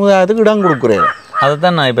அடுத்த சமுதாயத்துக்கு இடம் கொடுக்குறேன். அதை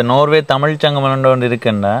தான் நான் இப்போ நோர்வே தமிழ் சங்கம் ஒன்று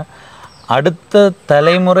இருக்குன்னா அடுத்த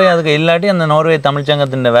தலைமுறை அதுக்கு இல்லாட்டி அந்த நோர்வே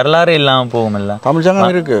தமிழ்ச்சங்கத்தின் வரலாறு இல்லாமல் போகும். இல்லை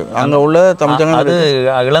தமிழ்ச்சங்கம் இருக்கு அங்கே உள்ள தமிழ்ச்சங்கம். அது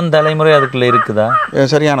இளம் தலைமுறை அதுக்குள்ள இருக்குதா?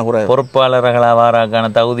 சரியான குறை. பொறுப்பாளர்களாக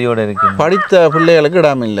வாராக்கான தகுதியோடு இருக்கு. படித்த பிள்ளைகளுக்கு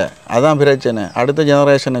இடம் இல்லை, அதான் பிரச்சனை. அடுத்த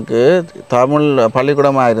ஜெனரேஷனுக்கு தமிழ்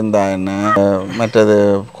பள்ளிக்கூடமாக இருந்தா என்ன, மற்றது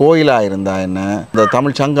கோயிலாக இருந்தா என்ன, இந்த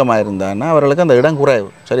தமிழ் சங்கமாக இருந்தா என்ன, அவர்களுக்கு அந்த இடம் குறைவு,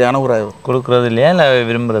 சரியான குறைவு. கொடுக்குறது இல்லையா இல்லை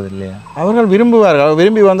விரும்புறது இல்லையா? அவர்கள் விரும்புவார்கள்,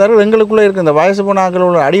 விரும்பி வந்தார்கள். எங்களுக்குள்ளே இருக்குது இந்த வயசு போன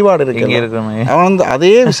ஆக்களோட அடிபாடு இருக்கு. அவன் வந்து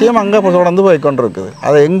அதே விஷயம் அங்கே தொடர்ந்து போய் கொண்டு இருக்குது.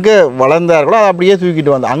 அதை எங்கே வளர்ந்தார்களோ அதை அப்படியே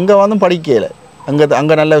தூக்கிட்டு வந்து அங்கே வந்து படிக்கலை.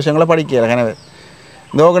 அங்கே நல்ல விஷயங்களை படிக்கலை. எனவே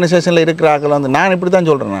இந்த ஆர்கனைசேஷனில் இருக்கிற ஆக்கள் வந்து நான் இப்படி தான்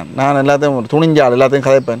சொல்கிறேன். நான் எல்லாத்தையும் துணிஞ்சால் எல்லாத்தையும்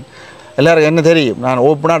கதைப்பேன். எல்லாருக்கும் என்ன தெரியும், நான்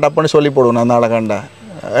ஓப்பனாக டப்புன்னு சொல்லி போடுவேன். அந்த ஆளை கண்டா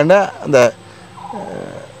ஏண்டா அந்த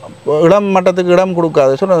இளம் மட்டத்துக்கு இடம்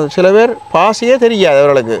கொடுக்காது சொன்ன சில பேர் பாசியே தெரியாது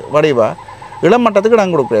அவர்களுக்கு வடிவா. இளம் மட்டத்துக்கு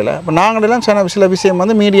இடம் கொடுக்குறதில்ல. இப்போ நாங்களெல்லாம் சில விஷயம்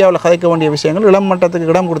வந்து மீடியாவில் கதைக்க வேண்டிய விஷயங்கள் இளம்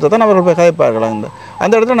மட்டத்துக்கு இடம் கொடுத்தா தான் அவர்கள் போய் கதைப்பார்கள்.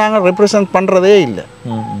 அந்த இடத்துல நாங்கள் ரெப்ரசன்ட் பண்ணுறதே இல்லை.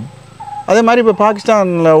 அதே மாதிரி இப்போ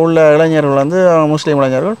பாகிஸ்தானில் உள்ள இளைஞர்கள் வந்து முஸ்லீம்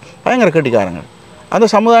இளைஞர்கள் பயங்கர கெட்டிக்காரங்க. அந்த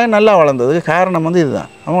சமுதாயம் நல்லா வளர்ந்ததுக்கு காரணம் வந்து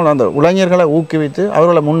இதுதான். அவங்க அந்த இளைஞர்களை ஊக்குவித்து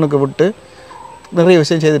அவர்களை முன்னுக்கு விட்டு நிறைய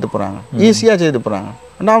விஷயம் செய்துட்டு போகிறாங்க, ஈஸியாக செய்துட்டு போகிறாங்க.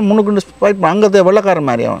 நான் முன்னுக்கு ஃபைட் அங்கே வெள்ளக்காரன்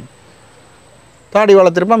மாதிரி அவன் தாடி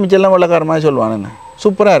வளர்த்துருப்பான், மிச்செல்லாம் வெள்ளக்காரன் மாதிரி சொல்லுவான். என்ன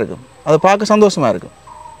சூப்பராக இருக்கும், அதை பார்க்க சந்தோஷமாக இருக்கும்.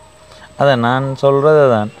 அதான் நான் சொல்கிறது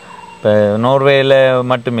தான். இப்போ நோர்வேயில்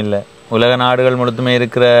மட்டும் இல்லை, உலக நாடுகள் முழுத்துமே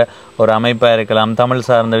இருக்கிற ஒரு அமைப்பாக இருக்கலாம், தமிழ்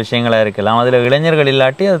சார்ந்த விஷயங்களாக இருக்கலாம். அதில் இளைஞர்கள்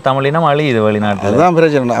இல்லாட்டி அது தமிழினம் அழியுது வெளிநாட்டில். அதுதான்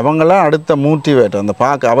பிரச்சனை. அவங்களாம் அடுத்த மோட்டிவேட் அந்த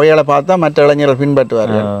அவைகளை பார்த்தா மற்ற இளைஞர்கள்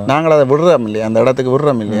பின்பற்றுவார்கள். நாங்கள் அதை விடுறோம் இல்லையா, அந்த இடத்துக்கு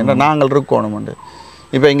விடுறோம் இல்லையா, ஏன்னா நாங்கள் இருக்கணும்ண்டு.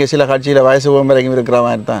 இப்போ இங்கே சில கட்சியில் வயசு வரைக்கும் இருக்கிற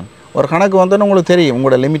மாதிரி தான் ஒரு கணக்கு வந்தோன்னு உங்களுக்கு தெரியும்.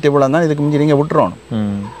 உங்களோட லிமிட் இவ்வளோ தான், இதுக்கு மிஞ்சி நீங்கள் விட்டுறணும்.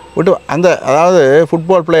 விட்டு அந்த அதாவது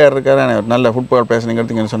ஃபுட்பால் பிளேயர் இருக்காரு, நல்ல ஃபுட்பால் பிளேயர்ஸ் நீங்கள்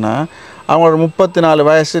எடுத்தீங்கன்னு சொன்னால் அவங்களோட 34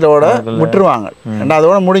 வயசுலோட விட்டுருவாங்க.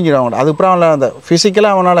 அதோட முடிஞ்சிடுவாங்க. அதுக்கப்புறம் அவங்கள அந்த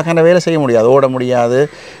ஃபிசிக்கலாக அவனால் கண்ட வேலை செய்ய முடியாது, ஓட முடியாது.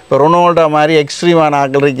 இப்போ ரொனால்டோ மாதிரி எக்ஸ்ட்ரீமான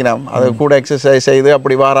ஆக்கள் இருக்கிறோம், அது கூட எக்ஸசைஸ் செய்து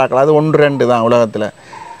அப்படி வாராக்கள், அது 1-2 தான் உலகத்தில்.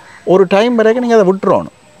 ஒரு டைம் வரைக்கும் நீங்கள் அதை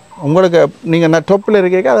விட்டுறணும். உங்களுக்கு நீங்கள் டொப்பில்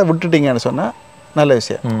இருக்க அதை விட்டுட்டீங்கன்னு சொன்னால் நல்ல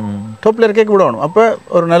விஷயம். டொப்பில் இருக்க விடணும், அப்போ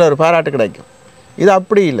ஒரு நல்ல ஒரு பாராட்டு கிடைக்கும். இது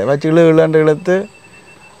அப்படி இல்லை, வச்சு இழுத்து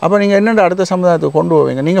அப்போ நீங்கள் என்னென்ன அடுத்த சமுதாயத்துக்கு கொண்டு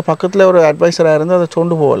போவீங்க. நீங்கள் பக்கத்தில் ஒரு அட்வைஸராக இருந்து அதை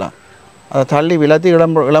கொண்டு போகலாம். அதை தள்ளி விளத்தி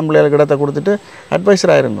இளம் பிள்ளைகளுக்கு இடத்தை கொடுத்துட்டு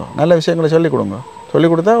அட்வைஸராக இருங்க, நல்ல விஷயங்களை சொல்லிக் கொடுங்க.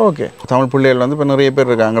 சொல்லிக் கொடுத்தா ஓகே. தமிழ் பிள்ளைகள் வந்து இப்போ நிறைய பேர்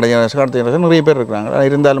இருக்காங்க, அடுத்த நிறைய பேர் இருக்கிறாங்க.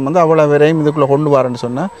 இருந்தாலும் வந்து அவ்வளோ வரையும் இதுக்குள்ளே கொண்டு வரேன்னு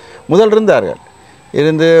சொன்னால் முதல் இருந்தார்கள்,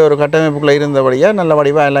 இருந்து ஒரு கட்டமைப்புக்குள்ளே இருந்தபடியாக நல்ல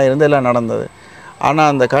வடிவாக எல்லாம் இருந்து எல்லாம் நடந்தது. ஆனால்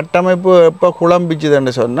அந்த கட்டமைப்பு எப்போ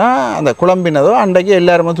குழம்பிச்சுதுன்னு சொன்னால் அந்த குழம்பினதோ அன்றைக்கு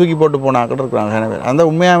எல்லாருமே தூக்கி போட்டு போனாக்கிட்டு இருக்கிறாங்க நிறைய பேர். அந்த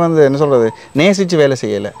உண்மையாக வந்து என்ன சொல்கிறது, நேசித்து வேலை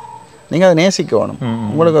செய்யலை. நீங்கள் அதை நேசிக்கணும்,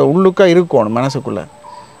 உங்களுக்கு உள்ளுக்காக இருக்கணும், மனசுக்குள்ளே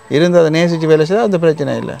இருந்து அதை நேசித்து வேலை செய்தால் அந்த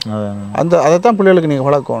பிரச்சனை இல்லை. அதைத்தான் பிள்ளைகளுக்கு நீங்கள்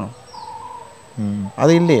வளர்க்கணும்.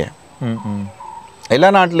 அது இல்லையே, எல்லா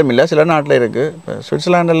நாட்டிலும் இல்லை, சில நாட்டில் இருக்குது. இப்போ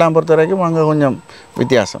சுவிட்சர்லாண்டெல்லாம் பொறுத்த வரைக்கும் அங்கே கொஞ்சம்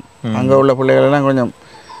வித்தியாசம். அங்கே உள்ள பிள்ளைகளெல்லாம் கொஞ்சம்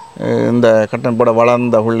இந்த கட்டணப்பட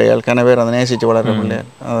வளர்ந்த பிள்ளைகள், கன பேர் அதை நேசித்து வளர்கிற பிள்ளைகள்.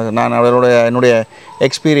 நான் என்னுடைய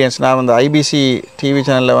எக்ஸ்பீரியன்ஸ், நான் வந்து ஐபிசி டிவி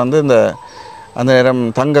சேனலில் வந்து இந்த அந்த நேரம்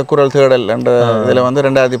தங்க குரல் தேடல் என்ற இதில் வந்து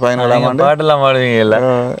 2014ஆம் ஆண்டு பாட்டெல்லாம் பாடுவீங்கல்ல,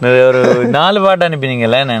 ஒரு 4 பாட்டு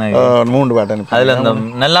அனுப்பினீங்கல்ல, எனக்கு 3 பாட்டு அனுப்பி. அதில் இந்த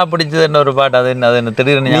நல்லா பிடிச்சதுன்ற ஒரு பாட்டு, அது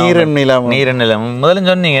திடீர்னு நீரின் நிலம் முதல்ல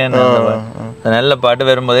சொன்னீங்க. நல்ல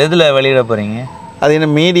பாட்டு வரும்போது எதில் வெளியிட போகிறீங்க? அது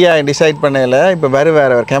இன்னும் மீடியா டிசைட் பண்ணல. இப்போ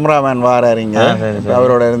வேறு கேமராமேன் வாராருங்க,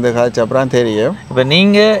 அவரோட இருந்து காய்ச்சி அப்புறம் தெரியும். இப்போ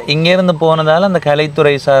நீங்கள் இங்கேருந்து போனதால் அந்த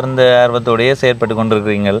கலைத்துறை சார்ந்த ஆர்வத்தோடையே செயற்பட்டு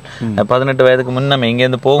கொண்டிருக்கிறீங்க. 18 வயதுக்கு முன்னமே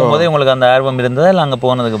இங்கேருந்து போகும்போதே உங்களுக்கு அந்த ஆர்வம் இருந்ததா இல்லை அங்கே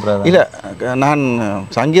போனதுக்கு அப்புறம்? இல்லை, நான்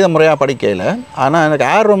சங்கீத முறையாக படிக்கல. ஆனால் எனக்கு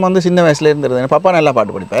ஆர்வம் வந்து சின்ன வயசுல இருந்துருது. என் பாப்பா நல்லா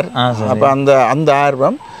பாட்டு படிப்பார். அப்போ அந்த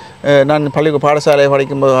ஆர்வம் நான் பாடசாலை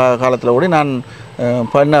படிக்கும்போது காலத்தில் கூட நான்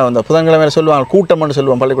பண்ண அந்த புதன்கிழமையில சொல்லுவாங்க, கூட்டம்னு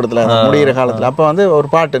சொல்லுவோம் பள்ளிக்கூடத்தில் முடிகிற காலத்தில். அப்போ வந்து ஒரு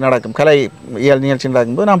பாட்டு நடக்கும், கலை நிகழ்ச்சி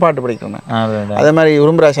நடக்கும்போது நான் பாட்டு படிக்கிறேன். அதே மாதிரி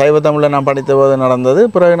உரும்புரா சைவ தமிழில் நான் படித்த போது நடந்தது.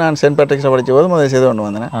 பிறகு நான் சென்ட் பேட்ரிக்ஸில் படித்த போது முதல் செய்து கொண்டு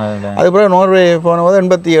வந்தேன். அது பிறகு நோர்வே போன போது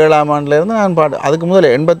 87ஆம் ஆண்டுலேருந்து நான் பாட்டு, அதுக்கு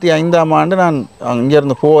முதல்ல 85ஆம் ஆண்டு நான்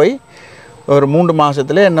இங்கேருந்து போய் ஒரு 3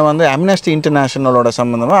 மாதத்துல என்னை வந்து அம்னஸ்டி இன்டர்நேஷனலோட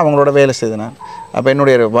சம்மந்தமாக அவங்களோட வேலை செய்தேன் நான். அப்போ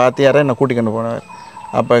என்னுடைய வாத்தியாரை என்னை கூட்டிக்கொண்டு போனவர்.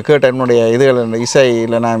 அப்போ கேட்ட என்னுடைய இதுகள்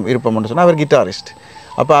இசையில் நான் இருப்போம்னு சொன்னால் அவர் கிட்டாரிஸ்ட்.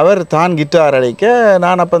 அப்போ அவர் தான் கிட்டார் அடிக்க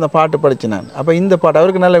நான் அப்போ அந்த பாட்டு படித்தேன். அப்போ இந்த பாட்டு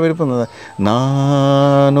அவருக்கு நல்ல விருப்பம் இருந்தது.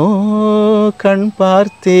 நானோ கண்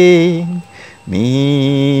பார்த்தேன்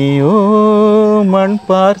நீயோ மண்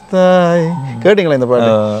பார்த்தாய், கேட்டிங்களா இந்த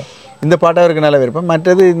பாட்டு? இந்த பாட்டு அவருக்கு நல்ல விருப்பம்.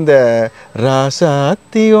 மற்றது இந்த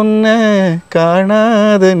ராசாத்தி ஒன்ன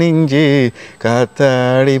காணாத நெஞ்சு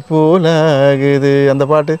காத்தாடி போலாகுது, அந்த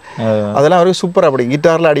பாட்டு அதெல்லாம் அவருக்கு சூப்பராக அப்படி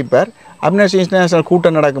கிட்டாரில் அடிப்பார். அம்னஸ்டி இன்டர்நேஷனல்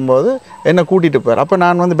கூட்டம் நடக்கும்போது என்னை கூட்டிகிட்டு போவார். அப்போ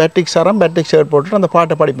நான் வந்து பேட்டிக் ஷர்ட் போட்டுட்டு அந்த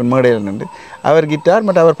பாட்டை படிப்பேன் மேடையில் நின்று. அவர் கிட்டார்,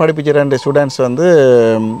 பட் அவர் படிப்பிச்ச 2 ஸ்டூடெண்ட்ஸ் வந்து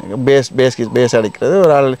பேஸ் அடிக்கிறது,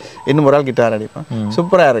 ஒரு ஆள் இன்னும் ஒரு ஆள் கிட்டார் அடிப்பேன்.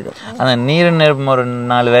 சூப்பராக இருக்கும். அந்த நீரும் நெருப்பும் ஒரு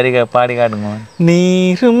 4 வரி பாடி காட்டுங்க.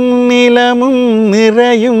 நீரும் நிலமும்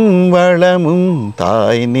நிறையும் வளமும்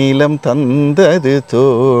தாய் நீளம் தந்தது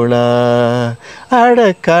தோளா,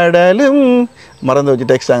 அடக்கடலும் மறந்து வச்சு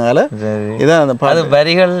டெக்ஸ்டாங்கால. இதான் அந்த பாட்டு.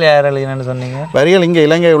 வரிகள் யார் எழுதினு சொன்னீங்க? வரிகள் இங்கே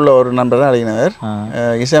இலங்கை உள்ள ஒரு நண்பர் தான் எழுதினவர்.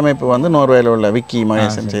 இசையமைப்பு வந்து நோர்வேல உள்ள விக்கி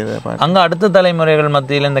மகேசன் செய்த பாட்டு. அங்கே அடுத்த தலைமுறைகள்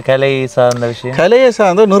மத்தியில் இந்த கலை சார்ந்த விஷயம், கலையை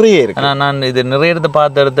சார்ந்த நிறைய இருக்கு. நான் இது நிறைய இடத்தை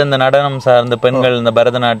பார்த்து இந்த நடனம் சார்ந்த பெண்கள், இந்த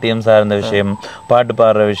பரதநாட்டியம் சார்ந்த விஷயம், பாட்டு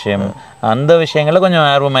பாடுற விஷயம், அந்த விஷயங்கள கொஞ்சம்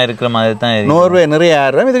ஆர்வமாக இருக்கிற மாதிரி தான் நோர்வே நிறைய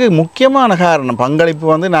ஆர்வம். இதுக்கு முக்கியமான காரணம் பங்களிப்பு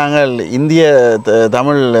வந்து நாங்கள் இந்திய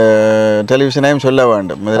தமிழ் டெலிவிஷனையும் சொல்ல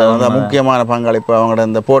வேண்டும். இதில் வந்து முக்கியமான பங்களிப்பு அவங்களோட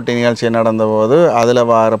இந்த போட்டி நிகழ்ச்சி நடந்த போது அதில்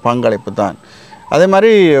வர பங்களிப்பு தான். அதே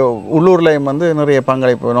மாதிரி உள்ளூர்லேயும் வந்து நிறைய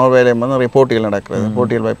பங்களிப்பு, நோர்வேலையும் வந்து நிறைய போட்டிகள் நடக்கிறது,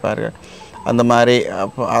 போட்டிகள் வைப்பார்கள் அந்த மாதிரி.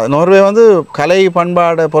 நோர்வே வந்து கலை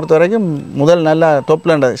பண்பாடை பொறுத்த வரைக்கும் முதல் நல்லா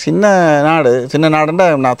தொப்பில் சின்ன நாடுண்டா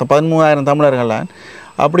 13,000 தமிழர்கள்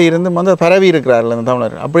அப்படி இருந்து வந்து பரவி இருக்கிறார்கள் அந்த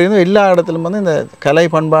தமிழர். அப்படி இருந்து எல்லா இடத்துலையும் வந்து இந்த கலை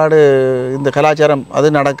பண்பாடு இந்த கலாச்சாரம் அது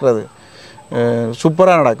நடக்கிறது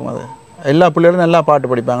சூப்பராக நடக்கும். அது எல்லா பிள்ளைகளும் நல்லா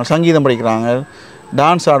பாட்டு படிப்பாங்க, சங்கீதம் படிக்கிறாங்க,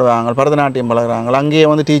 டான்ஸ் ஆடுவாங்க, பரதநாட்டியம் பழகிறாங்க. அங்கேயே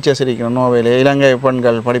வந்து டீச்சர்ஸ் இருக்கணும், நோர்வேல இலங்கை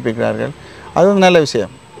பெண்கள் படிப்பிக்கிறார்கள். அது வந்து நல்ல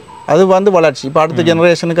விஷயம். அது வந்து வளர்ச்சி. இப்போ அடுத்த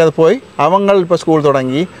ஜெனரேஷனுக்கு அது போய் அவங்க இப்போ ஸ்கூல்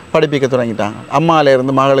தொடங்கி படிப்பிக்க தொடங்கிட்டாங்க.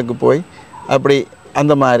 அம்மாவிலேருந்து மகளுக்கு போய் அப்படி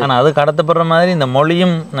அந்த மாதிரி. ஆனால் அது கடத்தப்படுற மாதிரி இந்த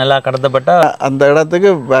மொழியும் நல்லா கடத்தப்பட்டால் அந்த இடத்துக்கு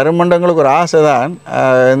வருமண்டங்களுக்கு ஒரு ஆசை தான்.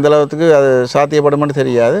 எந்த அளவுக்கு அது சாத்தியப்படுமென்னு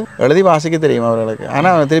தெரியாது. எழுதி வாசிக்க தெரியும் அவர்களுக்கு.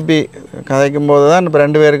 ஆனால் திருப்பி கதைக்கும் போது தான் இப்போ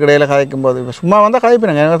 2 பேருக்கு இடையில கதைக்கும் போது இப்போ சும்மா வந்தால்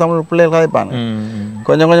கதைப்பினாங்க, தமிழ் பிள்ளைகள் கதைப்பாங்க,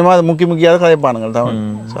 கொஞ்சம் கொஞ்சமாக அது முக்கியமாக கதைப்பானுங்க தமிழ்.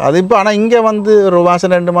 அது இப்போ ஆனால் இங்கே வந்து ஒரு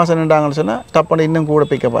மாதம் 2 மாதம் நின்றாங்கன்னு சொன்னால் டப்புன்னு இன்னும் கூட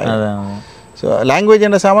பிக்கப்பாங்க. ஸோ லாங்குவேஜ்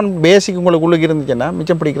என்ற சாமான் பேசிக் உங்களுக்கு உள்ளுக்கு இருந்துச்சுன்னா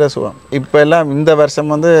மிச்சம் பிடிக்கிற சுகம். இப்போ எல்லாம் இந்த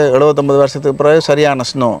வருஷம் வந்து 79 வருஷத்துக்கு பிறகு சரியான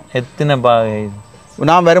ஸ்னோ. எத்தனை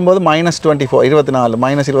நான் வரும்போது -24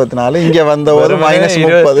 -24 இங்கே வந்த ஒரு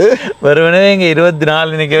 -30 வருவனே இங்கே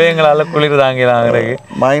 24 நிற்கவே எங்களால் குளிர்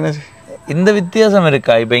தாங்கிறாங்க. இந்த வித்தியாசம்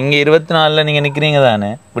இருக்கா? இப்போ இங்கே 24 நீங்கள் நிற்கிறீங்க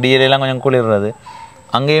தானே, விடியலாம் கொஞ்சம் குளிர்றது.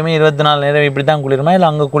 அங்கேயுமே 24 நேரம் இப்படி தான் குளிருமா இல்லை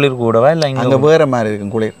அங்கே குளிர் கூடவா இல்லை அங்கே வேறு மாதிரி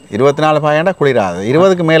இருக்கும் குளிர் 24 பாயாண்டா குளிராது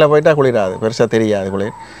 20க்கு மேலே போயிட்டா குளிராது பெருசாக தெரியாது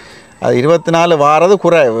குளிர் அது 24 வாரது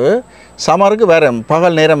குறைவு சமருக்கு வரும்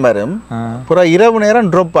பகல் நேரம் வரும் அப்புறம் இரவு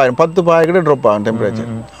நேரம் ட்ராப் ஆகும் 10 பாய்க்கிட்ட ட்ராப் ஆகும்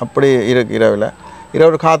டெம்பரேச்சர் அப்படி இருக்கு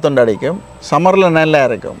இரவு காத்தொண்டு அடிக்கும் சம்மரில் நல்லா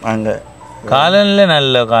இருக்கும் அங்கே காலநிலை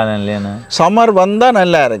நல்ல காலநிலைன்னு சம்மர் வந்தால்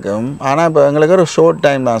நல்லா இருக்கும் ஆனால் இப்போ எங்களுக்கு ஒரு ஷார்ட்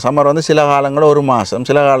டைம் தான் சம்மர் வந்து சில காலங்களில் 1 மாதம்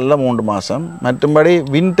சில காலங்களில் 3 மாதம் மற்றும்படி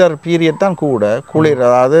வின்டர் பீரியட் தான் கூட குளிர்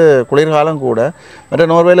அதாவது குளிர்காலம் கூட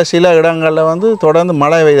மற்ற நோர்வேயில் சில இடங்களில் வந்து தொடர்ந்து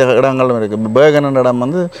மழை பெய்த இடங்களும் இருக்குது பேகன் இடம்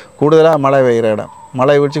வந்து கூடுதலாக மழை பெய்கிற இடம்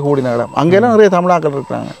மழை வீழ்ச்சி கூடின இடம் அங்கெல்லாம் நிறைய தமிழாக்கள்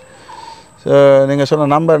இருக்கிறாங்க ஸோ நீங்கள் சொன்ன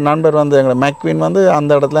நண்பர் வந்து எங்களை மேக்வின் வந்து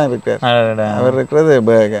அந்த இடத்துல இருக்கார் அவர் இருக்கிறது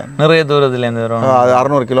பேகன் நிறைய தூரத்துலேருந்து வரும் அது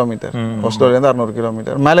 600 கிலோமீட்டர் ஒஸ்லோலேருந்து 600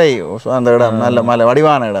 கிலோமீட்டர் மலை அந்த இடம் நல்ல மலை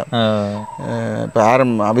வடிவான இடம் இப்போ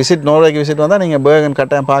நோர்வேக்கு விசிட் வந்தால் நீங்கள் பேகன்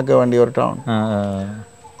கட்டாயம் பார்க்க வேண்டிய ஒரு டவுன்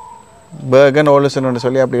பேகன் ஓலுசன்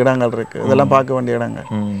சொல்லி அப்படி இடங்கள் இருக்குது இதெல்லாம் பார்க்க வேண்டிய இடங்கள்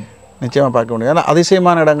நிச்சயமாக பார்க்க வேண்டிய ஆனால்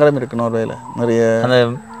அதிசயமான இடங்களும் இருக்குது நோர்வேயில் நிறைய அந்த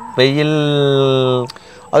வெயில்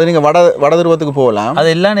அது நீங்கள் வட துருவத்துக்கு போகலாம் அது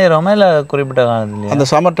எல்லா நேரமும் இல்லை குறிப்பிட்ட காலத்துல அந்த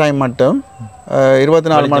சம்மர் டைம் மட்டும்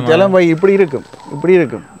 24 மணி நேரம் இப்படி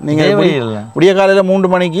இருக்கும் நீங்கள் விடிய காலையில்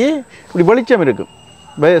 3 மணிக்கு இப்படி வெளிச்சம் இருக்கும்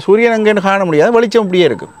சூரியன் எங்கேன்னு காண முடியாது வெளிச்சம் இப்படியே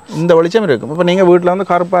இருக்கும் இந்த வெளிச்சம் இருக்கும் இப்போ நீங்கள் வீட்டில் வந்து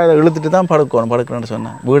கருப்பாக இழுத்துட்டு தான் படுக்கணும்னு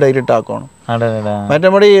சொன்னேன் வீடை இருட்டாக்கணும்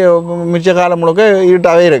மற்றபடி மிச்ச காலம் முழுக்க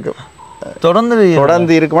இருட்டாகவே இருக்கும்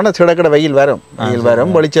தொடர்ந்து இருக்கும் சிடக்கடை வெயில்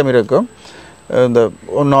வரும் வெளிச்சம் இருக்கும் இந்த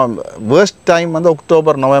வேர்ஸ்ட் டைம் வந்து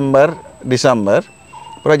அக்டோபர் நவம்பர் டிசம்பர்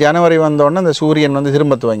அப்புறம் ஜனவரி வந்தோடனே இந்த சூரியன் வந்து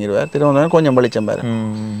திரும்ப துவங்கிடுவார் கொஞ்சம் வெளிச்சம் வரும்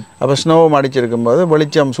அப்போ ஸ்னோவும் அடிச்சிருக்கும் போது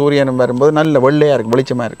வெளிச்சம் சூரியனும் வரும்போது நல்ல வெள்ளையாக இருக்கும்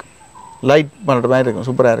வெளிச்சமாக இருக்கும் லைட் பண்ணுற மாதிரி இருக்கும்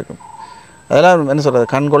சூப்பராக இருக்கும் அதெல்லாம் என்ன சொல்கிறது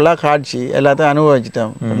கண்கொள்ளா காட்சி எல்லாத்தையும்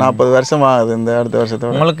அனுபவிச்சிட்டோம் 40 வருஷம் ஆகுது இந்த அடுத்த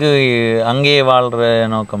வருஷத்தோட உங்களுக்கு அங்கேயே வாழ்கிற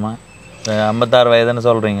நோக்கமா 56 வயதுன்னு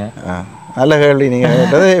சொல்கிறீங்க நல்ல கேள்வி நீங்கள்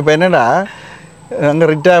கேட்டது இப்போ என்னென்னா அங்கே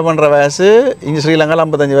ரிட்டையர் பண்ணுற வயசு இங்கே ஸ்ரீலங்காவில்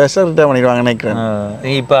 55 வயசு ரிட்டையர் பண்ணிடுவாங்க நினைக்கிறேன்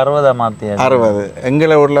இப்போ 60 மாற்றி 60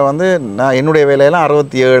 எங்களை ஊரில் வந்து நான் என்னுடைய வேலையெல்லாம்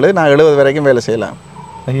 67 நான் 70 வரைக்கும் வேலை செய்யலாம்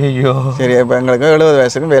ஐயோ சரி இப்போ எங்களுக்கு 70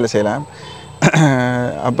 வயசுக்கும் வேலை செய்யலாம்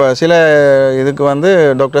அப்போ சில இதுக்கு வந்து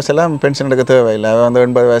டாக்டர்ஸ் எல்லாம் பென்ஷன் எடுக்க தேவையில்லை வந்து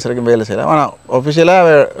 80 வயசு வரைக்கும் வேலை செய்யலாம் ஆனால்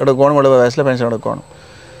ஒஃபிஷியலாக எடுக்கணும் 70 வயசில் பென்ஷன் எடுக்கணும்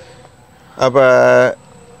அப்போ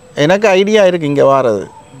எனக்கு ஐடியா இருக்குது இங்கே வாரது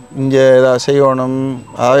இங்கே ஏதாவது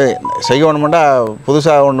செய்யணுமெண்டா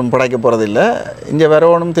புதுசாக ஒன்றும் படைக்க போகிறதில்லை இங்கே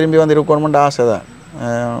வரணும் திரும்பி வந்து இருக்கணுமெண்டா ஆசை தான்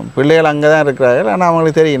பிள்ளைகள் அங்கே தான் இருக்கிறார்கள் ஆனால்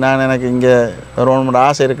அவங்களுக்கு தெரியும் எனக்கு இங்கே வரணுமெண்டா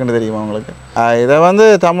ஆசை இருக்குன்னு தெரியும் அவங்களுக்கு இதை வந்து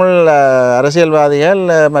தமிழ் அரசியல்வாதிகள்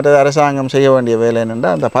மற்ற அரசாங்கம் செய்ய வேண்டிய வேலை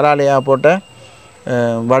என்னென்னா அந்த பராலியாக போட்ட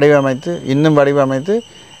வடிவமைத்து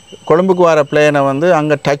கொழும்புக்கு வர பிளேனை வந்து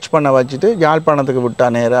அங்கே டச் பண்ண வச்சுட்டு யாழ்ப்பாணத்துக்கு விட்டா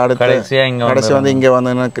நேரம் அடுத்து கடைசி வந்து இங்கே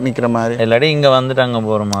வந்து நிற்கிற மாதிரி இல்லாட்டி இங்கே வந்துட்டு அங்கே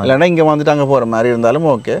போகிற மாதிரி இல்லைன்னா இங்கே வந்துட்டு அங்கே போகிற மாதிரி இருந்தாலும்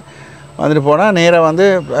ஓகே வந்துட்டு போனால் நேராக வந்து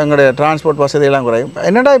எங்களுடைய டிரான்ஸ்போர்ட் வசதியெல்லாம் குறையும்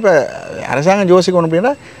என்னடா இப்போ அரசாங்கம் யோசிக்கணும்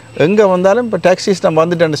அப்படின்னா எங்கே வந்தாலும் இப்போ டேக்ஸ் சிஸ்டம்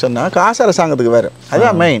வந்துட்டேன்னு சொன்னால் காசு அரசாங்கத்துக்கு வரும்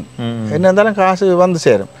அதுதான் மெயின் என்ன இருந்தாலும் காசு வந்து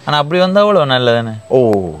சேரும் ஆனால் அப்படி வந்தால் அவ்வளோ நல்லதானே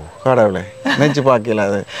கடவுளே நினச்சி பார்க்கல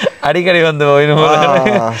அது அடிக்கடி வந்து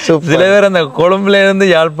சில பேர் அந்த கொழும்புல இருந்து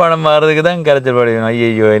யாழ்ப்பாணம் மாறதுக்கு தான் கரைச்சல் படிக்கணும்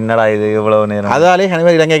ஐயோ என்னடா இது இவ்வளவு நேரம் அதாலே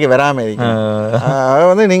கனிமதி இலங்கைக்கு வராமல் இருக்கு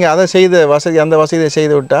வந்து நீங்கள் அதை அந்த வசதியை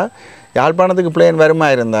செய்து விட்டா யாழ்ப்பாணத்துக்கு பிளேன் வருமா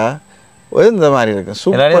இருந்தா இந்த மாதிரி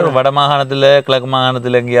இருக்கும் வட மாகாணத்தில் கிழக்கு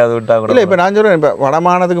மாகாணத்தில் எங்கேயாவது விட்டா கூட இல்லை இப்போ நான் சொல்கிறேன் இப்போ வட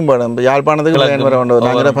மாகாணத்துக்கும் போயிடும் இப்போ யாழ்ப்பாணத்துக்கு பிளேன் வர உண்டு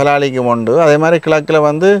நாங்கள் பலாலிக்கும் உண்டு அதே மாதிரி கிழக்கில்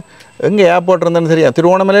வந்து எங்கே ஏர்போர்ட் இருந்தேன்னு தெரியும்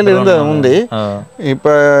திருவோணமலையில் இருந்தது முந்தி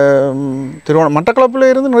இப்போ மட்டக்களப்பில்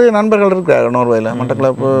இருந்து நிறைய நண்பர்கள் இருக்கிறாங்க நோர்வேயில்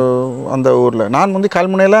மட்டக்களப்பு அந்த ஊரில் நான் முந்தி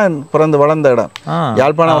கல்முனையில் பிறந்து வளர்ந்த இடம்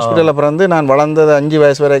யாழ்ப்பாணம் ஹாஸ்பிட்டலில் பிறந்து நான் வளர்ந்தது 5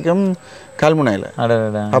 வயசு வரைக்கும் கல்முனையில்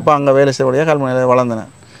அப்போ அங்கே வேலை செய்யக்கூடிய கல்முனையில் வளர்ந்தேன்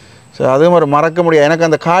ஸோ அதுவும் ஒரு மறக்க முடியாது எனக்கு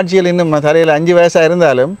அந்த காட்சியில் இன்னும் தலையில் 5 வயசாக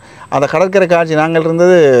இருந்தாலும் அந்த கடற்கரை காட்சி நாங்கள்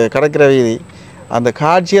இருந்தது கடற்கரை வீதி அந்த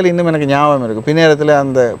காட்சிகள் இன்னும் எனக்கு ஞாபகம் இருக்குது பின்னேரத்தில்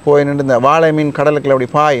அந்த போய் நின்று இந்த வாழை மீன் கடலுக்குள்ள அப்படி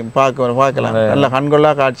பார்க்கலாம் நல்ல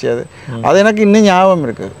கண்கொள்ளா காட்சி அது எனக்கு இன்னும் ஞாபகம்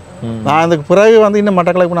இருக்குது நான் அதுக்கு பிறகு வந்து இன்னும்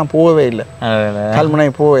மட்டக்களப்புக்கு நான் போகவே இல்லை கல்முனை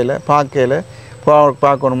போகவே இல்லை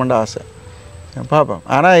பார்க்கணுமெண்டு ஆசை பார்ப்போம்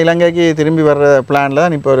ஆனால் இலங்கைக்கு திரும்பி வர்ற பிளானில்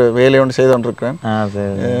தான் இப்போ ஒரு வேலை ஒன்று செய்து கொண்டிருக்கிறேன்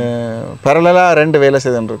பரவலாக 2 வேலை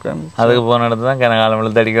செய்து கொண்டிருக்கிறேன் அதுக்கு போன இடத்துல தான்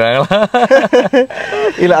கனகாலம் தடிக்கிறாங்களா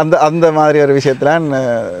இல்லை அந்த மாதிரி ஒரு விஷயத்தில்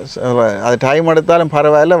அது டைம் எடுத்தாலும்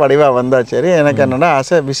பரவாயில்ல வடிவாக வந்தால் சரி எனக்கு என்னென்னா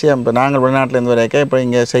ஆசை விஷயம் இப்போ நாங்கள் வெளிநாட்டிலேருந்து வரைக்கும் இப்போ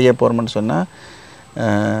இங்கே செய்ய போகிறோம்னு சொன்னால்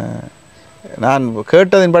நான்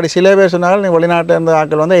கேட்டதின்படி சில பேர் சொன்னாலும் நீ வெளிநாட்டில் இருந்த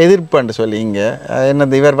ஆட்கள் வந்து எதிர்ப்புன்னு சொல்லி இங்கே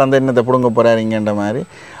இவர் வந்து என்னத்தை பிடுங்க போகிறாருங்கன்ற மாதிரி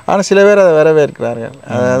ஆனால் சில பேர் அதை வரவேற்கிறார்கள்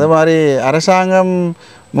அது மாதிரி அரசாங்கம்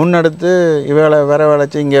முன்னெடுத்து இவளை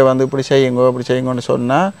வரவழைச்சி இங்கே வந்து இப்படி செய்யுங்கன்னு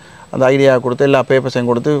சொன்னால் அந்த ஐடியா கொடுத்து எல்லா பேப்பர்ஸையும்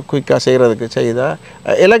கொடுத்து குயிக்காக செய்கிறதுக்கு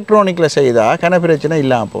செய்தால் எலக்ட்ரானிக்கில் செய்தால் கன பிரச்சனை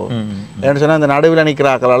இல்லாமல் போகும். ஏன்னு சொன்னால் அந்த நடுவில்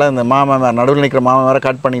நிற்கிறாக்களால் இந்த நடுவில் நிற்கிற வேறு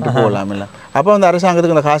கட் பண்ணிட்டு போகலாம் இல்லை. அப்போ அந்த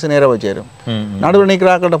அரசாங்கத்துக்கு அந்த காசு நேராக வச்சேரும். நடுவில்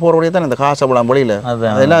நிற்கிறாக்கிட்ட போகிறபடியே தான் இந்த காசு அப்பலாம் வெளியில்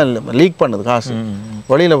அதெல்லாம் லீக் பண்ணுது, காசு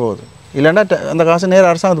வெளியில் போகுது. இல்லைன்னா அந்த காசு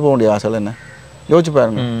நேராக அரசாங்கத்துக்கு போக முடியாது. காசு என்ன யோசிச்சு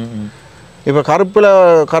பாருங்க. இப்போ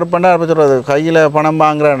கருப்புண்டா இப்போ சொல்கிறது கையில் பணம்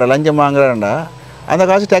வாங்குறாண்டா லஞ்சம் வாங்குறாண்டா அந்த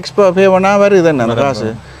காசு டேக்ஸ் பே பண்ணால் வருது என்ன அந்த காசு.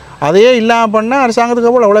 அதையே இல்லாமல் பண்ணால் அரசாங்கத்துக்கு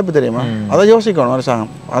அவ்வளோ உழைப்பு தெரியுமா? அதை யோசிக்கணும்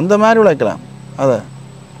அரசாங்கம். அந்த மாதிரி உழைக்கலாம்.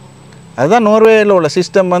 அதுதான் நோர்வேயில் உள்ள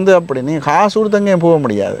சிஸ்டம் வந்து அப்படி. நீங்கள் காசு கொடுத்தங்கேயும் போக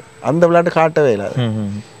முடியாது. அந்த விளையாட்டு காட்டவே இல்லை.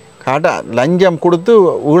 லஞ்சம் கொடுத்து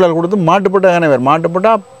ஊழல் கொடுத்து மாட்டுப்பட்டால்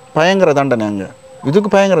மாட்டுப்பட்டால் பயங்கர தண்டனை. அங்கே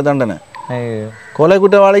இதுக்கு பயங்கர தண்டனை. கொலை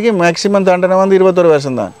குற்றவாளிக்கு மேக்சிமம் தண்டனை வந்து 21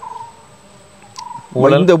 வருஷம் தான்.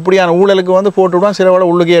 இந்த இப்படியான ஊழலுக்கு வந்து போட்டு விடுவான். சில வேளை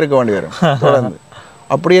உள்ளுக்கே இருக்க வேண்டி வரும் தொடர்ந்து.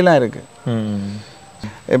 அப்படியெல்லாம் இருக்குது.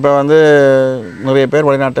 இப்போ வந்து நிறைய பேர்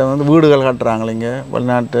வெளிநாட்டை வந்து வீடுகள் கட்டுறாங்க. இங்கே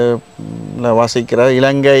வெளிநாட்டில் வசிக்கிற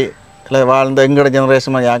இலங்கை இல்லை வாழ்ந்த எங்கட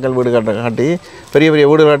ஜெனரேஷன் மாதிரி யாக்கள் வீடு கட்டி பெரிய பெரிய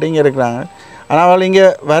வீடுகள் கட்டி இங்கே இருக்கிறாங்க. ஆனால் அவள் இங்கே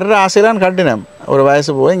வர்ற ஆசையிலான்னு கட்டினேன். ஒரு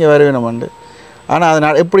வயசு போய் இங்கே வருவினோம்ண்டு. ஆனால்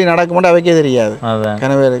அது எப்படி நடக்கும்னு அவைக்கே தெரியாது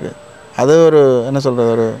கனவே இருக்குது. அது ஒரு என்ன சொல்கிறது,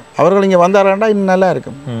 ஒரு அவர்கள் இங்கே வந்தாராண்டா இன்னும் நல்லா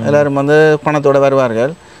இருக்கும். எல்லோரும் வந்து பணத்தோடு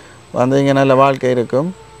வருவார்கள், வந்து இங்கே நல்ல வாழ்க்கை இருக்கும்,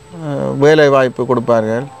 வேலை வாய்ப்பு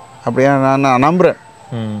கொடுப்பார்கள். அப்படியே நான் நம்புகிறேன்.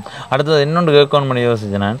 அடுத்தது இன்னொன்று கேட்கணும் பண்ணி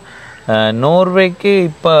யோசிச்சேன் நான். நோர்வேக்கு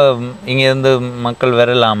இப்போ இங்கேருந்து மக்கள்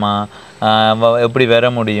வரலாமா? எப்படி வர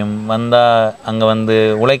முடியும்? வந்தால் அங்கே வந்து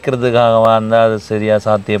உழைக்கிறதுக்காக வந்தால் அது சரியாக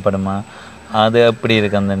சாத்தியப்படுமா? அது எப்படி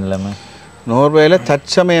இருக்குது அந்த நிலைமை? நோர்வேயில்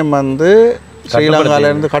தற்சமயம் வந்து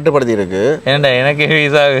ஸ்ரீலங்காவிலேருந்து கட்டுப்படுத்தி இருக்கு. ஏன்டா எனக்கு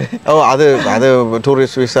விசா அது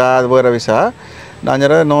டூரிஸ்ட் விசா, அது வேறு விசா. நான்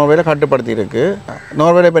நோர்வேயில் கட்டுப்படுத்தி இருக்கு.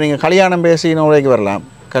 நோர்வேயில் இப்போ நீங்கள் கல்யாணம் பேசி நோர்வேக்கு வரலாம்,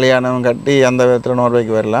 கல்யாணம் கட்டி அந்த விதத்தில்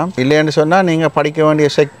நோர்வேக்கு வரலாம். இல்லைன்னு சொன்னால் நீங்கள் படிக்க வேண்டிய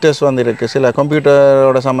செக்டர்ஸ் வந்து இருக்குது. சில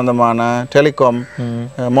கம்ப்யூட்டரோட சம்மந்தமான டெலிகாம்,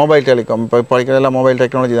 மொபைல் டெலிகாம், இப்போ படிக்கிறதெல்லாம் மொபைல்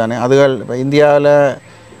டெக்னாலஜி தானே. அதுகள் இப்போ இந்தியாவில்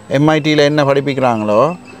MITயில் என்ன படிப்பிக்கிறாங்களோ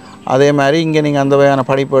அதே மாதிரி இங்கே நீங்கள் அந்த வகையான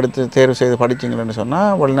படிப்பு எடுத்து தேர்வு செய்து படிச்சிங்கன்னு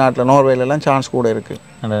சொன்னால் வெளிநாட்டில் நோர்வேலெலாம் சான்ஸ் கூட இருக்குது.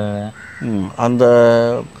 அந்த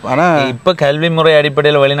ஆனால் இப்போ கல்வி முறை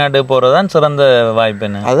அடிப்படையில் வெளிநாட்டுக்கு போகிறது தான் சிறந்த வாய்ப்பு.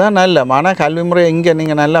 என்ன அதான் நல்ல. ஆனால் கல்வி முறை இங்கே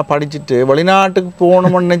நீங்கள் நல்லா படிச்சுட்டு வெளிநாட்டுக்கு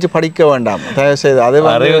போகணும்னு நினச்சி படிக்க வேண்டாம் தயவுசெய்து. அது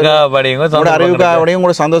அறிவுக்காக படிங்க, அறிவுக்காக படிங்க,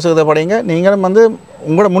 உங்களோட சந்தோஷத்தை படிங்க. நீங்களும் வந்து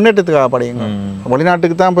உங்களோட முன்னேற்றத்துக்காக படிங்க.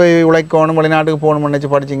 வெளிநாட்டுக்கு தான் போய் உழைக்கணும், வெளிநாட்டுக்கு போகணும்னு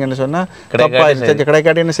நினச்சி படிச்சிங்கன்னு சொன்னால்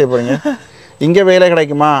கிடைக்காட்டி என்ன செய்ய போகிறீங்க? இங்கே வேலை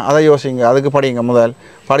கிடைக்குமா அதை யோசிங்க, அதுக்கு படிங்க. முதல்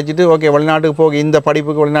படிச்சுட்டு ஓகே வெளிநாட்டுக்கு போக இந்த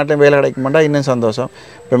படிப்புக்கு வெளிநாட்டில் வேலை கிடைக்குமாட்டா இன்னும் சந்தோஷம்.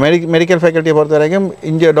 இப்போ மெடிக்கல் ஃபேக்கல்ட்டியை பொறுத்த வரைக்கும்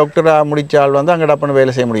இங்கே டாக்டராக முடித்த ஆள் வந்து அங்கே டப்புன்னு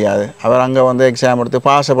வேலை செய்ய முடியாது. அவர் அங்கே வந்து எக்ஸாம் எடுத்து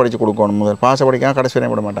பாஸை படித்து கொடுக்கணும். முதல் பாஸை படிக்காமல் கடைசி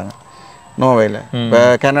வரையும் விட மாட்டாங்க நோர்வேயில். இப்போ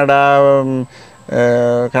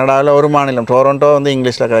கனடாவில் ஒரு மாநிலம் டொரண்டோ வந்து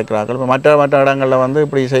இங்கிலீஷில் கிடைக்கிறார்கள். இப்போ மற்ற இடங்களில் வந்து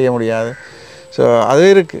இப்படி செய்ய முடியாது. ஸோ அது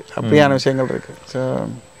இருக்குது, அப்படியான விஷயங்கள் இருக்குது. ஸோ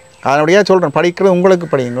அதனுடைய சொல்கிறேன், படிக்கிறது உங்களுக்கு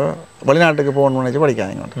படிங்க, வெளிநாட்டுக்கு போகணும்னு நினச்சி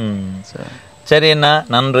படிக்காதீங்க. சரி அண்ணா,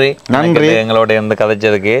 நன்றி எங்களோட இருந்து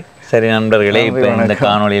கதைச்சதுக்கு. சரி நண்பர்களே, இப்போ இந்த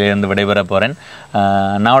காணொலியிலிருந்து விடைபெற போகிறேன்.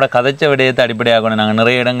 அண்ணாவோட கதைச்ச விடயத்தை அடிப்படையாக நாங்கள்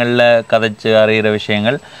நிறைய இடங்களில் கதைச்சு அறிகிற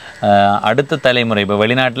விஷயங்கள் அடுத்த தலைமுறை இப்போ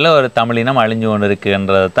வெளிநாட்டில் ஒரு தமிழினம் அழிஞ்சு கொண்டு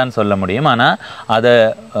இருக்குன்றதை தான் சொல்ல முடியும். ஆனால் அதை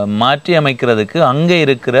மாற்றி அமைக்கிறதுக்கு அங்கே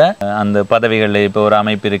இருக்கிற அந்த பதவிகளில் இப்போ ஒரு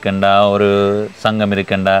அமைப்பு இருக்குண்டா, ஒரு சங்கம்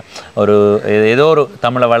இருக்குண்டா, ஒரு ஏதோ ஒரு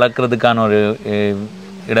தமிழை வளர்க்குறதுக்கான ஒரு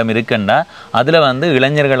இடம் இருக்குண்டா, அதில் வந்து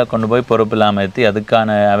இளைஞர்களை கொண்டு போய் பொறுப்பு இல்லாமல் ஏற்றி அதுக்கான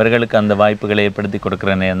அவர்களுக்கு அந்த வாய்ப்புகளை ஏற்படுத்தி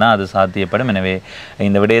கொடுக்குற நேரம் தான் அது சாத்தியப்படும். எனவே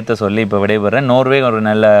இந்த விடயத்தை சொல்லி இப்போ விடைபெறேன். நோர்வே ஒரு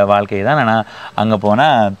நல்ல வாழ்க்கை தான். ஆனால் அங்கே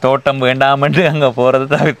போனால் தோட்டம் வேண்டாமட்டு அங்கே போகிறத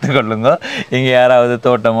தவிர்த்து கொள்ளுங்க. இங்கே யாராவது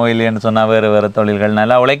தோட்டமோ இல்லைன்னு சொன்னால் வேறு தொழில்கள்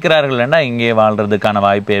நல்லா உழைக்கிறார்கள்னா இங்கே வாழ்கிறதுக்கான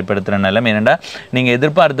வாய்ப்பை ஏற்படுத்துகிற நிலம். ஏனெண்டா நீங்கள்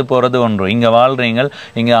எதிர்பார்த்து போகிறது ஒன்று, இங்கே வாழ்கிறீங்க,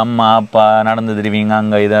 இங்கே அம்மா அப்பா நடந்து திருவீங்க,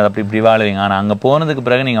 அங்கே இதை அப்படி இப்படி வாழுவீங்க. ஆனால் அங்கே போனதுக்கு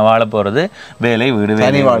பிறகு நீங்கள் வாழ போகிறது வேலை, வீடு,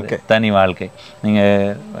 தனி வாழ்க்கை.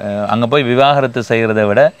 நீங்கள் அங்கே போய் விவாகரத்து செய்கிறத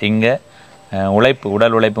விட இங்கே உழைப்பு,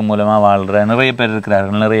 உடல் உழைப்பு மூலமாக வாழ்கிற நிறைய பேர்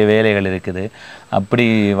இருக்கிறார்கள், நிறைய வேலைகள் இருக்குது. அப்படி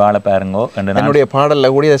வாழ பாருங்கோ. என்னுடைய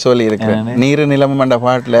பாடலில் கூட சொல்லி இருக்கிறேன், நீரு நிலமும் என்ற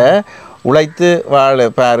பாட்டில் உழைத்து வாழ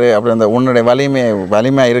பாரு அப்படி. அந்த உன்னுடைய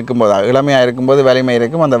வலிமையாக இருக்கும்போது, இளமையாக இருக்கும்போது வலிமை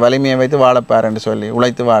இருக்கும், அந்த வலிமையை வைத்து வாழப்பாருன்னு சொல்லி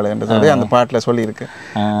உழைத்து வாழு என்று சொல்லி அந்த பாட்டில் சொல்லியிருக்கு.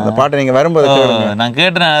 அந்த பாட்டை நீங்கள் வரும்போது நான்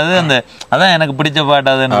கேட்டேன். அது அதான் எனக்கு பிடிச்ச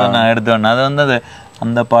பாட்டு. அது நான் எடுத்தோன்னே அது வந்து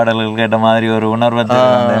அந்த பாடல்கள் கேட்ட மாதிரி ஒரு உணர்வை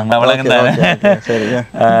வழங்குறாங்க.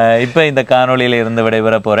 இப்போ இந்த காணொலியில் இருந்து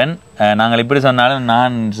விடைபெற போகிறேன். நாங்கள் இப்படி சொன்னாலும்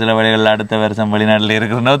நான் சில வழிகளில் அடுத்த வருஷம் வெளிநாட்டில்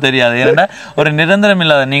இருக்கிறனோ தெரியாது. ஏன்னா ஒரு நிரந்தரம்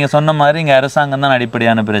இல்லாத நீங்கள் சொன்ன மாதிரி இங்கே அரசாங்கம் தான்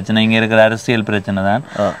அடிப்படையான பிரச்சனை, இங்கே இருக்கிற அரசியல் பிரச்சனை தான்,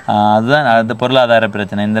 அதுதான் அது பொருளாதார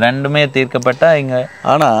பிரச்சனை. இந்த ரெண்டுமே தீர்க்கப்பட்டால் இங்கே.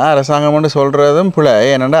 ஆனால் அரசாங்கம் மட்டும் சொல்கிறதும் பிள்ளை.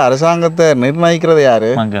 ஏன்னா அரசாங்கத்தை நிர்ணயிக்கிறது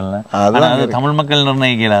யாரு? மக்கள். அதான் தமிழ் மக்கள்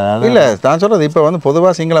நிர்ணயிக்கிறாங்க. இல்லை நான் சொல்கிறது இப்போ வந்து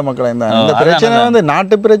பொதுவாக சிங்கள மக்களை தான். இந்த பிரச்சனை வந்து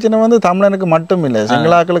நாட்டு பிரச்சனை வந்து தமிழனுக்கு மட்டும் இல்லை,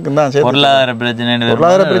 சிங்களாக்களுக்கு தான். பொருளாதார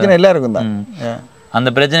பிரச்சனை எல்லாருக்கும் தான். அந்த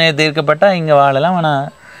பிரச்சனையை தீர்க்கப்பட்டா இங்க வாழலாம். ஆனா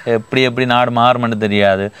எப்படி நாடு மாறும்னு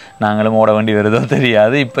தெரியாது, நாங்களும் ஓட வேண்டி வருதோ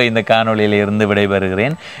தெரியாது. இப்போ இந்த காணொலியில இருந்து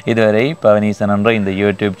விடைபெறுகிறேன். இதுவரை பவனீசன் என்ற இந்த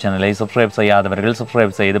யூடியூப் சேனலை சப்ஸ்கிரைப் செய்யாதவர்கள்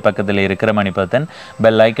சப்ஸ்கிரைப் செய்து பக்கத்தில் இருக்கிற மணிப்பத்தன்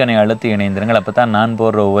பெல் ஐக்கனை அழுத்தி இணைந்திருங்கள். அப்போ தான் நான்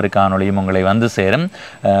போடுற ஒவ்வொரு காணொலியும் உங்களை வந்து சேரும்.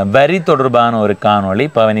 வரி தொடர்பான ஒரு காணொலி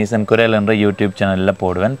பவனீசன் குரல் என்ற யூடியூப் சேனலில்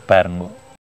போடுவேன், பாருங்க.